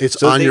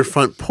 It's on your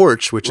front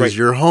porch, which is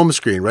your home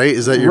screen, right?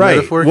 Is that your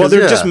metaphor? Well,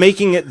 they're just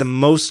making it the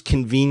most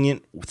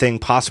convenient thing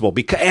possible.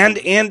 And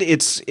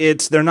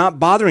it's they're not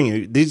bothering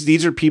you.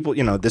 These are people.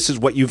 This is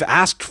what you've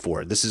asked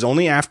for. This is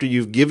only after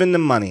you've given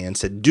them money and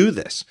said, do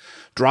this.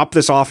 Drop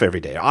this off every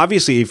day.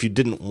 Obviously, if you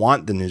didn't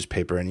want the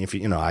newspaper, and if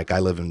like I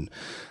live in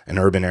an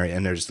urban area,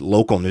 and there's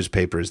local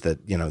newspapers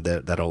that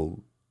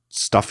that'll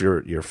stuff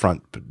your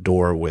front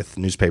door with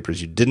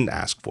newspapers you didn't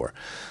ask for.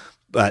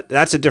 But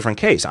that's a different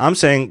case. I'm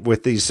saying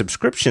with these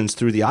subscriptions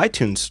through the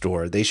iTunes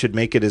store, they should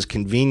make it as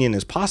convenient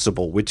as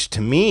possible, which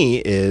to me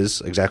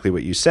is exactly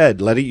what you said.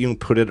 You can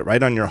put it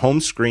right on your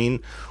home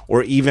screen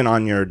or even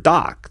on your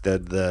dock,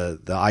 the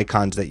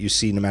icons that you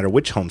see no matter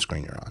which home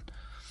screen you're on.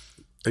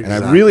 Exactly.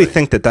 And I really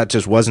think that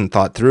just wasn't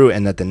thought through,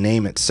 and that the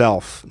name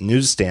itself,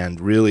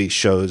 Newsstand, really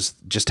shows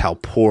just how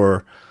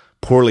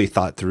poorly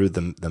thought through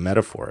the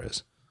metaphor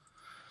is.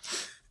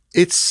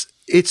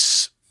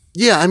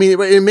 Yeah, I mean,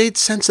 it made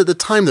sense at the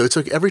time, though. It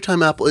took every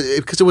time Apple,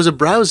 because it was a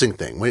browsing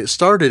thing. When it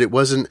started, it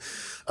wasn't,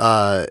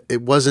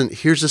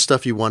 here's the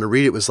stuff you want to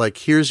read. It was like,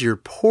 here's your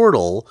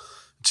portal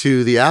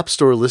to the App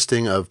Store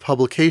listing of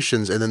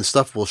publications, and then the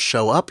stuff will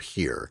show up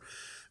here.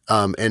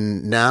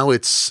 And now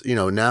it's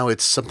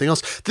something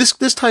else.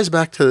 This ties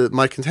back to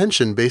my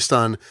contention based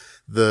on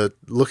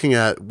looking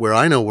at where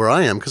I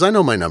am, because I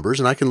know my numbers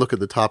and I can look at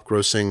the top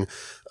grossing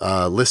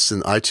lists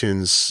in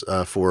iTunes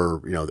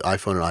for the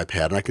iPhone and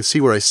iPad, and I can see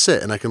where I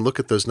sit, and I can look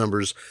at those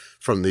numbers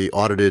from the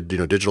audited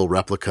digital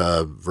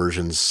replica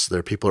versions.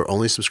 There, people are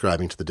only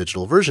subscribing to the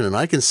digital version, and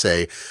I can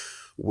say,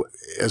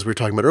 as we were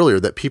talking about earlier,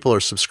 that people are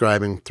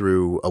subscribing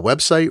through a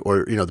website,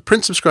 or, the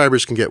print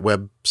subscribers can get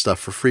web stuff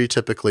for free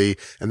typically,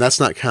 and that's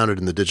not counted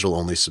in the digital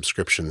only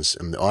subscriptions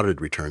and the audited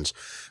returns.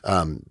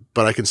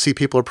 But I can see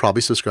people are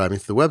probably subscribing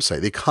through the website.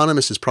 The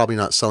Economist is probably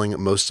not selling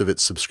most of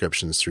its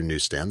subscriptions through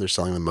Newsstand. They're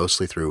selling them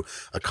mostly through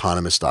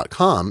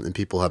economist.com, and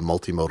people have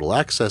multimodal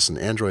access and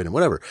Android and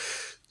whatever.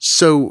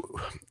 So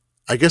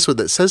I guess what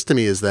that says to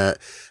me is that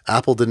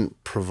Apple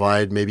didn't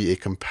provide maybe a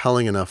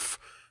compelling enough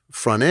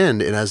front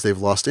end, and as they've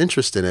lost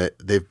interest in it,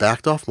 they've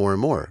backed off more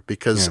and more,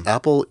 because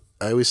Apple,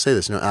 I always say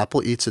this,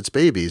 Apple eats its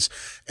babies,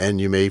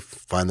 and you may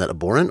find that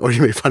abhorrent or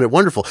you may find it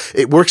wonderful.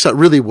 It works out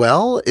really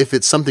well if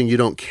it's something you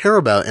don't care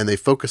about and they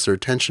focus their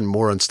attention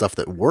more on stuff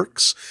that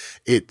works.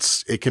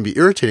 It can be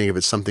irritating if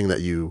it's something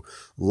that you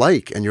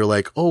like and you're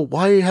like, oh,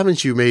 why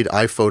haven't you made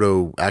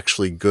iPhoto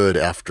actually good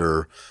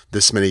after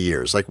this many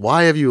years? Like,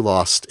 why have you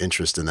lost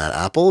interest in that,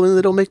 Apple? And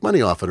they don't make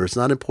money off it, or it's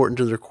not important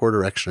to their core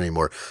direction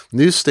anymore.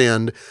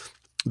 Newsstand,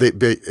 they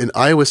in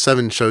iOS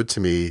 7 showed to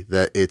me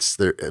that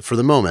for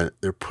the moment,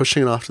 they're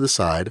pushing it off to the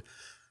side.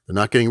 They're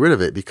not getting rid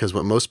of it, because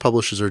what most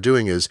publishers are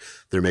doing is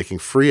they're making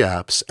free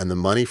apps, and the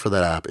money for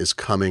that app is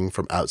coming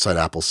from outside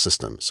Apple's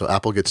system. So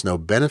Apple gets no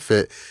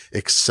benefit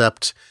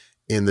except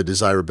in the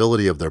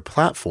desirability of their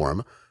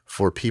platform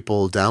for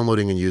people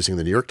downloading and using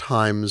the New York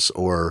Times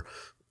or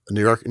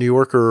New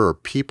Yorker or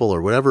People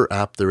or whatever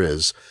app there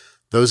is.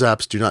 Those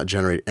apps do not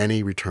generate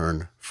any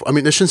return. I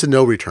shouldn't say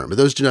no return, but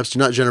those apps do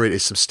not generate a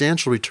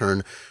substantial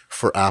return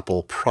for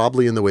Apple,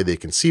 probably in the way they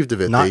conceived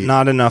of it.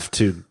 Not enough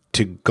to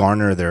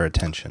garner their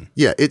attention.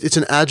 Yeah, it's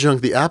an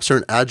adjunct. The apps are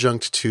an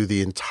adjunct to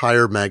the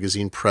entire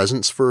magazine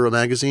presence for a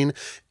magazine,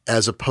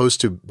 as opposed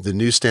to the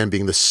Newsstand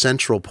being the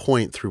central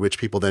point through which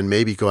people then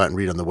maybe go out and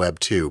read on the web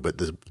too, but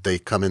they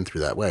come in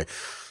through that way.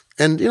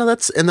 And,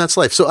 that's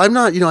life. So I'm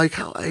not,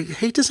 I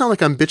hate to sound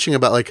like I'm bitching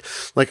about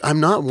like I'm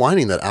not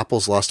whining that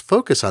Apple's lost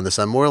focus on this.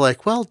 I'm more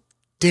like, well,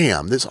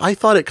 damn, I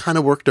thought it kind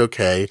of worked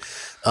okay.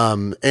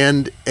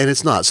 And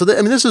it's not. So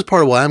this is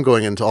part of why I'm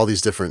going into all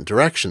these different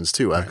directions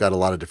too. I've got a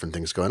lot of different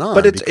things going on.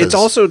 But it's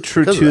also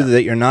true too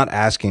that you're not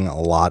asking a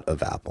lot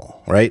of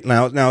Apple, right?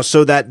 Now,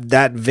 so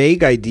that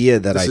vague idea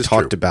that I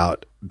talked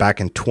about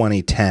back in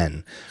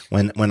 2010,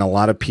 when a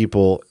lot of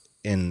people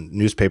in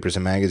newspapers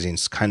and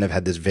magazines kind of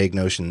had this vague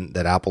notion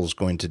that Apple's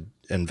going to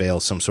unveil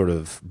some sort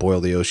of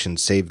boil the ocean,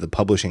 save the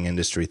publishing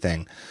industry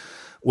thing,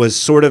 was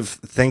sort of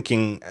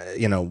thinking,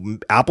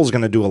 Apple's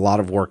going to do a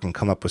lot of work and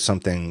come up with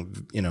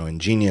something,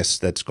 ingenious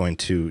that's going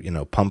to,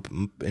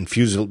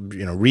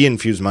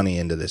 reinfuse money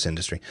into this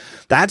industry.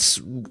 That's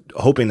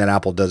hoping that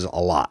Apple does a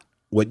lot.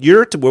 What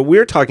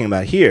we're talking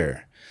about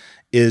here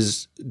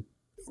is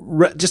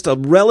just a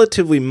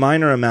relatively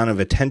minor amount of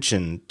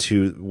attention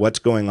to what's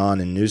going on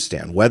in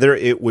Newsstand, whether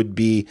it would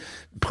be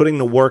putting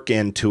the work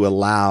in to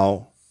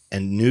allow a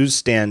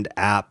Newsstand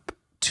app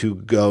to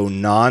go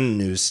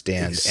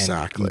non-Newsstand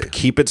and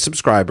keep its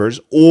subscribers,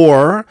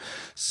 or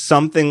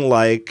something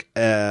like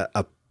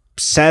a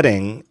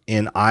setting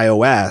in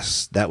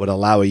iOS that would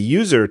allow a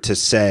user to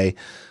say,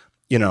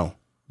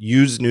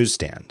 use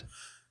Newsstand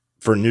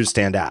for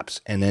Newsstand apps,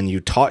 and then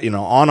you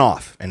on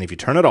off, and if you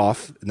turn it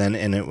off, then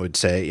it would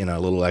say a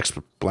little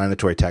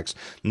explanatory text,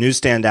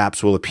 Newsstand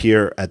apps will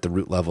appear at the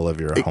root level of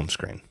your home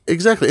screen.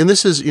 Exactly. And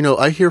this is,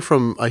 I hear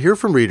from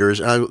readers,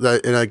 and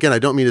again, I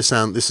don't mean to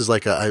sound, this is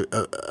like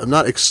I'm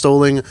not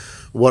extolling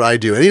what I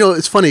do. And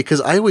it's funny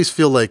because I always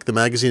feel like the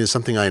magazine is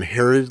something I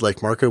inherited,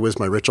 like Marco was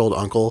my rich old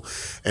uncle.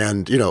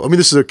 And,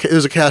 this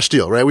is a cash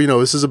deal, right?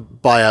 This is a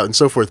buyout and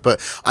so forth,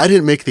 but I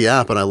didn't make the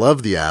app and I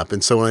love the app.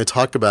 And so when I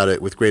talk about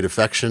it with great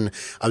affection,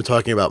 I'm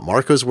talking about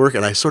Marco's work,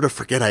 and I sort of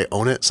forget I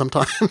own it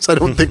sometimes. I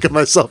don't think of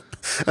myself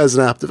as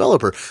an app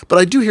developer, but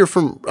I hear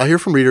from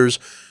readers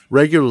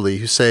regularly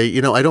who say,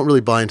 I don't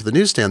really buy into the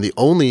Newsstand. The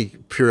only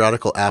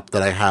periodical app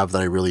that I have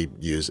that I really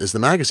use is the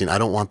magazine. I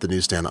don't want the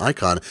Newsstand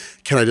icon.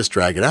 Can I just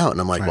drag it out? And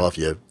I'm like, well, if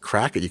you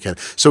crack it, you can.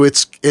 So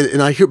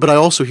but I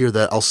also hear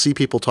that I'll see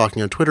people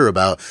talking on Twitter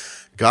about,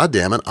 God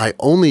damn it, I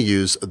only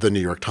use the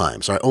New York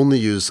Times, or I only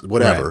use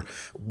whatever. Right.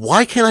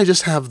 Why can't I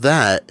just have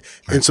that?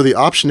 Right. And so the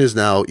option is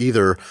now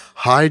either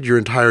hide your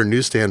entire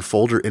Newsstand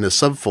folder in a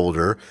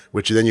subfolder,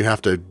 which then you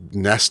have to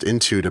nest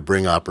into to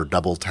bring up, or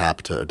double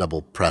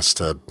press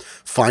to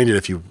find it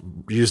if you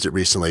used it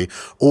recently.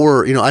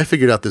 Or, I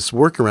figured out this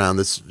workaround,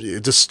 this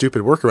just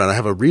stupid workaround. I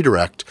have a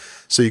redirect.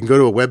 So you can go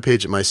to a web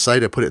page at my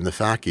site. I put it in the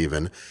FAQ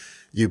even.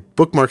 You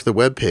bookmark the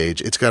web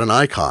page. It's got an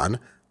icon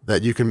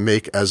that you can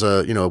make as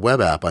a web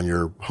app on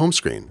your home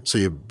screen. So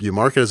you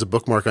mark it as a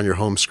bookmark on your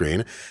home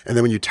screen, and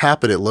then when you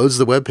tap it, it loads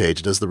the web page,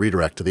 it does the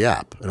redirect to the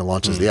app, and it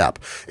launches the app.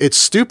 It's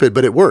stupid,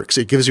 but it works.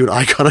 It gives you an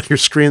icon on your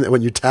screen that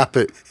when you tap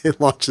it,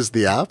 it launches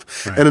the app.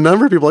 Right. And a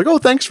number of people are like, oh,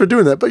 thanks for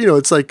doing that. But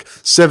it's like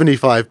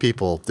 75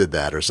 people did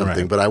that or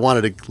something, but I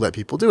wanted to let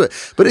people do it.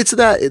 But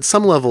at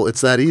some level,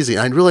 it's that easy.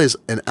 And I realize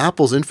in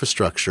Apple's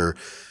infrastructure,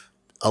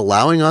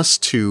 allowing us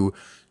to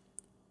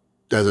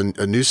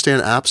a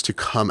newsstand apps to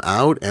come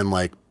out and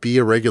like be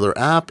a regular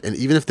app. And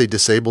even if they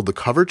disabled the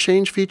cover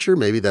change feature,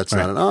 maybe that's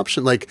not an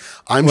option. Like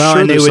I'm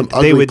sure there's some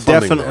ugly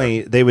plumbing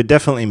there. They would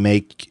definitely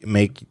make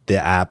the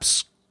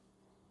apps.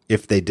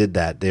 If they did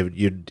that,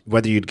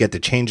 whether you'd get to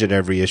change it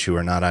every issue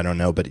or not, I don't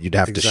know, but you'd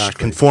have to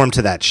conform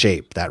to that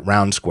shape, that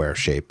round square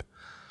shape.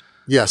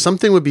 Yeah,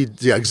 something would be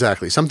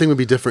exactly. Something would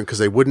be different because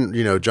they wouldn't,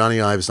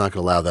 Johnny Ive's not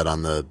going to allow that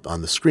on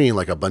the screen,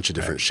 like a bunch of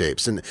different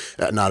shapes, and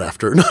not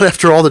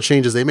after all the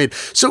changes they made.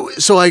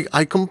 So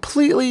I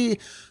completely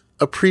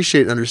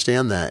appreciate and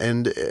understand that,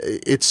 and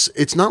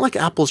it's not like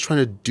Apple's trying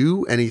to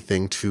do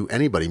anything to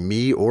anybody,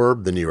 me or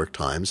the New York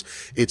Times.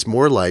 It's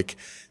more like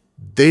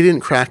they didn't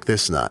crack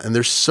this nut, and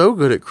they're so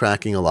good at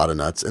cracking a lot of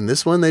nuts, and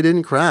this one they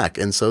didn't crack,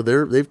 and so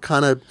they've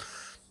kind of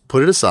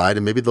put it aside,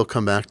 and maybe they'll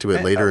come back to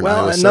it later in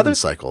iOS 7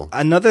 cycle.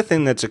 Another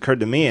thing that's occurred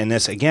to me, and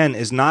this again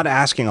is not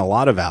asking a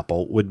lot of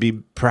Apple, would be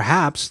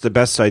perhaps the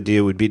best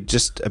idea would be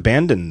just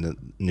abandon the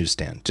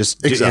newsstand,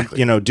 just do an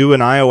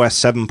iOS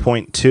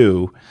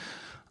 7.2,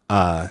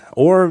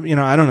 or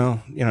I don't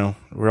know,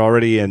 we're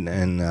already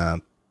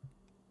in.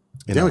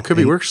 It could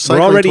be. We're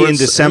already in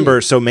December,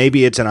 8. So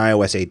maybe it's an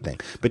iOS 8 thing.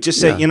 But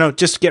just say,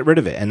 just get rid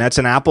of it. And that's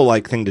an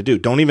Apple-like thing to do.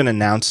 Don't even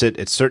announce it.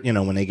 It's certain,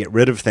 when they get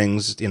rid of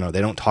things, they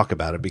don't talk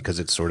about it because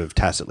it's sort of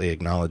tacitly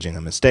acknowledging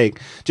a mistake.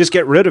 Just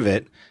get rid of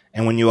it.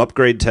 And when you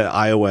upgrade to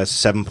iOS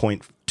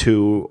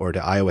 7.2 or to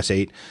iOS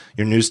 8,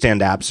 your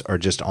newsstand apps are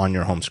just on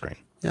your home screen.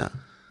 Yeah.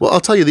 Well, I'll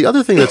tell you the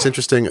other thing that's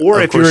interesting.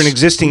 Or if you're an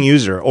existing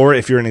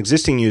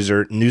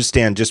user,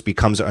 Newsstand just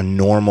becomes a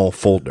normal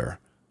folder.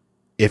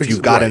 If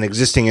you've got an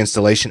existing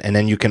installation, and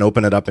then you can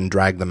open it up and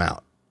drag them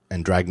out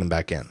and drag them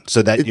back in,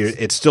 so that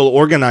it's still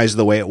organized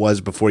the way it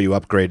was before you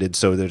upgraded.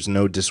 So there's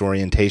no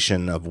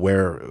disorientation of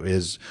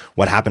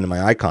what happened to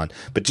my icon.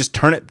 But just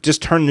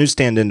turn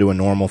Newsstand into a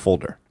normal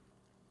folder.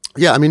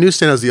 Yeah, I mean,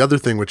 Newsstand has the other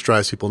thing which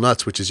drives people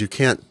nuts, which is you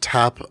can't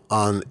tap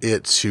on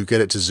it to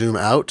get it to zoom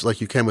out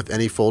like you can with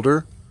any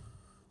folder.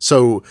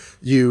 So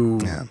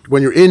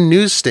when you're in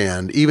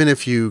Newsstand, even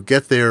if you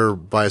get there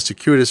by a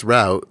circuitous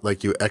route,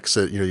 like you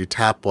exit, you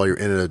tap while you're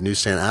in a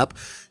Newsstand app,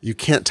 you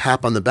can't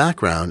tap on the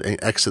background and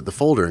exit the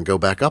folder and go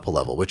back up a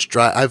level, which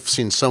I've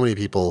seen so many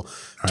people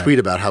tweet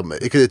about how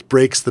it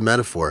breaks the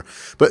metaphor.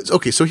 But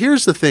okay, so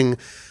here's the thing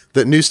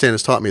that Newsstand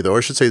has taught me, though, or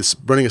I should say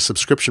running a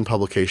subscription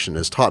publication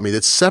has taught me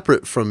that's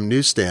separate from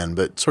Newsstand,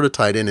 but sort of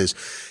tied in is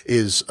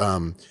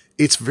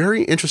it's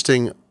very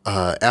interesting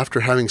after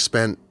having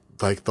spent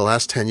like the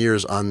last 10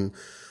 years on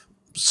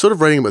sort of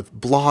writing with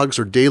blogs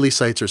or daily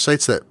sites or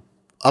sites that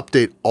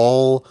update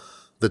all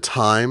the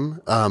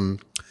time,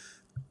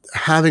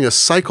 having a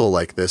cycle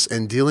like this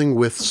and dealing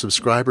with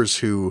subscribers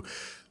who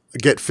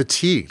get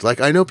fatigued.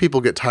 Like I know people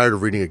get tired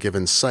of reading a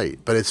given site,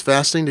 but it's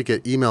fascinating to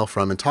get email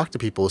from and talk to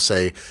people who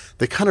say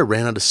they kind of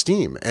ran out of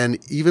steam. And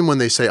even when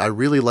they say, I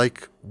really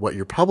like what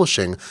you're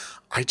publishing,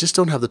 I just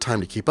don't have the time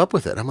to keep up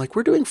with it. I'm like,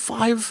 we're doing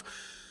 5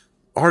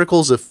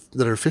 articles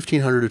that are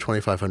 1,500 to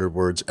 2,500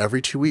 words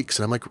every 2 weeks.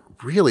 And I'm like,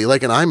 really?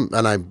 Like, and I'm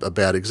a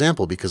bad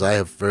example because I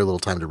have very little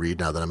time to read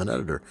now that I'm an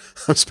editor.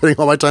 I'm spending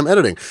all my time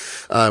editing,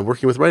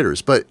 working with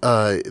writers. But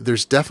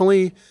there's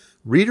definitely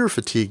reader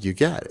fatigue you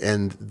get.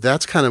 And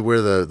that's kind of where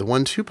the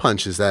 1-2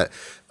 punch is that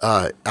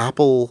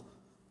Apple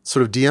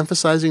sort of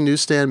de-emphasizing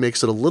Newsstand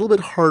makes it a little bit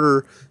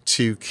harder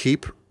to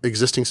keep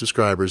existing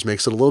subscribers,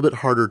 makes it a little bit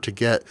harder to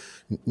get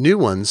new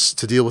ones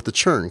to deal with the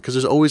churn because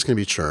there's always going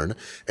to be churn.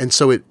 And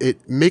so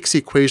it makes the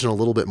equation a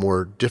little bit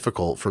more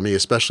difficult for me,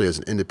 especially as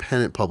an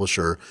independent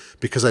publisher,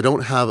 because I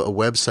don't have a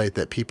website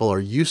that people are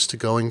used to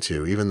going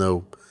to, even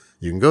though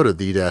you can go to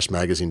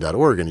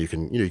the-magazine.org and you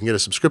can get a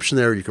subscription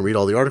there. You can read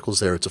all the articles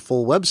there. It's a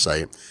full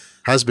website,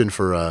 has been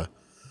for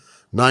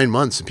 9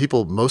 months, and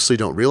people mostly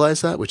don't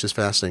realize that, which is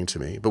fascinating to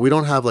me. But we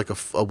don't have like a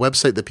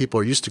website that people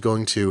are used to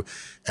going to,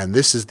 and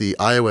this is the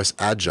iOS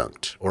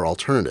adjunct or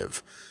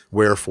alternative,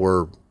 where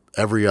for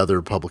every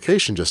other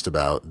publication just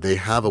about, they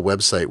have a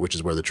website which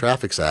is where the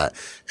traffic's at,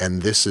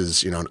 and this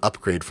is an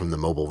upgrade from the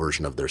mobile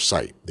version of their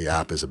site. The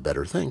app is a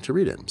better thing to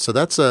read in. So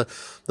that's been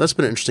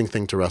an interesting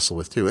thing to wrestle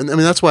with too. And I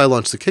mean that's why I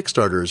launched the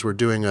Kickstarters. We're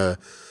doing a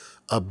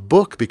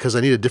book because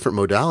I need a different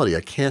modality.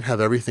 I can't have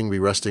everything be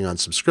resting on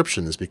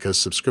subscriptions because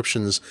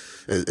subscriptions,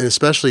 and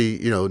especially,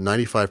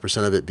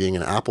 95% of it being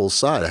an Apple's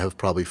side, I have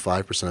probably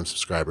 5% of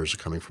subscribers are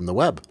coming from the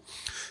web.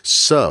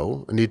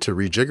 So I need to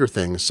rejigger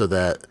things so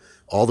that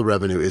all the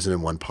revenue isn't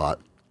in one pot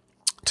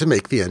to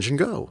make the engine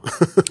go.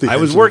 I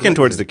was working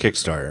towards the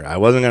Kickstarter. I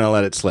wasn't going to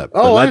let it slip.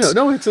 Oh, I know.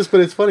 No, it's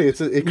funny.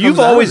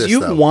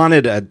 You've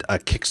wanted a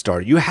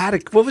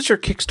Kickstarter. What was your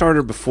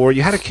Kickstarter before?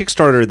 You had a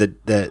Kickstarter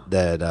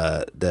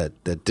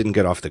that didn't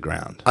get off the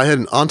ground. I had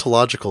an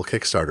ontological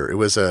Kickstarter. It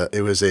was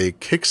a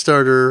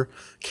Kickstarter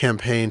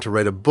campaign to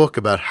write a book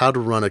about how to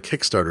run a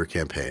Kickstarter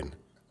campaign.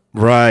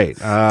 Right.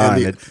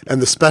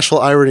 And the special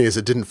irony is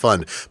it didn't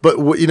fund. But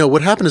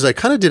what happened is I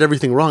kind of did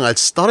everything wrong. I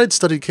thought I'd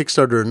studied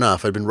Kickstarter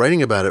enough. I'd been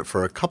writing about it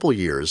for a couple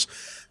years.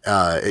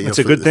 It's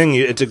a good thing.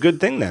 It's a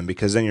good thing then,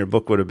 because then your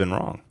book would have been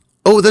wrong.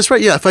 Oh, that's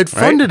right. Yeah, if I'd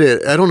funded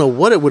it, I don't know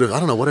what I would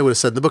have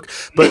said in the book.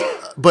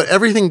 But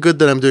everything good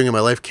that I'm doing in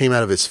my life came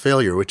out of its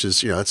failure, which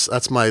is,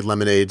 that's my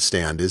lemonade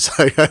stand. Is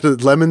I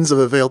had lemons of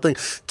a failed thing.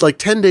 It's like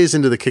 10 days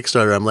into the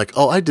Kickstarter, I'm like,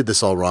 oh, I did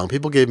this all wrong.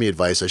 People gave me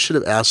advice. I should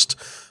have asked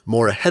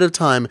more ahead of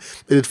time.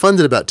 It had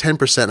funded about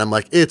 10%. I'm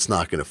like, it's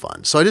not going to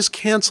fund. So I just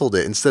canceled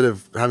it instead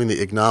of having the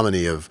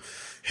ignominy of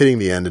hitting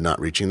the end and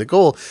not reaching the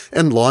goal,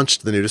 and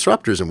launched the New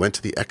Disruptors and went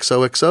to the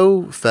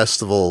XOXO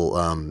festival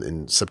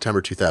in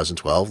September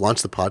 2012,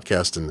 launched the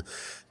podcast in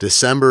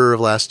December of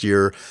last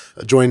year,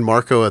 joined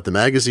Marco at the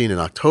magazine in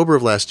October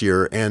of last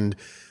year, and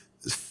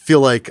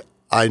feel like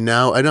I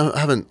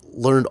haven't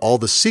learned all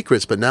the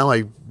secrets, but now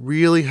I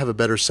really have a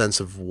better sense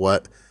of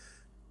what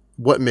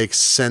makes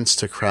sense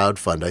to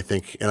crowdfund, I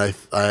think. And I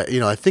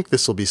think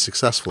this will be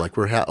successful. Like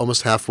we're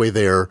almost halfway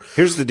there.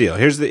 Here's the deal.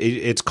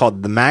 It's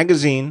called The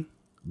Magazine,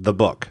 the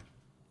Book,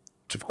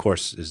 which of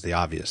course is the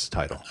obvious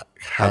title.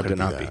 How could it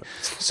not be?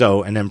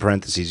 So, and then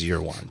parentheses year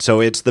one.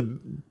 So it's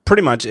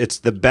pretty much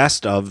the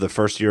best of the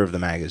first year of the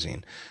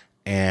magazine.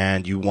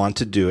 And you want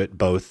to do it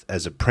both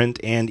as a print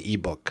and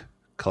ebook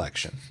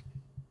collection.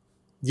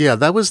 Yeah,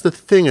 that was the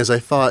thing, is I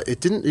thought it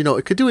didn't,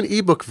 it could do an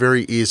ebook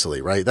very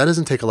easily, right? That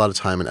doesn't take a lot of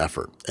time and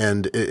effort.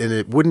 And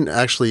it wouldn't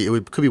actually,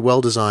 could be well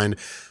designed,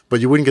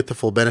 but you wouldn't get the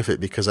full benefit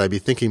because I'd be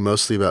thinking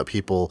mostly about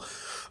people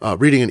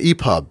reading an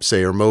EPUB,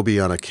 say, or Moby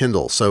on a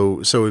Kindle.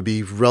 So it would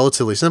be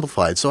relatively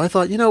simplified. So I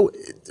thought,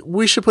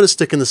 we should put a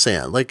stick in the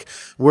sand. Like,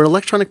 we're an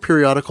electronic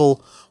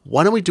periodical.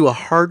 Why don't we do a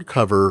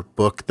hardcover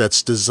book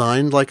that's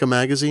designed like a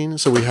magazine?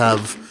 So we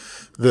have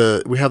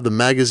the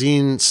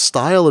magazine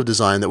style of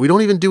design that we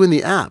don't even do in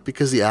the app,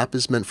 because the app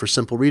is meant for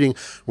simple reading.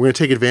 We're going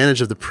to take advantage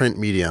of the print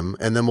medium,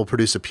 and then we'll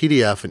produce a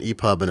PDF, an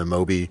EPUB, and a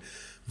Moby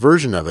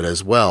version of it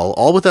as well,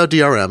 all without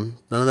DRM.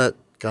 None of that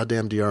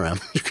goddamn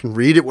DRM. You can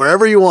read it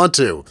wherever you want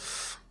to.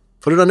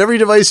 Put it on every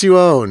device you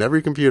own,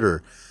 every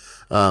computer.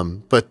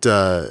 But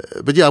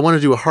yeah, I want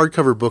to do a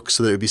hardcover book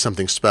so that it would be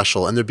something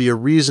special, and there'd be a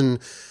reason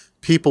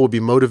people would be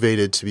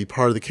motivated to be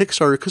part of the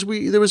Kickstarter, because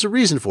there was a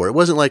reason for it. It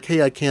wasn't like,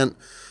 hey, I can't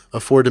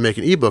afford to make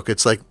an ebook.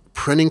 It's like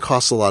printing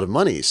costs a lot of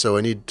money, so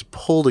I need to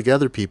pull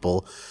together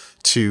people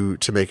to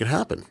make it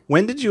happen.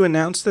 When did you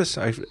announce this?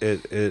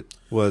 It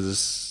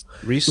was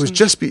recent?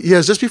 It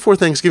was just before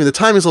Thanksgiving. The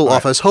timing's a little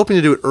off. I was hoping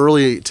to do it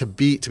early to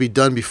be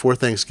done before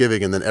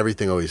Thanksgiving, and then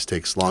everything always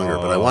takes longer.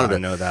 But I wanted to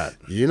know that.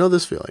 You know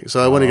this feeling.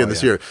 So I went again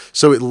this year.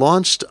 So it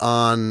launched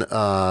on, if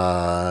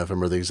I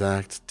remember the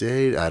exact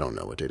date, I don't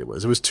know what date it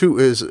was. It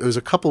was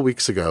a couple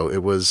weeks ago.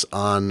 It was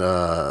on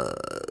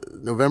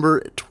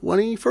November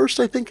 21st,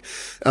 I think.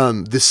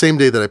 The same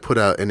day that I put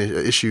out an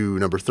issue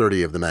number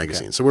 30 of the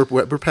magazine. Okay. So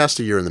we're past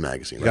a year in the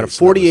magazine. You got a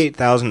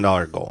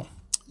 $48,000 goal.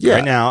 Yeah.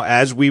 Right now,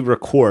 as we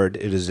record,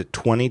 it is at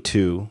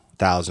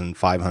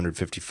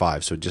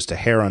 22,555, so just a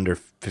hair under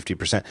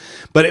 50%.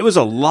 But it was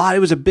a lot. It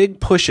was a big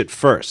push at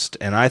first,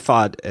 and I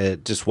thought,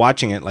 just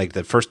watching it, like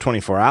the first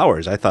 24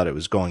 hours, I thought it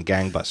was going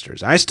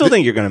gangbusters. I still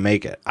think you're going to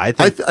make it. I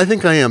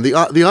think I am. The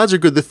odds are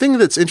good. The thing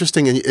that's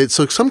interesting,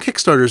 so some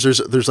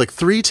Kickstarters, there's like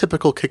 3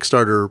 typical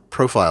Kickstarter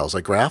profiles,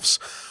 like graphs.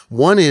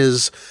 One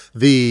is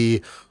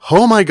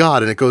oh my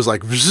God, and it goes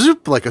like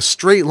zoop, like a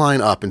straight line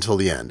up until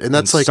the end, and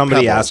that's like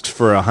somebody asks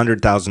for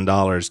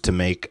 $100,000 to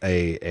make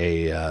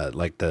a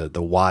like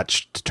the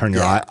watch to turn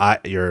your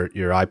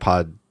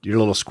iPod, your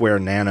little square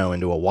Nano,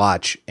 into a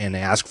watch, and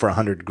they ask for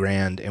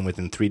 $100,000, and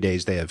within 3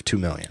 days they have $2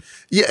 million.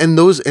 Yeah, and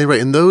those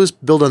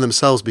build on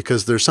themselves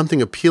because there's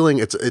something appealing.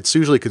 It's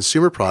usually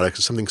consumer products.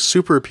 There's something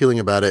super appealing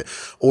about it,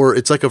 or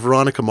it's like a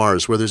Veronica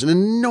Mars where there's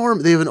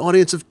they have an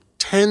audience of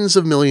tens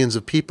of millions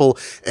of people,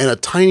 and a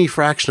tiny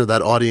fraction of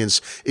that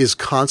audience is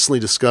constantly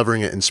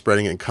discovering it and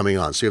spreading it and coming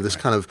on. So you have this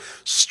kind of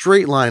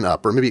straight line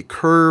up, or maybe it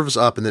curves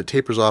up and then it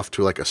tapers off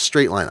to like a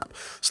straight line up.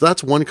 So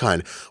that's one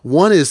kind.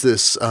 One is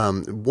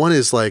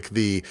like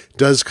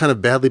does kind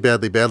of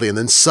badly, and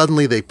then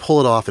suddenly they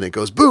pull it off and it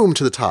goes boom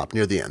to the top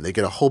near the end. They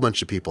get a whole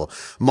bunch of people.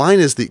 Mine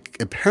is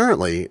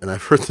apparently, and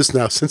I've heard this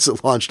now since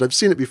it launched, I've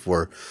seen it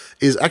before,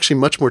 is actually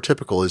much more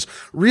typical, is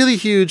really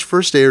huge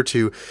first day or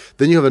two.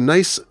 Then you have a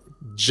nice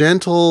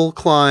gentle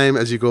climb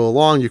as you go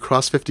along, you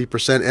cross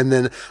 50%, and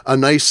then a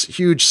nice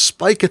huge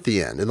spike at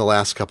the end in the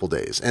last couple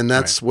days. And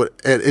that's right.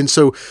 And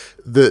so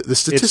the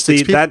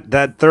statistics.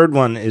 That third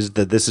one is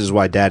the "this is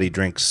why daddy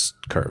drinks"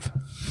 curve.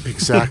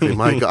 Exactly.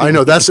 My God. I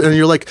know and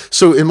you're like,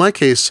 so in my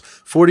case,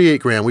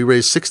 $48,000, we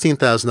raised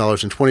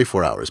 $16,000 in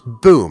 24 hours.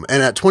 Boom.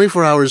 And at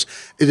 24 hours,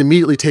 it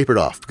immediately tapered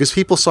off because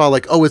people saw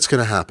like, oh, it's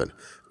going to happen.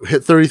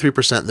 Hit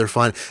 33%, they're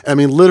fine. I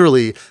mean,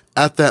 literally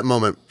at that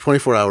moment,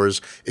 24 hours,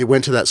 it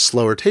went to that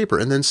slower taper.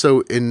 And then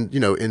so in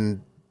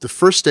the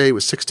first day it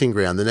was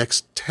 $16,000. The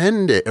next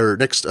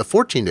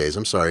 14 days,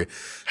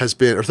 has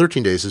been, or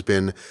 13 days has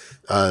been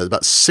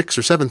about $6,000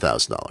 or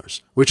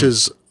 $7,000, which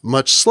is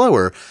much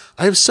slower.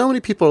 I have so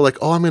many people are like,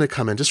 oh, I'm going to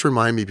come in. Just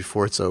remind me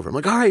before it's over. I'm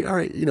like, all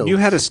right. You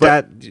had a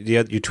stat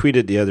you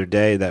tweeted the other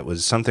day that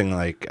was something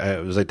like,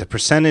 it was like the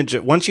percentage,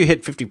 once you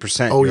hit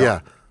 50%. Oh, yeah.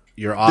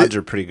 your odds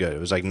are pretty good. It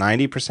was like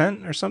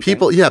 90% or something.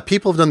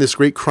 People have done this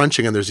great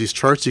crunching, and there's these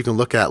charts you can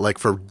look at, like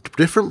for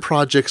different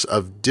projects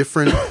of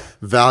different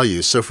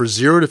values. So for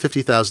 $0 to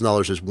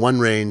 $50,000, there's one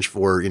range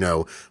for,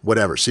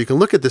 whatever. So you can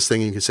look at this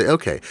thing and you can say,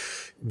 okay,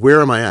 where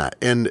am I at?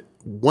 And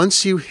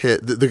once you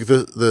hit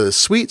the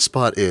sweet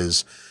spot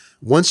is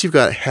once you've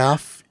got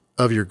half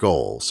of your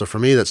goal. So for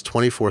me, that's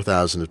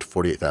 $24,000 to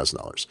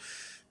 $48,000.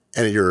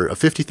 And you're a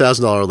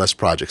 $50,000 or less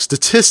project.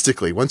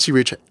 Statistically, once you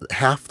reach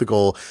half the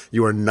goal,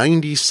 you are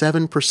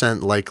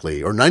 97%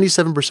 likely, or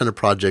 97% of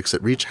projects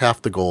that reach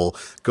half the goal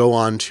go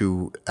on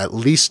to at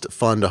least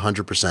fund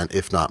 100%,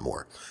 if not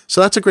more.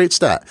 So that's a great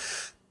stat.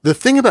 The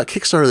thing about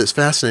Kickstarter that's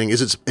fascinating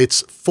is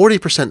it's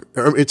 40%,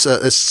 or it's a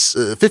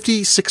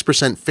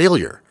 56%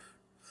 failure.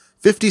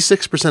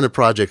 56% of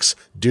projects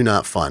do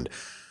not fund.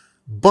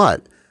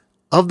 But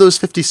of those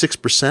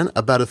 56%,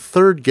 about a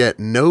third get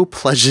no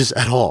pledges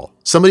at all.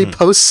 Somebody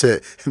posts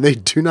it and they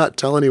do not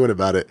tell anyone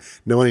about it.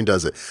 No one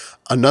does it.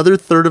 Another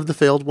third of the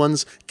failed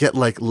ones get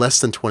like less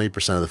than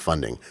 20% of the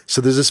funding.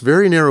 So there's this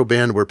very narrow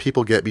band where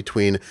people get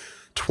between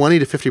 20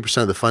 to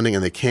 50% of the funding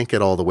and they can't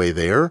get all the way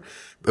there.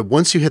 But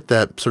once you hit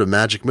that sort of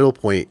magic middle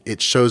point,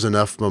 it shows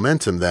enough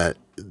momentum that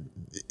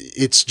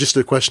it's just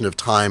a question of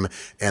time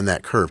and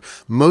that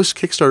curve. Most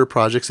Kickstarter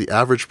projects, the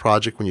average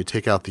project, when you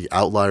take out the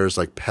outliers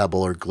like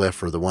Pebble or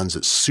Glyph or the ones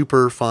that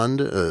super fund,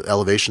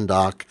 Elevation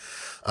Doc,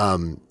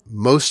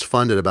 most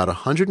fund at about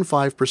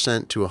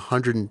 105% to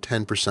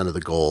 110% of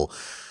the goal,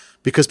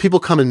 because people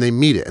come and they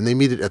meet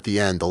it at the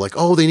end. They'll like,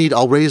 oh,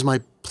 I'll raise my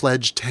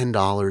pledge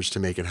 $10 to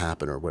make it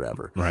happen or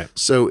whatever. Right.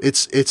 So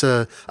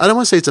I don't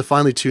want to say it's a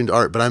finely tuned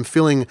art, but I'm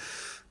feeling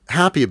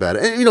happy about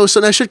it. And,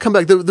 so I should come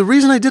back. The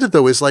reason I did it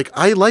though is like,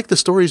 I like the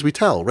stories we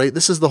tell, right?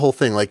 This is the whole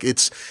thing. Like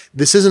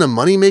this isn't a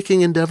money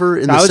making endeavor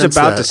in the sense that. I was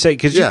about to say,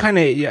 cause you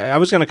I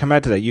was going to come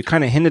back to that. You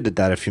kind of hinted at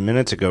that a few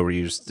minutes ago where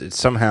you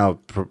somehow,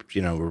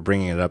 we're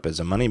bringing it up as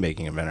a money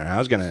making event. And I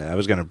was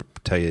going to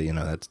tell you,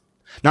 that's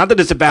not that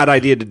it's a bad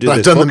idea to do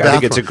this book. I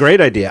think it's a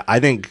great idea. I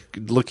think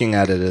looking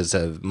at it as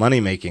a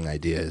money-making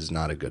idea is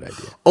not a good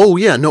idea. Oh,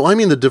 yeah. No, I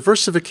mean the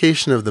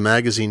diversification of the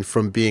magazine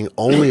from being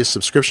only a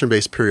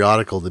subscription-based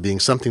periodical to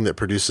being something that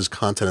produces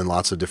content in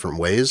lots of different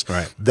ways.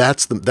 Right.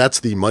 That's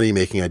the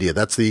money-making idea.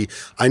 That's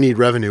I need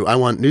revenue. I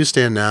want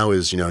Newsstand now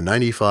is,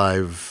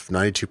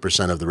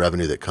 92% of the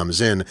revenue that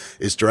comes in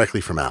is directly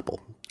from Apple.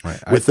 Right.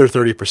 With their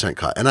 30%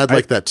 cut. And I'd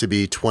like that to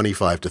be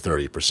 25 to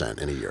 30%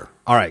 in a year.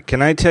 All right.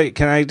 Can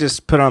I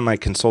just put on my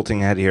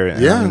consulting hat here?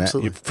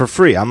 Absolutely. For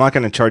free. I'm not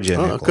going to charge you a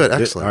nickel. Oh, good.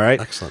 Excellent. All right.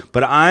 Excellent.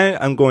 But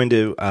I am going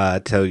to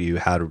tell you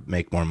how to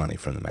make more money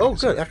from the magazine. Oh,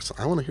 good.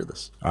 Excellent. I want to hear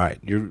this. All right.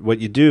 What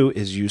you do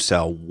is you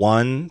sell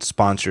one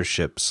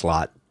sponsorship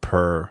slot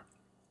per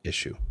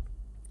issue.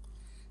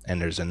 And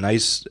there's a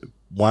nice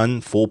one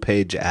full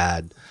page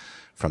ad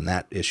from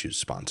that issue's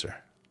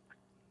sponsor.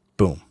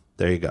 Boom.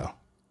 There you go.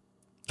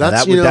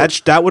 That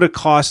would have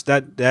cost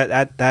like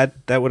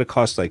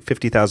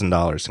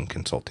 $50,000 in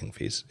consulting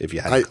fees if you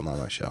hadn't come on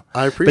my show.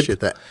 I appreciate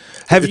that.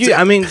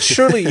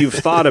 Surely you've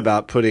thought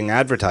about putting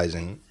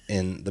advertising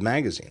in the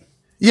magazine.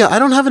 Yeah, I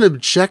don't have an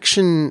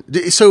objection.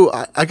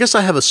 So I guess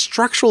I have a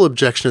structural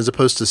objection as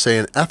opposed to, say,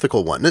 an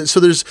ethical one. So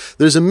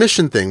there's a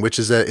mission thing, which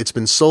is that it's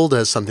been sold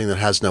as something that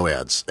has no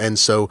ads. And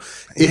so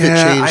if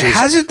it changes...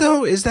 Has it,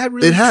 though? Is that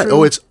really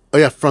true? True? Oh,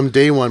 yeah, from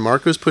day one.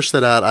 Marco's pushed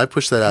that out. I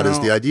pushed that out.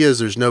 The idea is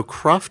there's no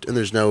cruft and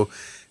there's no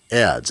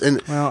ads.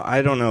 And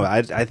I don't know.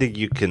 I think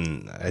you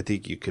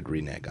could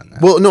renege on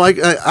that. Well, no, I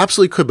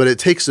absolutely could, but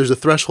there's a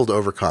threshold to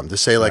overcome to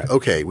say like,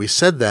 okay, we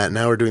said that,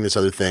 now we're doing this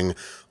other thing,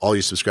 all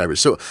you subscribers.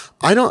 So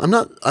I'm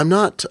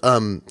not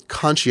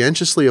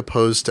conscientiously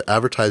opposed to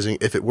advertising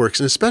if it works,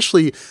 and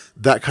especially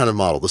that kind of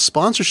model. The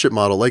sponsorship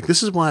model, like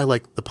this is why I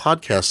like the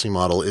podcasting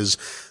model, is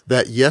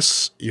that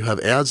yes, you have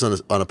ads on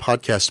a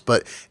podcast,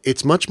 but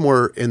it's much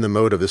more in the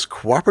mode of this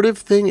cooperative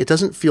thing. It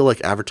doesn't feel like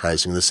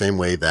advertising the same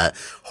way that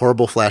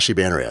horrible flashy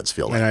banner ads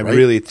feel like. And I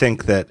really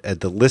think that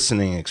the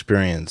listening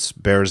experience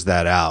bears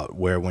that out,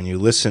 where when you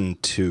listen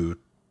to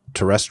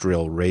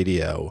terrestrial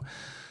radio,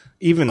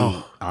 even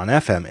on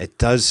FM, it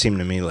does seem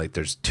to me like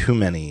there's too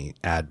many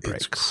ad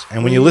breaks.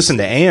 And when you listen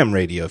to AM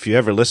radio, if you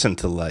ever listen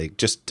to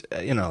just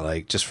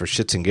for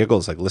shits and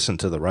giggles, like listen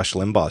to the Rush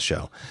Limbaugh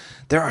show,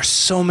 there are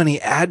so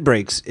many ad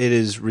breaks. It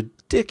is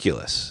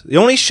ridiculous. The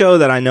only show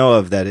that I know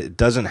of that it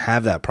doesn't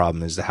have that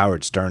problem is the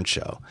Howard Stern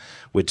show,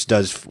 which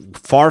does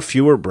far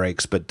fewer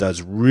breaks, but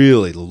does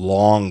really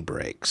long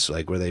breaks,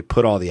 like where they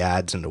put all the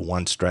ads into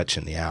one stretch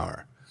in the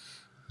hour.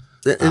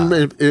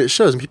 And it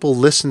shows, and people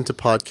listen to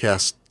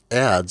podcasts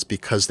ads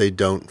because they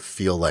don't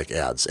feel like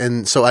ads.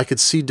 And so I could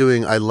see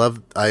I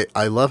love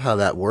how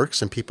that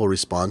works and people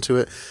respond to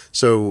it.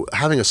 So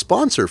having a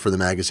sponsor for the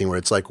magazine where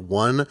it's like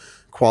one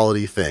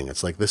quality thing.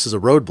 It's like, this is a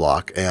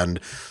roadblock and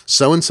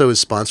so-and-so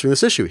is sponsoring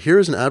this issue. Here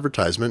is an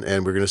advertisement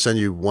and we're going to send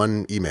you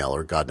one email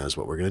or God knows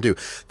what we're going to do.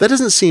 That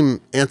doesn't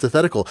seem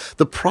antithetical.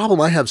 The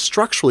problem I have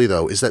structurally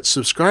though is that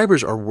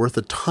subscribers are worth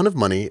a ton of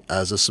money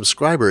as a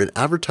subscriber, and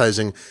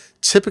advertising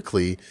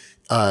typically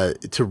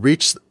to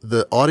reach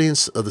the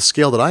audience of the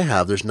scale that I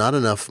have, there's not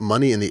enough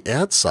money in the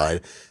ad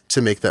side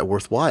to make that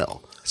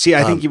worthwhile. See,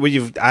 I think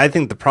I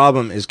think the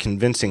problem is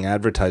convincing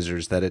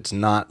advertisers that it's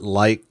not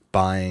like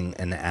buying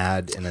an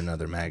ad in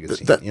another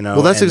magazine.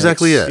 Well, that's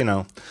exactly it.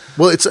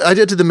 Well, I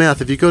did the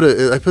math. If you go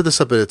to, I put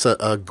this up at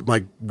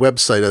my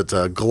website at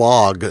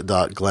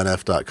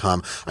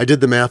glog.glennf.com. I did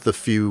the math a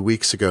few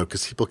weeks ago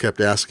because people kept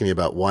asking me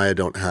about why I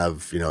don't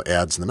have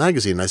ads in the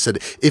magazine. And I said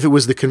if it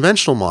was the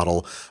conventional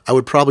model, I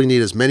would probably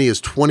need as many as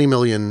 20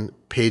 million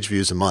page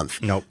views a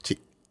month. Nope.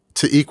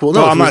 To equal.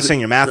 No, I'm not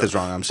saying your math is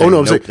wrong. I'm saying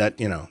that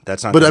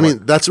that's not. But I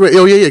mean, that's right.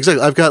 Oh yeah,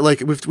 exactly. I've got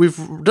we've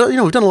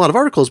done we've done a lot of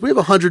articles. We have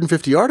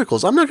 150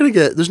 articles. I'm not going to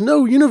get. There's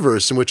no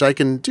universe in which I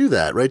can do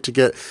that, right? To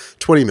get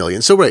 20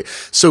 million. So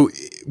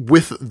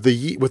with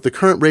the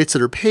current rates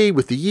that are paid,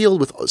 with the yield,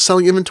 with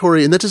selling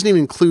inventory, and that doesn't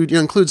even include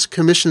includes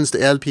commissions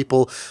to ad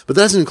people, but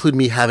that doesn't include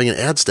me having an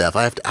ad staff.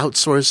 I have to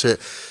outsource it.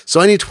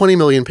 So I need 20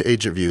 million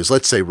page views,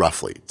 let's say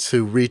roughly,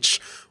 to reach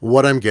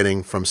what I'm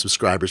getting from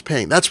subscribers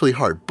paying. That's really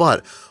hard.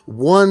 But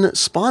one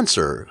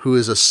sponsor who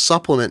is a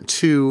supplement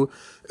to,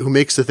 who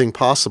makes the thing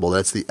possible,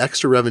 that's the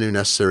extra revenue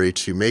necessary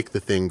to make the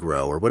thing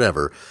grow or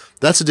whatever,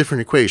 that's a different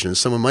equation.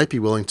 Someone might be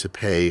willing to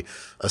pay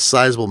a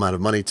sizable amount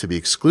of money to be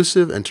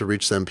exclusive and to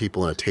reach them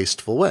people in a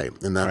tasteful way.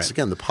 And that's,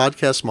 again, the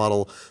podcast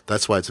model.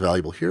 That's why it's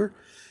valuable here,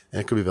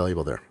 and it could be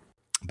valuable there.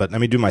 But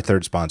let me do my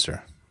third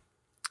sponsor.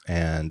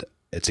 And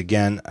it's,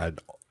 again, an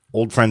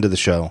old friend of the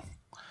show,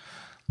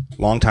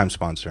 longtime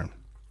sponsor,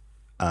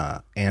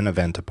 An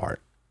Event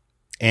Apart.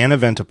 An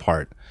Event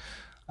Apart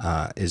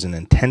is an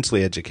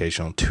intensely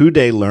educational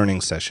 2-day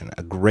learning session,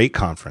 a great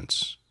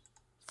conference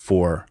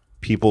for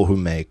people who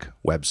make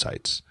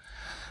websites.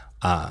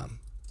 And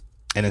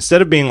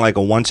instead of being like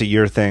a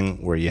once-a-year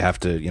thing where you have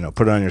to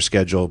put it on your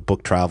schedule,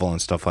 book travel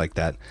and stuff like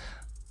that,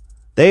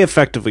 they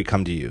effectively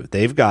come to you.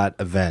 They've got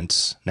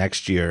events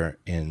next year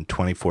in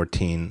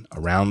 2014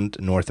 around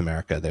North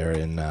America. They're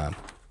in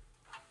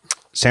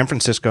San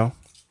Francisco.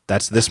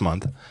 That's this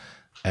month.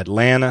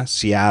 Atlanta,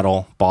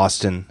 Seattle,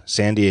 Boston,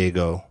 San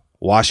Diego,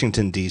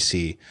 Washington,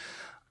 D.C.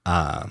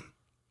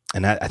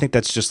 And I think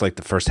that's just like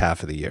the first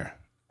half of the year.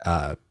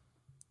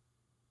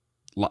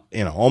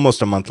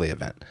 Almost a monthly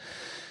event.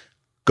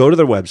 Go to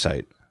their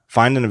website,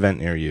 find an event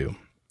near you,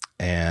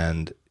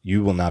 and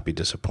you will not be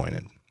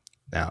disappointed.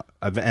 Now,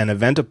 An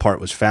Event Apart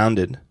was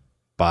founded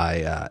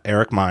by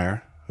Eric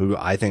Meyer, who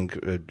I think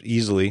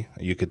easily,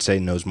 you could say,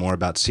 knows more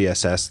about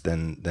CSS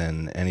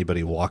than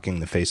anybody walking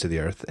the face of the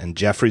earth, and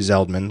Jeffrey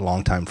Zeldman,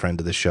 longtime friend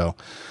of the show,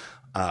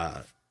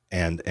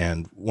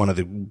 and one of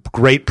the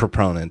great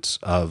proponents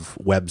of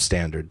web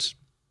standards.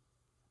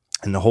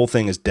 And the whole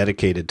thing is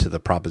dedicated to the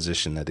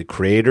proposition that the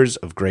creators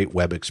of great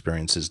web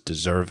experiences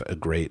deserve a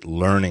great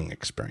learning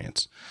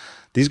experience.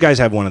 These guys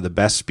have one of the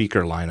best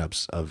speaker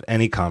lineups of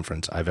any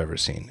conference I've ever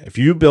seen. If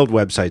you build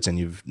websites and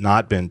you've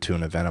not been to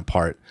an Event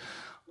Apart,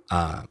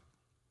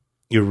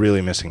 you're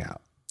really missing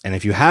out. And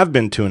if you have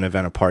been to an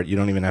Event Apart, you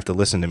don't even have to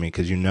listen to me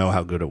because you know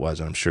how good it was,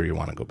 and I'm sure you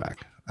want to go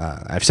back.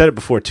 I've said it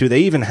before, too.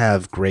 They even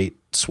have great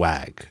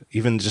swag,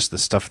 even just the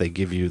stuff they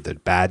give you, the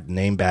bad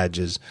name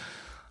badges.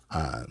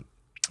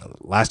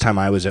 Last time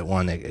I was at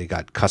one, they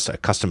got a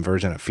custom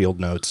version of Field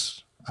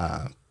Notes.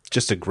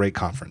 Just a great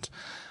conference.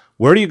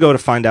 Where do you go to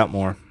find out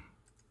more?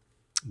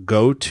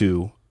 Go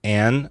to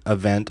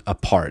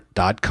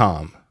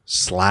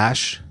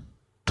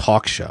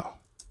aneventapart.com/talkshow.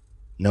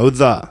 No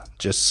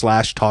just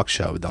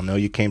 /talkshow. They'll know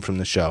you came from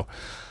the show.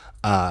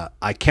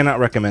 I cannot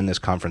recommend this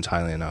conference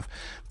highly enough.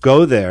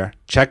 Go there,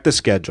 check the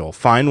schedule,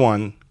 find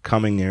one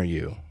coming near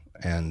you,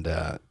 and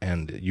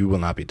you will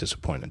not be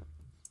disappointed.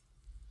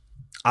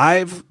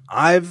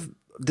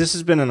 This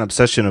has been an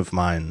obsession of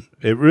mine.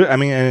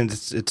 And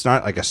it's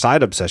not like a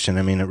side obsession.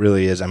 I mean, it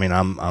really is. I mean,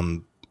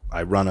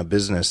 I run a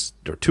business,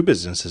 or two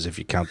businesses if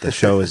you count the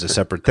show as a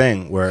separate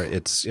thing, where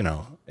it's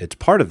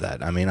part of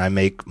that. I mean, I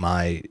make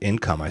my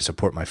income, I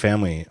support my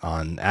family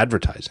on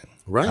advertising.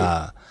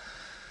 Right.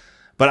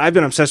 But I've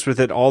been obsessed with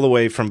it all the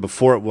way from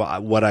before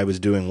what I was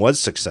doing was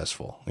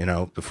successful,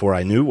 before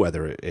I knew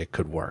whether it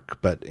could work.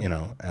 But,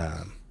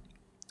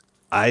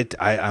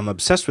 I'm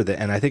obsessed with it,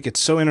 and I think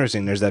it's so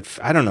interesting. There's that,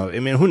 I don't know, I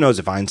mean, who knows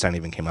if Einstein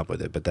even came up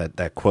with it, but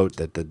that quote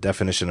that the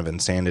definition of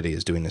insanity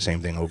is doing the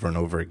same thing over and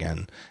over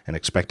again and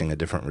expecting a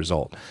different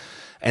result.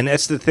 And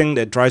that's the thing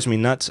that drives me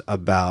nuts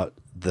about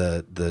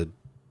the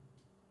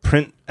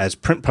print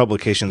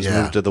publications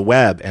move to the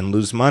web and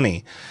lose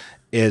money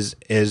is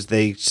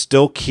they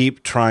still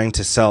keep trying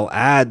to sell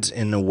ads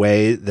in a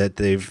way that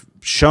they've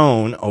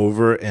shown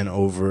over and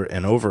over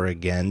and over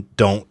again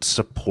don't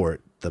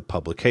support the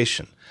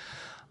publication.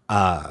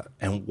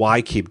 And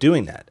why keep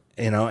doing that?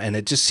 And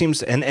it just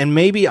seems, and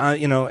maybe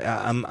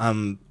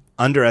I'm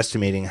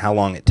underestimating how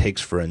long it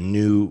takes for a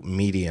new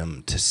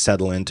medium to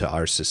settle into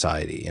our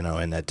society,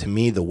 and that to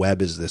me the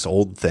web is this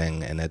old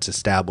thing and it's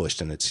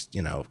established and it's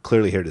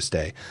clearly here to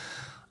stay.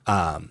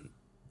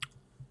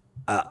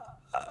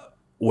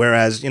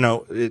 Whereas,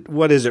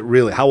 what is it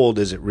really? How old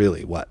is it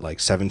really? What, like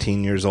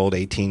 17 years old,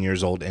 18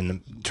 years old?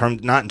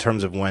 Not in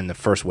terms of when the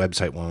first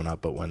website went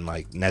up, but when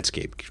like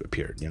Netscape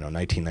appeared,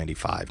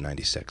 1995,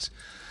 96.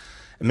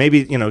 And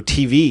maybe,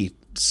 TV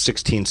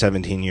 16,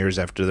 17 years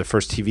after the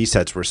first TV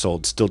sets were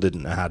sold, still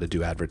didn't know how to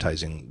do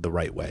advertising the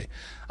right way.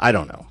 I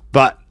don't know.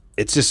 But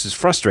it's just as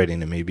frustrating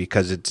to me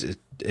because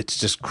it's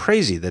just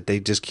crazy that they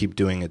just keep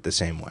doing it the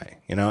same way,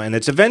 and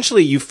it's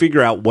eventually you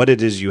figure out what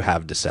it is you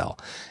have to sell.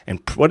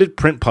 And what did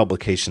print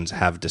publications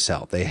have to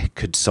sell? They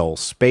could sell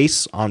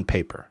space on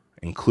paper,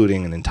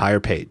 including an entire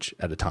page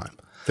at a time.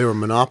 They were a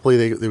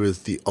monopoly. It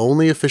was the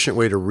only efficient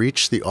way to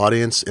reach the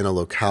audience in a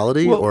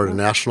locality or at a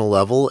national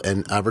level,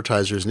 and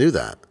advertisers knew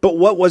that. But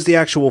what was the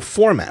actual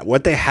format?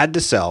 What they had to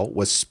sell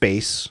was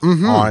space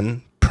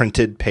on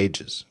printed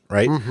pages,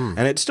 right?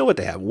 And it's still what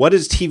they have. What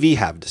does TV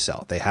have to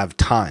sell? They have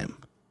time,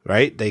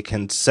 right? They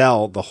can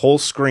sell the whole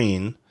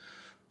screen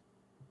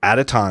at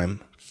a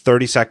time,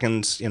 30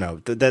 seconds.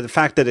 The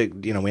fact that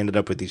we ended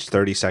up with these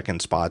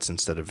 30-second spots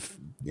instead of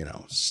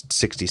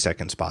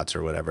 60-second spots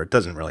or whatever, it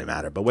doesn't really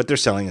matter. But what they're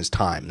selling is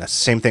time. That's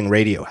the same thing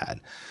radio had.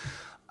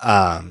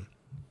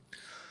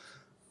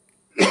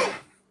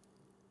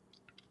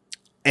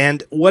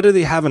 And what do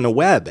they have on the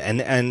web?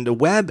 And the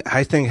web,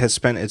 I think, has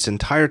spent its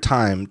entire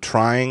time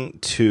trying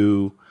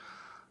to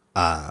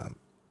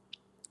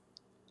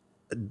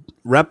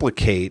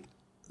replicate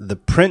the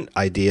print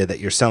idea that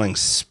you're selling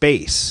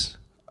space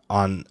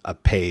on a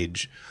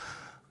page.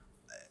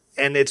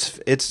 And it's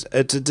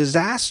a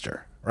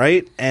disaster.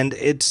 Right? And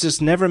it's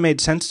just never made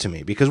sense to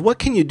me, because what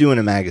can you do in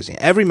a magazine?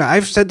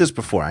 I've said this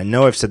before. I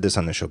know I've said this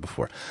on the show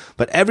before,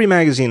 but every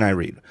magazine I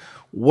read,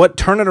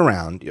 turn it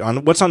around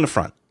on what's on the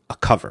front, a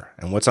cover.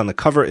 And what's on the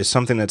cover is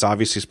something that's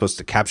obviously supposed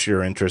to capture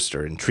your interest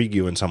or intrigue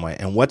you in some way.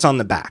 And what's on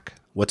the back?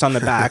 What's on the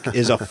back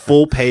is a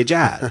full page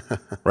ad,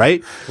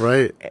 right?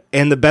 Right.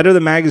 And the better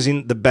the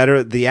magazine, the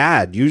better the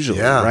ad usually,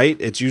 right?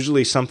 It's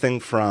usually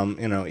something from,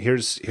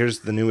 here's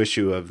the new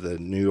issue of the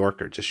New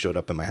Yorker just showed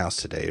up in my house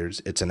today.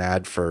 It's an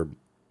ad for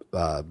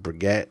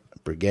Breguet.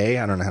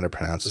 I don't know how to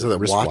pronounce it. Is it a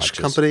watch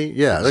company?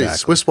 Yeah, exactly.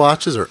 Swiss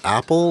watches or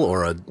Apple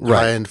or a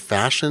high-end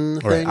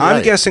fashion thing.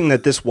 I'm guessing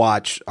that this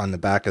watch on the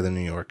back of the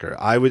New Yorker,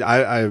 I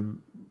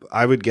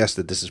would guess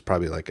that this is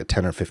probably like a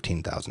 $10,000 or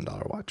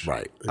 $15,000 watch.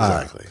 Right,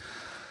 exactly.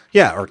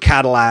 Or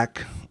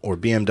Cadillac or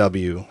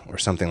BMW or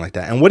something like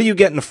that. And what do you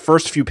get in the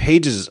first few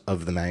pages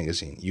of the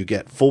magazine? You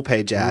get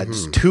full-page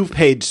ads,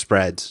 2-page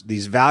spreads,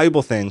 these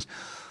valuable things.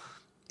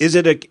 Is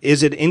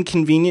it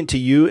inconvenient to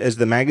you as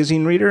the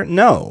magazine reader?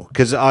 No,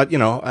 because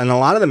in a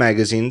lot of the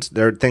magazines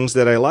there are things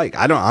that I like.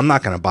 I'm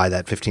not going to buy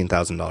that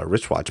 $15,000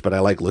 wristwatch, but I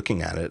like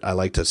looking at it. I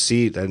like to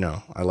see.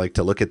 I like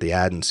to look at the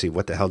ad and see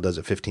what the hell does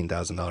a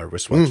 $15,000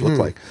 wristwatch look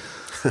like.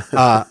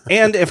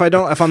 And if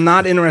I'm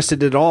not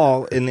interested at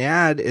all in the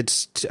ad,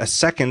 it's a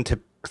second to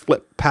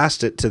flip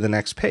past it to the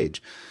next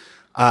page.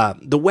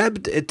 The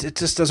web, it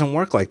just doesn't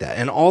work like that.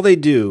 And all they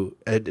do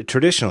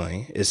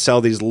traditionally is sell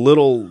these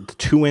little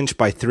 2-inch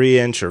by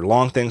 3-inch or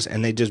long things,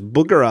 and they just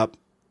booger up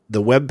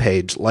the web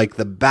page like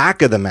the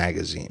back of the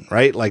magazine,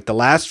 right? Like the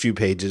last few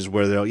pages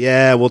where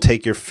we'll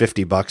take your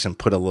 $50 and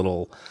put a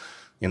little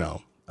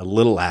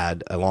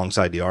ad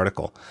alongside the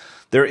article.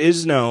 There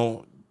is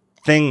no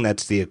thing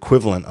that's the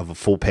equivalent of a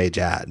full-page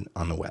ad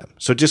on the web.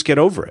 So just get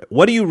over it.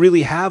 What do you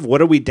really have? What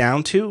are we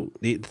down to?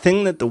 The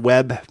thing that the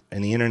web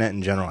and the internet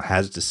in general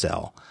has to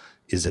sell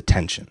is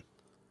attention.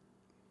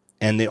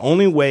 And the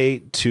only way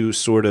to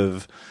sort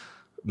of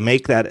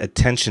make that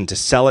attention, to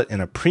sell it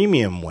in a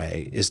premium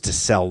way, is to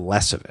sell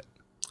less of it.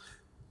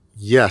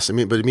 Yes,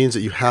 but it means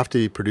that you have to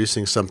be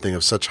producing something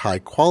of such high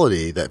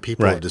quality that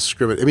people have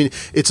discriminated.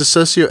 It's a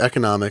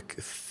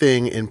socioeconomic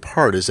thing in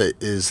part. Is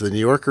the New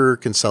Yorker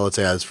can sell its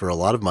ads for a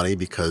lot of money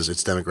because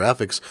its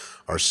demographics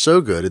are so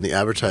good, and the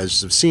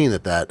advertisers have seen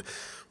that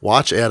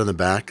watch ad on the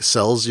back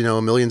sells,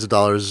 millions of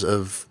dollars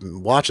of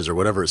watches or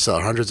whatever it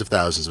sells, hundreds of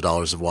thousands of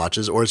dollars of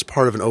watches, or it's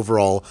part of an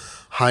overall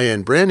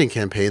high-end branding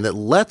campaign that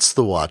lets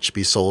the watch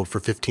be sold for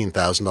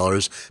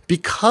 $15,000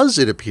 because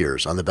it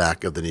appears on the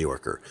back of the New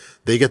Yorker.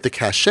 They get the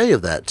cachet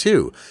of that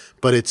too,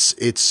 but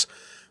it's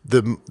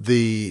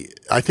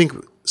I think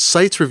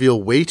sites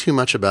reveal way too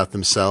much about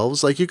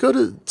themselves. Like you go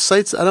to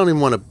sites, I don't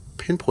even want to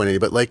pinpoint any,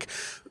 but like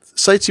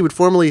sites you would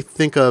formerly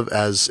think of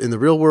as in the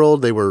real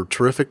world, they were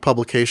terrific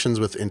publications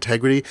with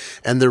integrity,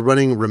 and they're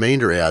running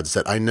remainder ads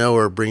that I know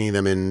are bringing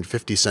them in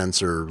 50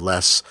 cents or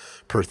less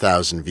per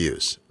 1,000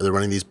 views. They're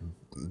running these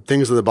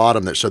things at the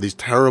bottom that show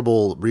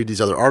read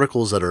these other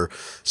articles that are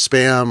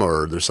spam,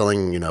 or they're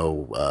selling,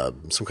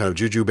 some kind of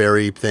juju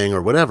berry thing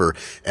or whatever.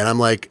 And I'm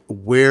like,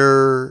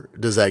 where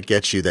does that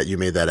get you that you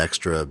made that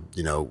extra,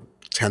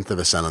 1/10 of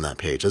a cent on that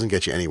page? It doesn't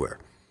get you anywhere.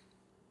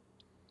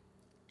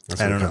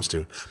 That's what it comes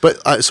to.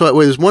 But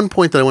there's one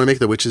point that I want to make,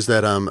 though, which is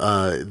that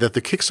that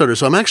the Kickstarter.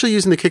 So I'm actually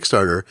using the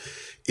Kickstarter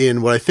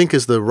in what I think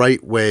is the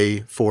right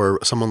way for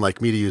someone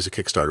like me to use a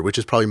Kickstarter, which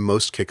is probably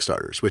most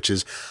Kickstarters, which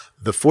is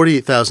the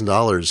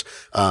 $48,000.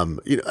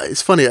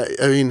 It's funny. I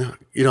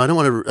don't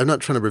want to. I'm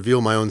not trying to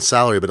reveal my own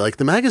salary, but like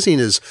the magazine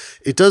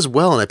it does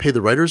well, and I pay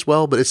the writers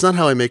well, but it's not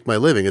how I make my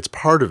living. It's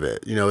part of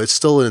it. It's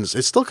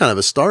still kind of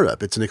a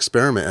startup. It's an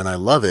experiment, and I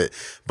love it.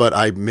 But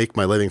I make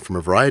my living from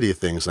a variety of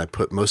things, and I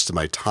put most of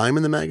my time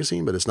in the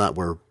magazine. But it's not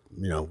where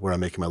where I'm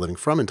making my living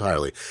from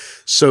entirely.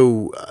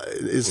 So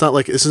it's not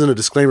like this isn't a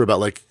disclaimer about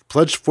like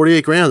pledge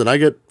 48 grand and I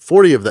get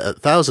 40 of the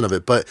 1,000 of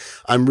it, but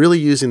I'm really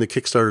using the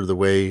Kickstarter the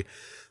way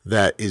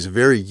that is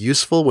very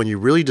useful when you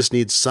really just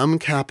need some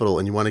capital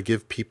and you want to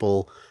give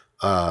people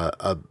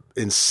a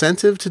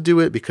incentive to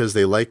do it because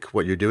they like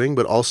what you're doing,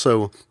 but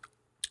also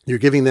you're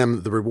giving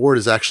them the reward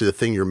is actually the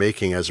thing you're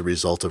making as a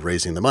result of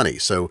raising the money.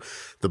 So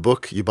the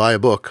book, you buy a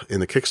book in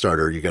the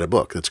Kickstarter, you get a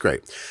book. That's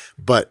great.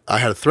 But I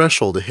had a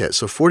threshold to hit.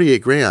 So 48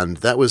 grand,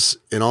 that was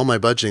in all my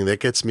budgeting, that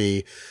gets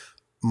me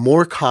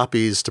more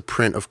copies to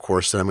print, of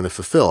course, that I'm going to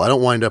fulfill. I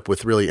don't wind up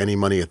with really any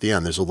money at the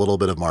end. There's a little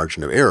bit of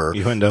margin of error.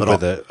 You end up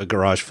with a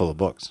garage full of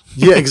books.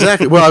 Yeah,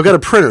 exactly. Well, I've got a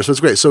printer, so it's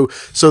great. So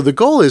the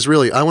goal is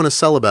really, I want to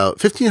sell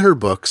about 1,500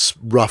 books,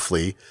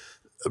 roughly,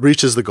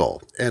 reaches the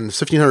goal. And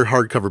 1,500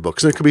 hardcover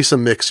books. And there could be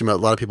some mix. A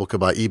lot of people could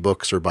buy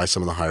ebooks or buy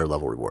some of the higher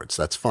level rewards.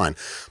 That's fine.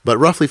 But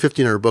roughly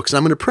 1,500 books. And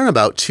I'm going to print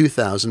about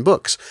 2,000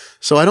 books.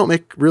 So I don't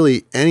make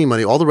really any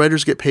money. All the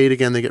writers get paid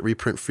again. They get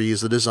reprint fees.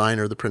 The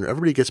designer, the printer,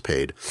 everybody gets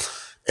paid.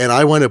 And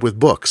I wind up with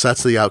books.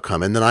 That's the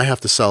outcome. And then I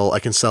can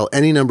sell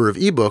any number of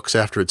ebooks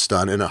after it's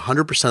done, and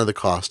 100% of the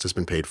cost has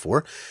been paid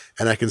for.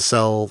 And I can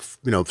sell,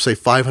 say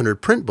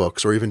 500 print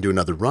books or even do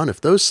another run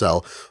if those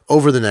sell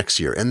over the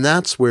next year. And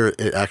that's where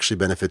it actually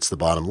benefits the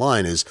bottom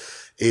line is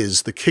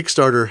the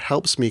Kickstarter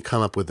helps me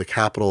come up with the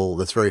capital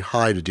that's very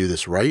high to do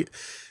this right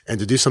and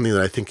to do something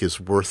that I think is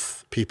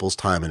worth people's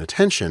time and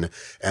attention.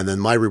 And then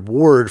my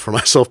reward for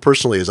myself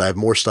personally is I have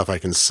more stuff I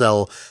can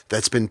sell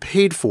that's been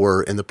paid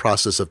for in the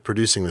process of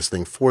producing this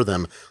thing for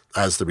them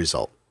as the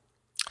result.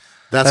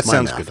 That my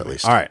sounds math, good at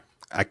least. All right.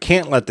 I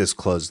can't let this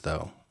close,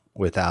 though,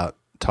 without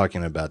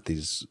talking about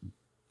these,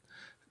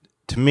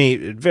 to me,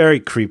 very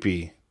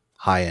creepy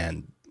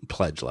high-end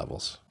pledge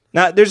levels.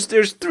 Now, there's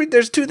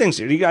two things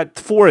here. You got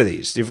 4 of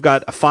these. You've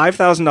got a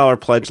 $5,000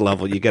 pledge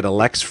level. You get a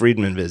Lex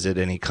Friedman visit,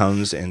 and he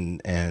comes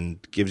and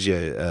gives you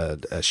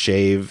a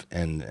shave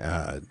and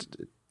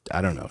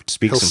I don't know,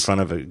 speaks in front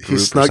of a group or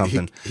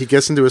something. He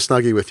gets into a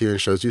Snuggie with you and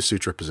shows you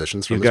sutra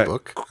positions from his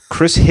book.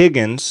 Chris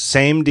Higgins,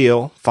 same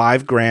deal,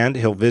 $5,000.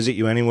 He'll visit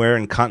you anywhere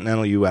in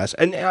continental U.S.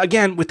 And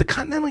again, with the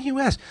continental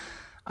U.S.,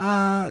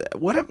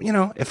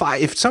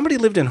 if somebody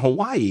lived in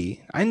Hawaii,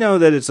 I know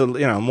that it's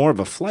more of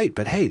a flight,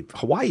 but hey,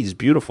 Hawaii is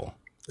beautiful.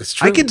 It's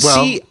true. We can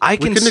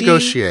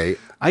negotiate.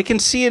 I can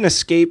see an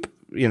escape,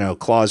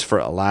 clause for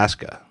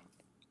Alaska.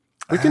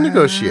 We can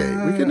negotiate.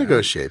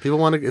 If people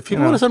want to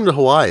send them to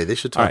Hawaii, they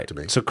should talk to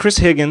me. So Chris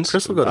Higgins,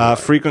 Chris will go to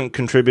frequent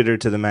contributor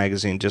to the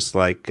magazine, just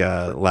like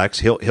Lex.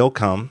 He'll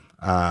come.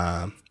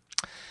 And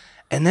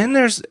then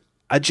there's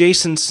a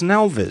Jason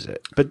Snell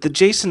visit, but the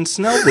Jason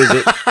Snell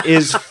visit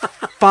is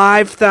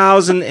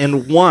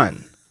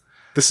 5,001.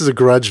 This is a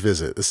grudge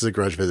visit.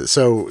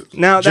 So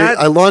now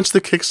I launched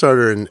the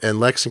Kickstarter and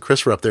Lex and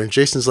Chris were up there, and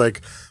Jason's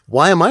like,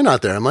 "Why am I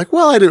not there?" I'm like,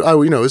 "Well,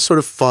 it was sort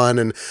of fun,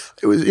 and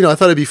it was, I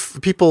thought it'd be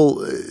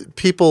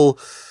people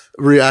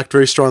react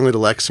very strongly to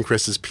Lex and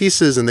Chris's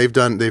pieces, and they've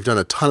done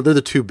a ton. They're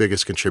the 2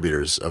 biggest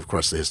contributors, of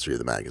course, the history of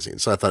the magazine.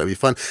 So I thought it'd be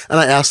fun, and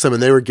I asked them,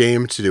 and they were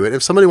game to do it.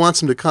 If somebody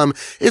wants them to come,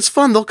 it's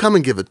fun. They'll come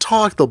and give a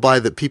talk. They'll buy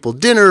the people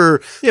dinner.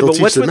 Yeah, but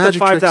what's with the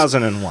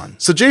 5,001?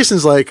 So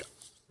Jason's like,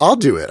 I'll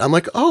do it. I'm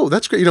like, oh,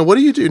 that's great. What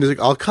do you do? And he's like,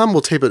 I'll come.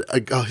 We'll tape it.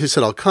 He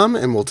said, I'll come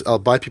and I'll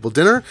buy people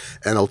dinner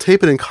and I'll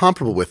tape it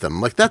incomparable with them.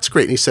 I'm like, that's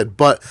great. And he said,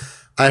 but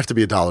I have to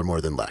be $1 more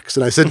than Lex.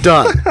 And I said,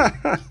 done.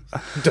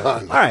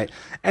 Done. All right.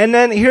 And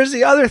then here's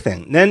the other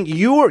thing. Then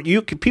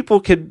people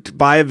could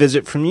buy a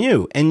visit from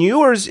you, and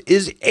yours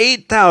is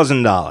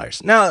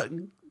 $8,000. Now,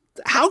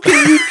 how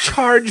can you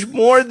charge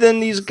more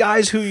than these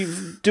guys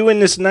who doing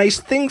this nice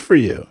thing for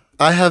you?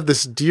 I have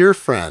this dear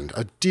friend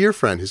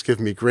who's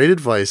given me great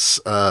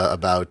advice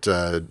about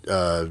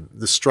the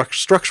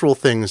structural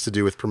things to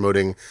do with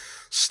promoting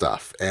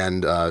stuff.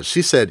 And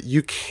she said,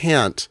 you're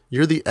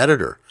the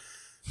editor.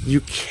 You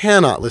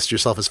cannot list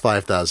yourself as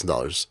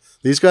 $5,000.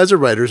 These guys are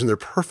writers and they're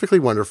perfectly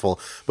wonderful,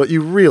 but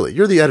you're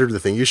the editor of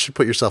the thing. You should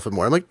put yourself at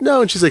more. I'm like,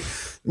 no. And she's like,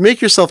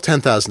 make yourself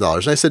 $10,000.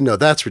 And I said, no,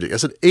 that's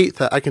ridiculous. I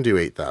said, I can do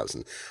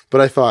 8,000.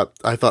 But I thought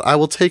I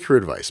will take her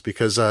advice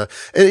because,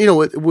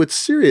 what's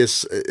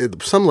serious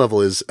at some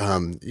level is,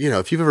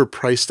 if you've ever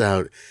priced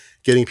out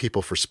getting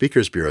people for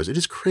speakers bureaus, it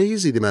is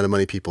crazy the amount of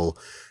money people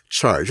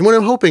charge. And what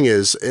I'm hoping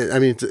is,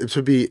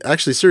 to be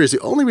actually serious, the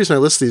only reason I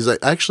list these,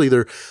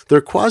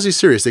 they're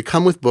quasi-serious. They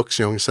come with books,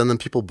 you send them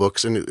people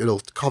books and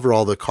it'll cover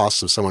all the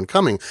costs of someone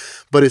coming.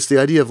 But it's the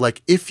idea of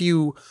like, if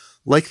you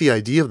like the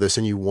idea of this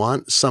and you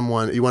want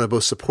to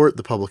both support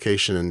the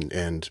publication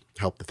and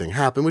help the thing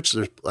happen, which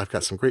I've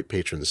got some great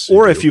patrons.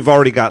 Or if you've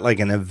already got like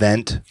an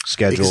event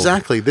scheduled.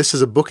 Exactly. This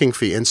is a booking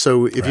fee. And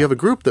so if you have a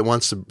group that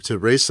wants to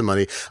raise some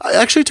money, I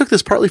actually took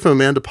this partly from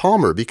Amanda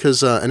Palmer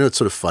because I know it's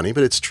sort of funny,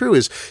 but it's true,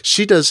 is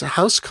she does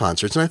house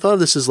concerts. And I thought of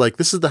this as like,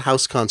 this is the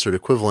house concert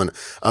equivalent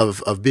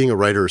of being a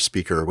writer or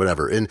speaker or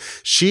whatever. And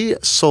she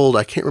sold,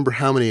 I can't remember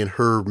how many in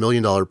her $1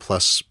 million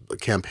plus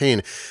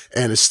campaign,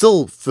 and is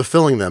still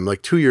fulfilling them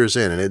like 2 years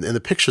in. And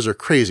the pictures are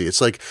crazy.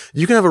 It's like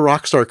you can have a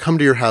rock star come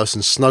to your house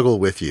and snuggle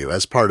with you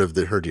as part of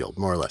her deal,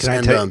 more or less.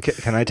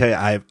 Can I tell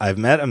you, I've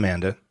met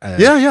Amanda.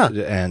 Yeah.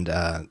 And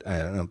I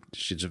don't know,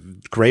 she's a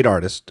great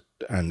artist,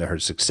 and her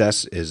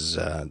success is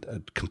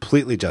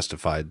completely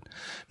justified.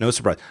 No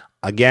surprise.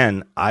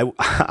 Again, I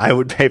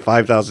would pay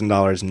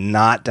 $5,000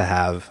 not to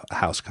have a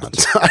house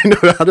concert. I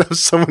know how to have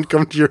someone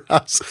come to your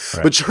house,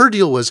 right. But her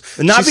deal was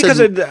not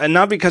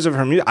because of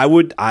her music. I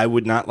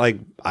wouldn't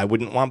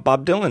want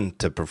Bob Dylan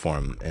to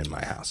perform in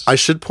my house. I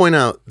should point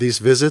out these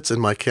visits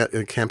in my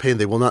campaign,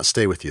 they will not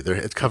stay with you.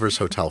 It covers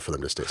hotel for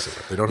them to stay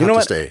somewhere. They don't have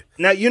to stay.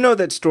 Now, you know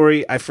that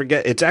story. I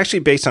forget. It's actually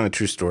based on a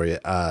true story.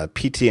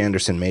 P.T.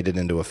 Anderson made it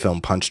into a film,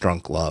 Punch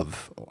Drunk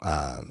Love.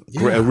 A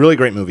really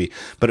great movie.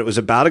 But it was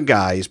about a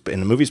guy.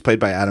 In the movie's played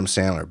by Adam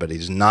Sandler, but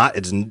he's not.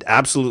 It's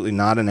absolutely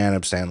not an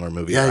Adam Sandler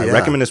movie. I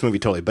recommend this movie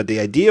totally. But the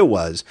idea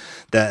was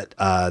that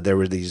there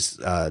were these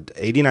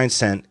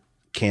 89-cent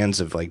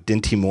cans of like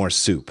Dinty Moore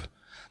soup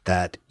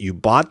that you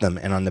bought them,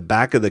 and on the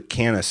back of the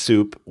can of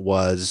soup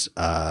was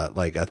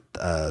like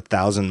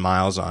 1,000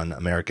 miles on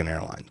American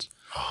Airlines.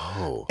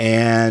 Oh,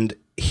 and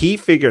he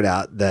figured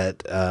out that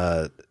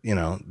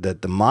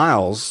that the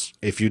miles,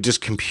 if you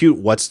just compute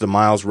what's the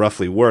miles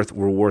roughly worth,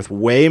 were worth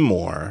way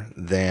more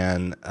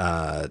than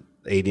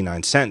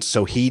 89 cents.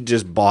 So he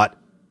just bought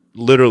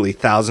literally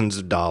thousands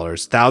of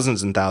dollars,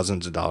 thousands and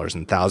thousands of dollars,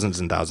 and thousands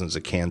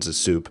of cans of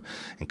soup,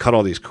 and cut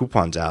all these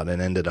coupons out,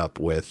 and ended up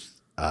with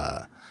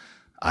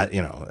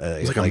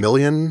it's like 1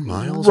 million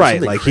miles,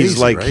 right? Like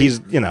crazy, he's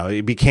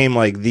he became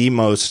like the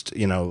most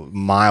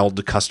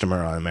mild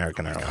customer on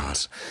American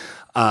Airlines.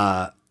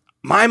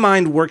 My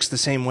mind works the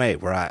same way,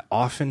 where I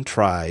often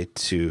try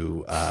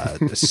to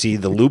see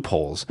the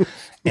loopholes.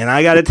 And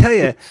I got to tell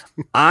you,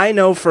 I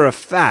know for a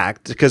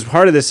fact, because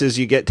part of this is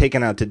you get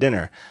taken out to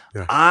dinner,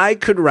 I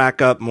could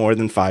rack up more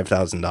than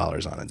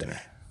 $5,000 on a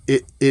dinner.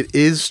 It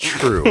is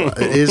true.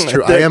 It is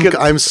true.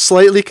 I'm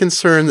slightly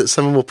concerned that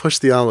someone will push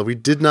the envelope. We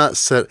did not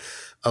set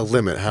a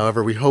limit.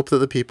 However, we hope that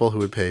the people who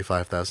would pay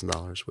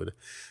 $5,000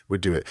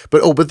 would do it.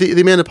 But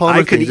the Amanda Palmer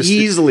I could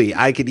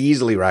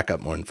easily rack up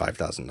more than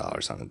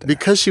 $5,000 on a dinner.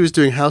 Because she was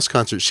doing house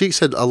concerts. She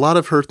said a lot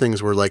of her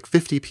things were like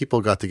 50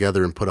 people got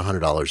together and put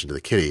 $100 into the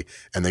kitty,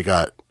 and they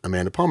got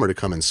Amanda Palmer to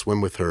come and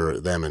swim with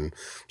them and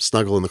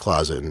snuggle in the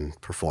closet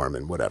and perform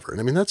and whatever. And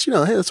I mean, that's hey,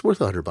 that's worth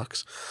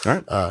 $100. All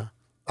right.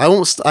 I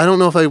don't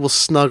know if I will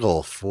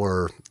snuggle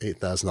for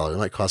 $8,000. It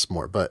might cost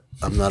more, but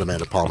I'm not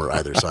Amanda Palmer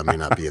either, so I may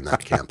not be in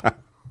that camp.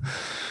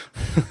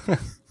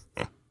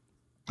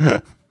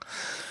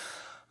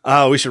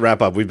 We should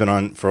wrap up. We've been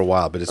on for a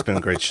while, but it's been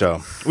a great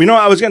show.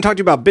 I was going to talk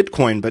to you about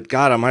Bitcoin, but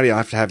God Almighty, I'll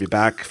have to have you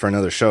back for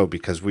another show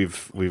because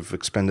we've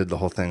expended the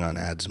whole thing on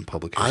ads and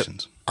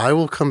publications. I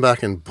will come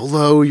back and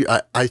blow you.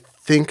 I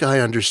think I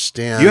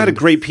understand. You had a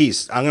great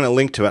piece. I'm going to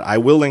link to it. I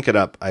will link it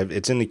up.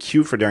 It's in the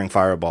queue for Daring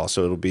Fireball,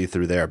 so it'll be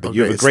through there. But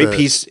you have a great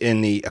piece in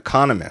The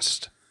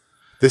Economist.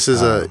 This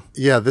is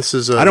this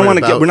is I don't want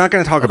to get. We're not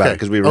going to talk about it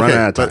because we're running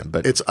out of time.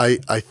 But it's.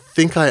 I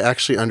think I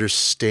actually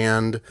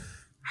understand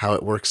how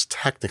it works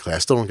technically. I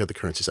still don't get the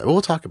currency side. But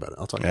we'll talk about it.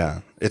 I'll talk about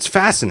it. It's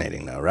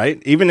fascinating though,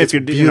 right? Even if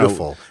you're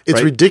beautiful.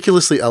 It's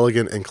ridiculously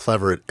elegant and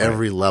clever at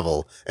every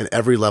level, and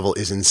every level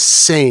is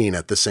insane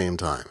at the same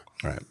time.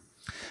 Right.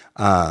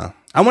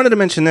 I wanted to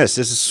mention this.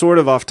 This is sort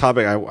of off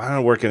topic. I want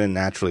to work it in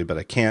naturally, but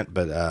I can't.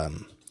 But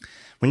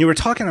when you were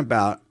talking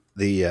about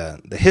the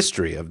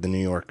history of the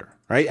New Yorker,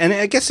 right? And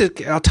I guess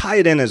I'll tie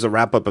it in as a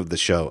wrap up of the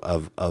show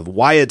of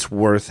why it's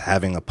worth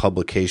having a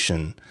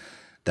publication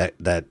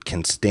that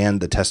can stand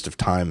the test of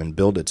time and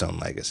build its own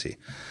legacy.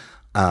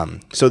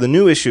 So the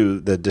new issue,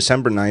 the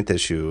December 9th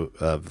issue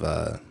of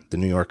the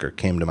New Yorker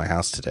came to my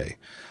house today.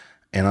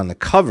 And on the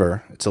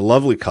cover, it's a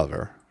lovely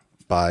cover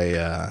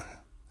by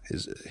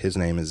his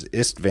name is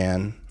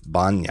Istvan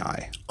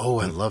Banyai. Oh,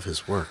 I love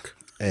his work.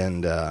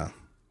 And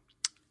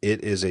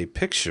it is a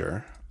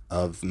picture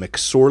of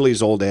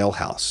McSorley's Old Ale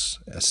House,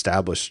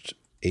 established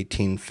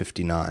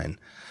 1859.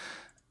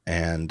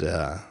 And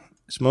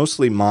it's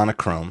mostly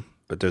monochrome,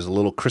 but there's a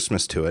little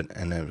Christmas to it,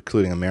 and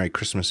including a Merry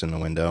Christmas in the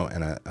window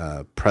and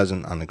a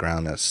present on the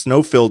ground. A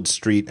snow-filled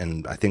street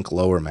in, I think,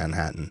 lower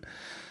Manhattan.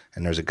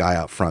 And there's a guy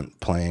out front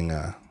playing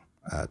a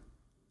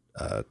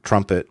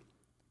trumpet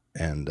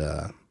and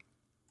a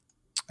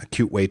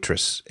cute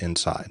waitress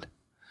inside.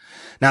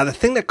 Now, the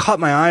thing that caught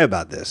my eye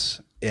about this,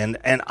 and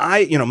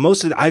I,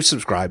 most of I've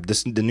subscribed.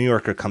 The New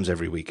Yorker comes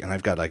every week, and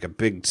I've got like a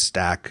big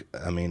stack.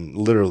 I mean,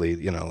 literally,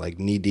 like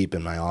knee deep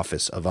in my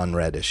office of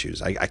unread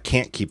issues. I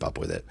can't keep up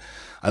with it.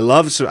 I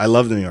love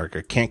the New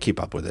Yorker. Can't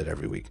keep up with it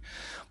every week.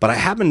 But I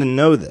happen to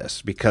know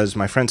this because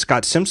my friend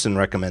Scott Simpson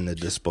recommended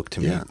this book to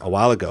me a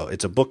while ago.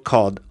 It's a book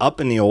called Up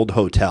in the Old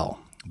Hotel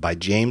by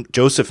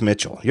Joseph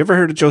Mitchell. You ever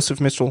heard of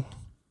Joseph Mitchell?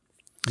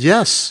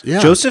 Yes. Yeah.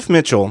 Joseph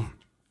Mitchell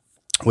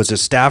was a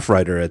staff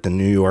writer at the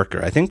New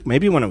Yorker. I think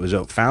maybe when it was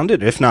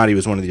founded. If not, he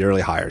was one of the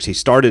early hires. He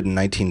started in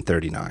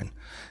 1939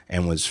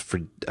 and was for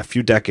a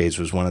few decades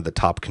was one of the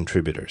top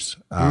contributors.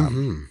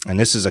 And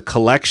this is a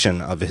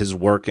collection of his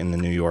work in the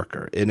New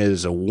Yorker. It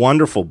is a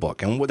wonderful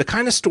book. And the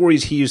kind of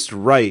stories he used to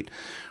write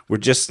were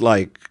just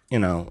like,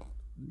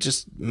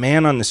 just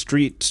man on the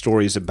street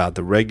stories about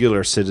the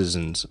regular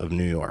citizens of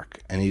New York.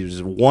 And he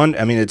was one.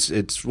 I mean,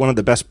 it's one of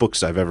the best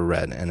books I've ever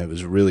read, and it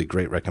was a really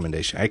great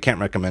recommendation. I can't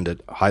recommend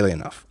it highly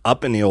enough.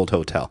 Up in the Old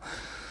Hotel,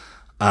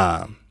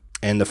 and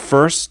the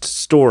first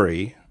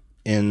story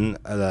in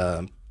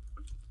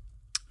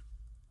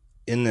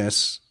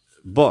this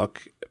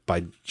book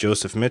by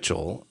Joseph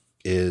Mitchell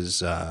is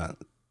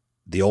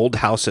The Old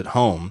House at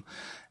Home,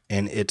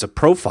 and it's a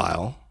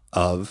profile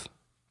of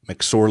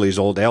McSorley's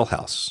Old Ale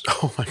House.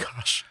 Oh my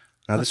gosh.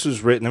 Now this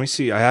was written, let me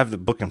see, I have the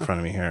book in front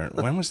of me here.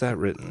 When was that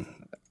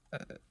written?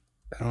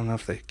 I don't know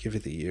if they give you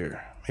the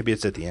year. Maybe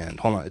it's at the end.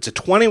 Hold on. It's a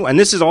 20, and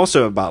this is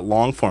also about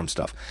long form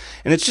stuff.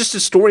 And it's just a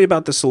story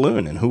about the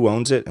saloon and who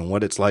owns it and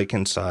what it's like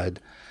inside.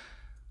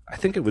 I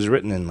think it was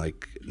written in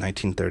like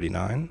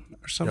 1939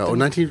 or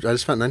something. I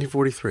just found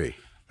 1943.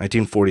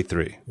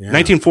 1943. Yeah.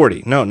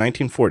 1940. No,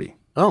 1940.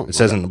 Oh. It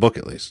says in the book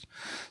at least.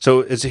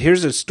 So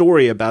here's a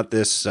story about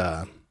this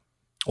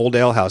old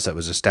ale house that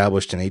was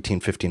established in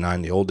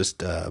 1859, the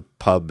oldest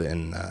pub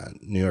in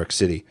New York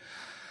City.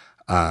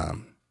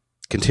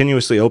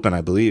 Continuously open,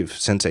 I believe,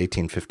 since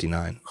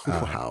 1859.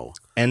 Wow.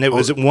 And it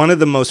was one of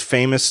the most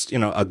famous,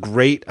 a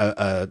great,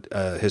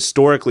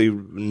 historically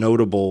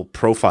notable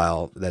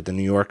profile that the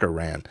New Yorker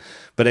ran.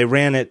 But they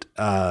ran it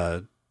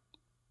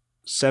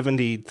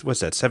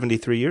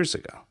 73 years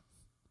ago.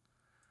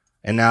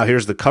 And now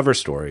here's the cover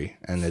story,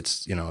 and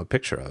it's, a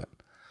picture of it.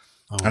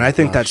 Oh and I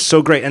think that's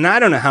so great. And I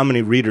don't know how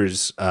many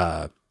readers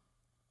of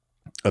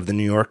the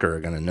New Yorker are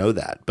going to know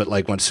that. But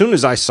like as soon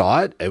as I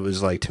saw it, it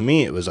was like, to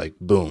me, it was like,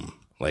 boom,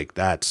 like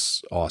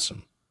that's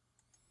awesome.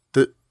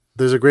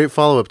 There's a great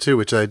follow-up too,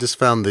 which I just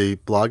found the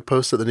blog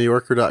post at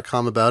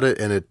thenewyorker.com about it.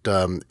 And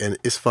and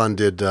Isfan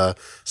did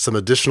some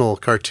additional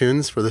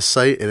cartoons for the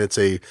site. And it's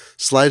a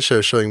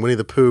slideshow showing Winnie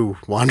the Pooh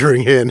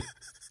wandering in.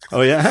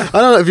 Oh, yeah? I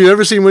don't know if you've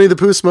ever seen Winnie the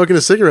Pooh smoking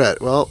a cigarette.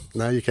 Well,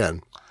 now you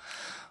can.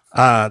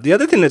 The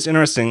other thing that's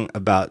interesting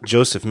about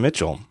Joseph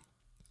Mitchell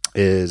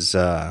is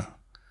now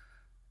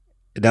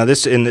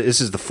this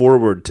is the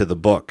foreword to the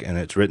book, and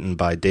it's written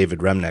by David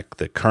Remnick,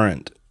 the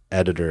current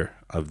editor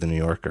of the New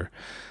Yorker.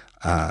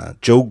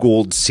 Joe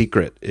Gould's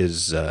secret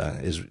is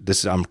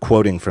this. I'm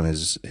quoting from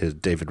his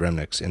David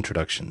Remnick's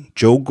introduction.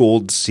 Joe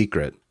Gould's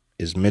secret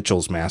is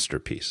Mitchell's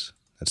masterpiece.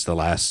 That's the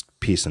last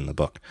piece in the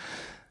book.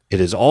 It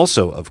is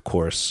also, of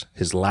course,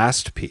 his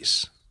last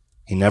piece.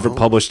 He never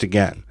published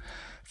again.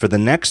 For the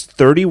next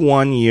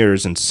 31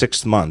 years and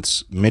 6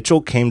 months,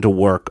 Mitchell came to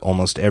work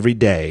almost every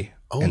day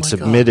and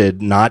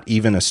submitted not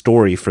even a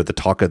story for the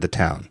talk of the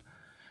town.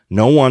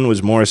 No one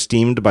was more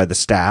esteemed by the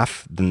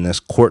staff than this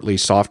courtly,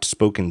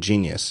 soft-spoken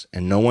genius,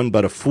 and no one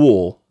but a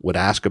fool would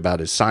ask about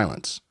his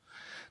silence.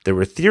 There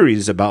were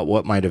theories about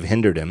what might have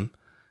hindered him.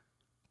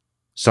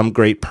 Some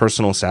great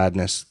personal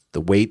sadness,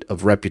 the weight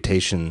of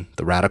reputation,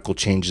 the radical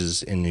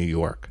changes in New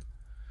York.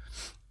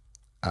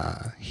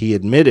 He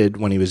admitted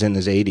when he was in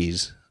his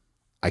 80s,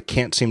 I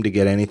can't seem to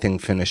get anything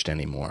finished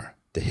anymore.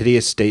 The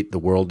hideous state the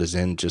world is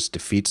in just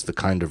defeats the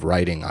kind of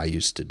writing I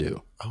used to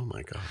do. Oh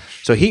my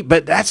gosh. So he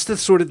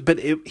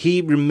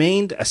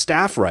remained a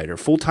staff writer,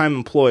 full-time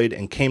employed,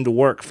 and came to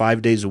work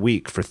 5 days a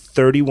week for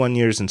 31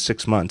 years and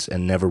 6 months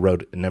and never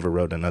wrote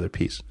another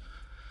piece.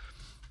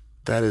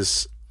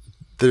 There's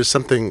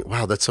something,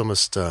 wow, that's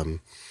almost,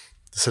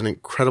 it's an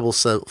incredible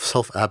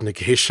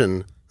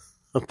self-abnegation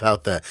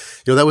about that.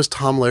 That was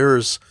Tom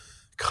Lehrer's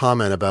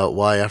comment about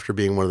why, after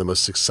being one of the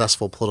most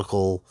successful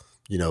political,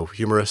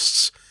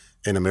 humorists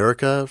in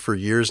America for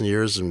years and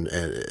years, and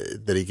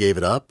that he gave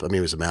it up. I mean,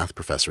 he was a math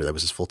professor. That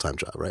was his full-time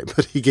job, right?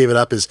 But he gave it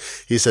up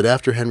he said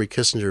after Henry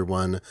Kissinger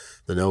won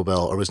the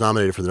Nobel, or was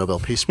nominated for the Nobel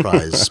Peace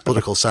Prize,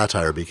 political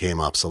satire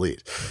became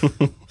obsolete.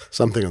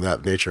 Something of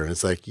that nature. And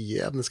it's like,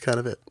 yeah, that's kind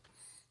of it.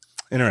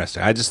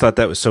 Interesting. I just thought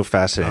that was so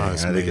fascinating.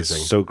 It's and I think amazing.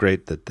 it's so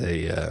great that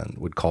they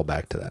would call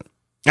back to that.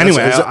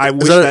 Anyway,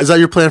 is that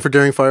your plan for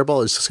Daring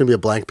Fireball? It's just going to be a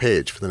blank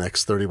page for the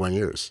next 31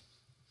 years.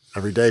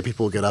 Every day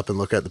people will get up and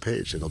look at the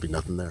page and there'll be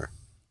nothing there.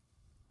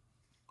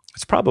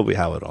 It's probably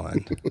how it'll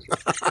end.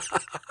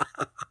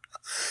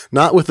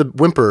 Not with a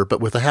whimper, but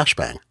with a hash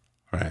bang.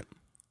 Right.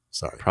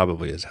 Sorry.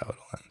 Probably is how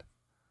it'll end.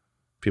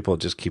 People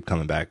just keep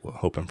coming back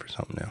hoping for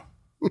something new.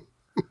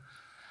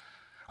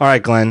 All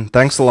right, Glenn.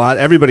 Thanks a lot.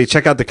 Everybody,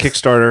 check out the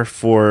Kickstarter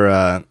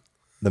for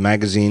the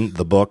magazine,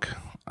 the book,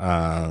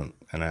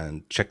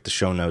 and check the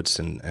show notes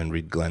and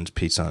read Glenn's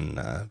piece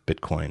on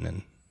Bitcoin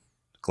and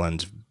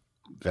Glenn's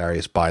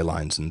various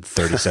bylines in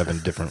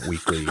 37 different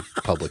weekly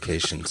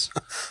publications.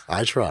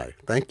 I try.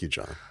 Thank you,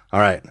 John. All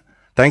right.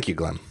 Thank you,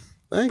 Glenn.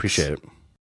 Thanks. Appreciate it.